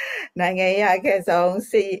နိုင်ငံရေးအခက်ဆုံး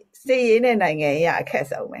စစ်ရေးနဲ့နိုင်ငံရေးအခက်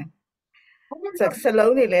ဆုံးပဲစ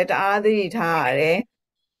လုံးတွေလည်းတအားသတိထားရတယ်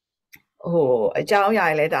အကြောင်းအရာ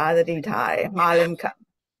တွေလည်းတအားသတိထားရတယ်မှားလည်းမခတ်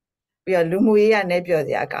ပြီးတော့လူမှုရေးကနေပြောစ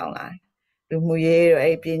ရာကောင်းလာလူမှုရေး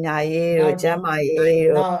တို့ပညာရေးတို့ကျန်းမာရေး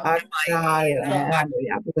တို့အားကစားတို့အဲ့ဒါမျိုး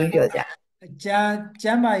ရဘူးပြောစရာကျ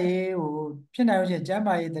မ်းမာရေးဖြစ်နိုင်လို့ရှိရင်ကျမ်း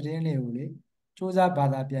မာရေးသတင်းတွေကိုလေစူးစမ်းဘာ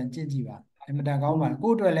သာပြန်ကြည့်ကြည့်ပါအင်မတန်ကောင်းပါတယ်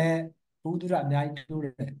ကိုယ့်အတွက်လည်းဘုဒ္ဓရအများကြီးတိုးတ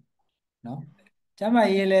ယ်နော်ကျမ်းမာ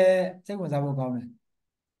ရေးလည်းစိတ်ဝင်စားဖို့ကောင်းတယ်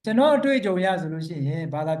ကျွန်တော်အတွေ့အကြုံရဆိုလို့ရှိရင်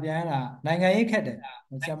ဘာသာပြန်ရတာနိုင်ငံရေးခက်တယ်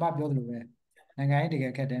ဆရာမပြောသလိုပဲနိုင်ငံရေးတက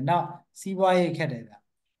ယ်ခက်တယ်နောက်စီးပွားရေးခက်တယ်ဗျ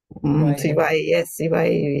စီးပွား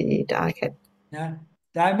ရေးတာခက်နော်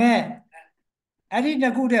ဒါပေမဲ့အဲ့ဒီနှ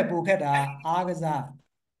စ်ခုတည်းပိုခက်တာအားကစား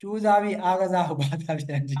စူးစမ်းပြီးအားကစားကိုဘာသာ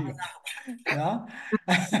ပြန်ကြည့်ပါနော်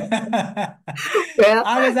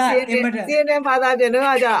အားကစားအင်မတန်CNNဘာသာပြန်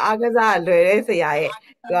တော့ကြာအားကစားလွယ်တဲ့ဆရာရဲ့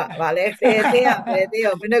သူကဗာလဲတဲ့တင်းရပဲတင်း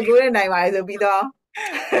ရောဘယ်နှကူနဲ့နိုင်ပါလဲဆိုပြီးတော့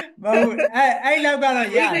မဟုတ်အဲ့လောက်ကတော့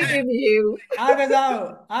ရတယ်အားကစား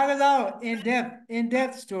ကို in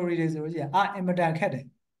depth story တွေဆိုရင်အင်မတန်ခက်တယ်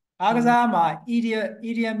အားကစားမှာ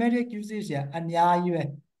idiomatic usage အများကြီးပဲ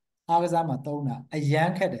အားကစားမှာသုံးတာအရန်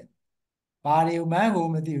ခက်တယ်ဘာတွေကိုမှန်းကို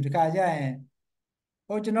မသိဘူးတခါကျရင်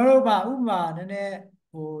ကျွန်တော်တို့ကဥပမာနည်းနည်း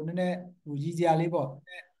ရည်စရာလေးပေါ့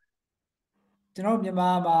ကျွန်တော်မြန်မာ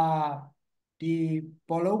မှာဒီ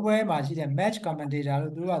ဘောလုံးပွဲမှာရှိတဲ့ match commentator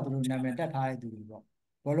လို့သူတို့နာမည်တက်ထားတဲ့သူတွေပေါ့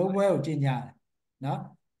ဘောလုံးပွဲကိုကျင့်ကြတယ်နော်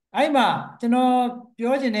အဲ့မှာကျွန်တော်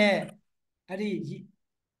ပြောချင်တဲ့အဲ့ဒီ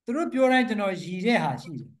သူတို့ပြောတိုင်းကျွန်တော်ရည်တဲ့ဟာ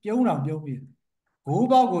ရှိတယ်ပြုံးပြီးဂိုး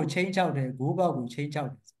ပေါက်ကိုချိန်ချောက်တယ်ဂိုးပေါက်ကိုချိန်ချောက်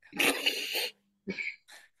တယ်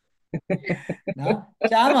နော်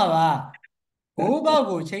ကြားမှာပါဂိုးပေါက်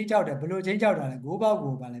ကိုချိန်ချောက်တယ်ဘယ်လိုချိန်ချောက်တာလဲဂိုးပေါက်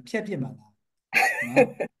ကိုပါလဲဖြက်ပြစ်မှာလား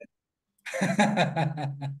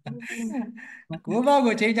နော်ဂိုးပေါက်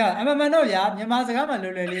ကိုချိန်ချောက်အမှန်တော့ဗျာမြန်မာစကားမှာလွ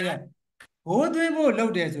ယ်လွယ်လေးပဲဂိုးသွင်းဖို့လု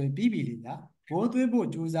ပ်တယ်ဆိုရင်ပြီးပြီလေဗျာဂိုးသွင်းဖို့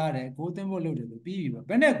ကြိုးစားတယ်ဂိုးသွင်းဖို့လုပ်တယ်ဆိုပြီးပြီပေါ့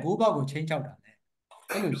ဘယ်နဲ့ဂိုးပေါက်ကိုချိန်ချောက်တာလဲ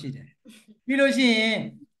အဲ့လိုရှိတယ်ပြီးလို့ရှိရင်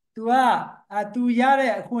तू ကतू ရ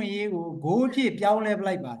တဲ့အခွင့်အရေးကိုဂိုးအဖြစ်ပြောင်းလဲပ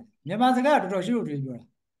လိုက်ပါတယ်မြန်မာစကားတော်တော်ရှုပ်ထွေးပြောတာ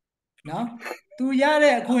နော် तू ရ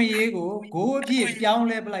တဲ့အခွင့်အရေးကိုဂိုးအဖြစ်ပြောင်း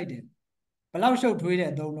လဲပလိုက်တယ်ဘလောက်ရှုပ်ထွေးတဲ့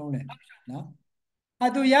အသုံးလုံးလဲနော်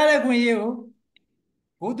तू ရတဲ့အခွင့်အရေးကို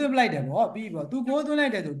ဂိုးသွင်းပလိုက်တယ်ဗောပြီးပြီဗော तू ဂိုးသွင်းလို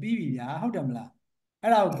က်တယ်ဆိုပြီးပြီဗျာဟုတ်တယ်မလား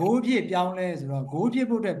အဲ့ဒါကိုဂိုးအဖြစ်ပြောင်းလဲဆိုတော့ဂိုးဖြစ်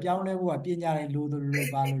ဖို့အတွက်ပြောင်းလဲဖို့ကပညာတိုင်းလို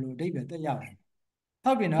ပါလို့အဓိပ္ပာယ်တက်ရောက်တယ်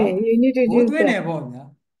ဟုတ်ပြီနော်ဂိုးသွင်းတယ်ဗောဗျာ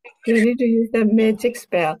You need to use the magic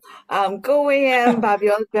spell. ကိုဝေယံဘာ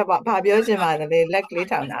ပြောချင်ပါလဲလက်ကလေး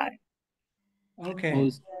ထောင်တာOkay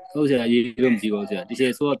ဟုတ်ဆရာရေးလို့မကြည့်ပါဘူးဆရာတက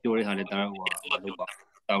ယ်ဆိုတော့ပြောတဲ့ဟာလည်းဒါတော့ဟိုမလုပ်ပါ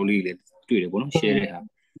တောက်လေးလည်းတွေ့တယ်ပေါ့နော် share တဲ့ဟာ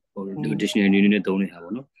dictionary နဲ့သုံးတဲ့ဟာ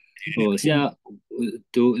ပေါ့နော်ဆရာ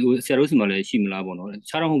တို့စီမှာလည်းရှိမလားပေါ့နော်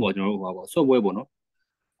ခြားတော့မဟုတ်ပါကျွန်တော်တို့ဟိုပါပေါ့ software ပေါ့နော်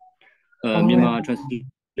မြန်မာ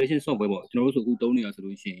translation software ပေါ့ကျွန်တော်တို့ဆိုအခုသုံးနေတာဆို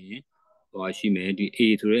လို့ရှိရင်ဟိုရှိမယ်ဒီ A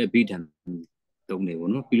ဆိုတဲ့ B တန်သုံးနေပေါ့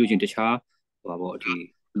နော်ပြီးလို့ရှိရင်တခြားဟိုပါပေါ့ဒီ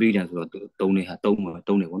B တန်ဆိုတော့သုံးနေတယ်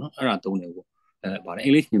ပေါ့နော်အဲ့ဒါသုံးနေပေါ့ဗါတယ်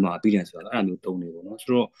English မြန်မာ B တန်ဆိုတော့အဲ့ဒါမျိုးသုံးနေပေါ့နော်ဆို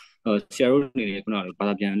တော့ဆရာတို့အနေနဲ့ခုနကဘာ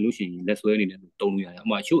သာပြန်လို့ရှိရင်လက်ဆွဲအနေနဲ့သုံးလို့ရတယ်အ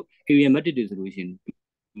မှရှု area method တွေဆိုလို့ရှိရင်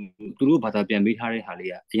သူတို့ဘာသာပြန်ပေးထားတဲ့ဟာလေး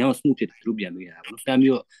ကအရင်က smooth ဖြစ်သူတို့ပြန်ပေးတာပေါ့နော်တန်း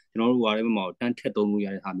ပြီးတော့ကျွန်တော်တို့ဟာလည်းမှာတန်းထက်သုံးလို့ရ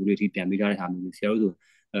တဲ့ဟာမျိုးတွေထိပြန်ပေးထားတဲ့ဟာမျိုးတွေဆရာတို့ဆို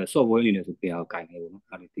software အနေနဲ့ဆိုပြန်အောင်ကင်နေပေါ့နော်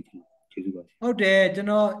အဲ့ဒါလေးသိချင်တယ်ကျေးဇူးပါဟုတ်တယ်ကျွန်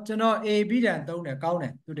တော် A B တန်သုံးတယ်ကောင်းတ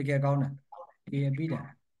ယ်သူတကယ်ကောင်းတယ် A B တန်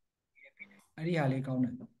အဲ့ဒီဟာလေးကောင်းတ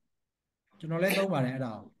ယ်ကျွန်တော်လည်းသုံးပါတယ်အဲ့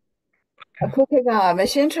ဒါအခုခေတ်က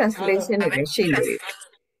machine translation တွေရှိနေပြီ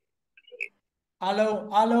အား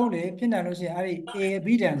လုံးလေဖြစ်နိုင်လို့ရှိရင်အဲ့ဒီ A B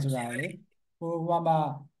တန်ဆိုတာလေဟိုမှာ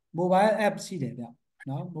mobile app ရှိတယ်ဗျ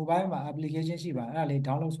နော် mobile မှာ application ရှိပါအဲ့ဒါလေး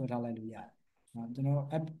download ဆွဲထားလိုက်လို့ရတယ်နော်ကျွန်တော်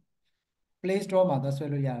app Play Store မှာသွားဆွဲ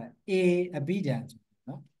လို့ရတယ် A B တန်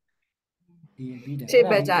နော် A B တန်ရှေ့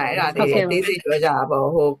ဘက်ကြအဲ့ဒါလေးသေးစိတ်ပြောကြတာပေါ့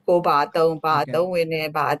ဟိုကိုဘာသုံးဝင်နေ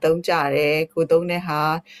ဘာအသုံးကြတယ်ကိုသုံးတဲ့ဟာ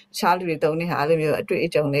ရှားလူတွေသုံးတဲ့ဟာအဲ့လိုမျိုးအတွေ့အ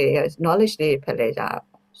ကြုံတွေ knowledge တွေဖက်လဲကြတာ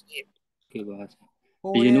ပေါ့ကဲပါ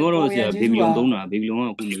ဒီတော့ဆရာဘေဘီလုံသုံးတာဘေဘီလုံက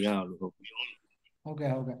အခုမရအောင်လို့ဟုတ်ကဲ့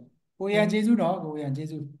ကိုရန်ကျေးဇူးတော့ကိုရန်ကျေး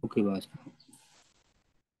ဇူးဟုတ်ကဲ့ပါ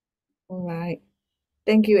All right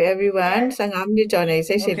thank you everyone 15မိနစ်ကျော်နေ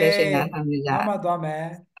စိတ်ရှိလက်ရှိနားထောင်ကြပါမှသွားမယ်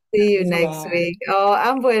see you next week အ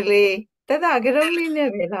မ်ပွေလေးတတကရုံးလေးနဲ့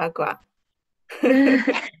ပဲလားကွာ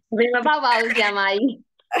ဘယ်မပေါက်ပါဘူးဆရာမကြီး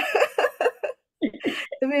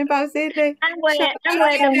သမင်ပေါက်စေးလေး အမွေ ရှော့ အမွေ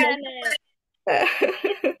တစ်ဖက်နဲ့ အဲ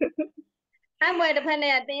အမွေတစ်ဖက်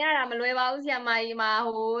နဲ့တင်ရတာမလွယ်ပါဘူးဆရာမကြီးမှာ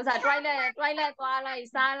ဟိုစာ toilet သွားလိုက်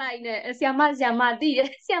စားလိုက်နဲ့ဆရာမသိတယ်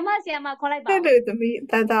ဆရာမခေါ်လိုက်ပါ အဲ့လိုသမီး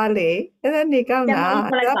တသားလေးအဲ့ဒါနေကောင်းတာ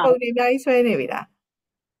ဒါပုံနေအများကြီးဆွဲနေပြီလား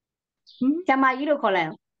ဆရာမကြီးလို့ခေါ်လိုက်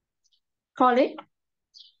အောင်ခေါ်လေ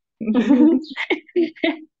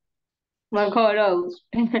မခေါ်တော့ဘူး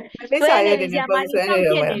လိပ်စာရွက်တွေနဲ့ပုံဆွဲနေ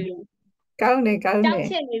တော့ပဲကောင်းနေ ကြောက်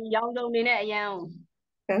ဖြစ်နေပြီရောင်စုံနေနဲ့အရန်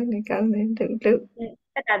ကောင်းနေတူတ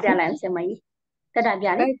က်တာပြလိုက်ဆရာမကြီးတက်တာပြ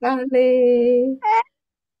လေ Bye bye.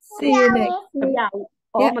 See you next week. မပြ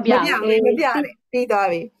ဘူးမပြဘူး ပြီးသွား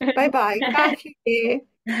ပြီ Bye bye. ကောင်းရှိတယ်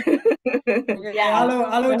အား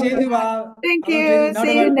လုံးကျေးဇူးပါ Thank you.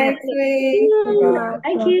 See you next week.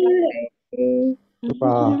 Thank you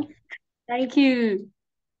Bye. Thank you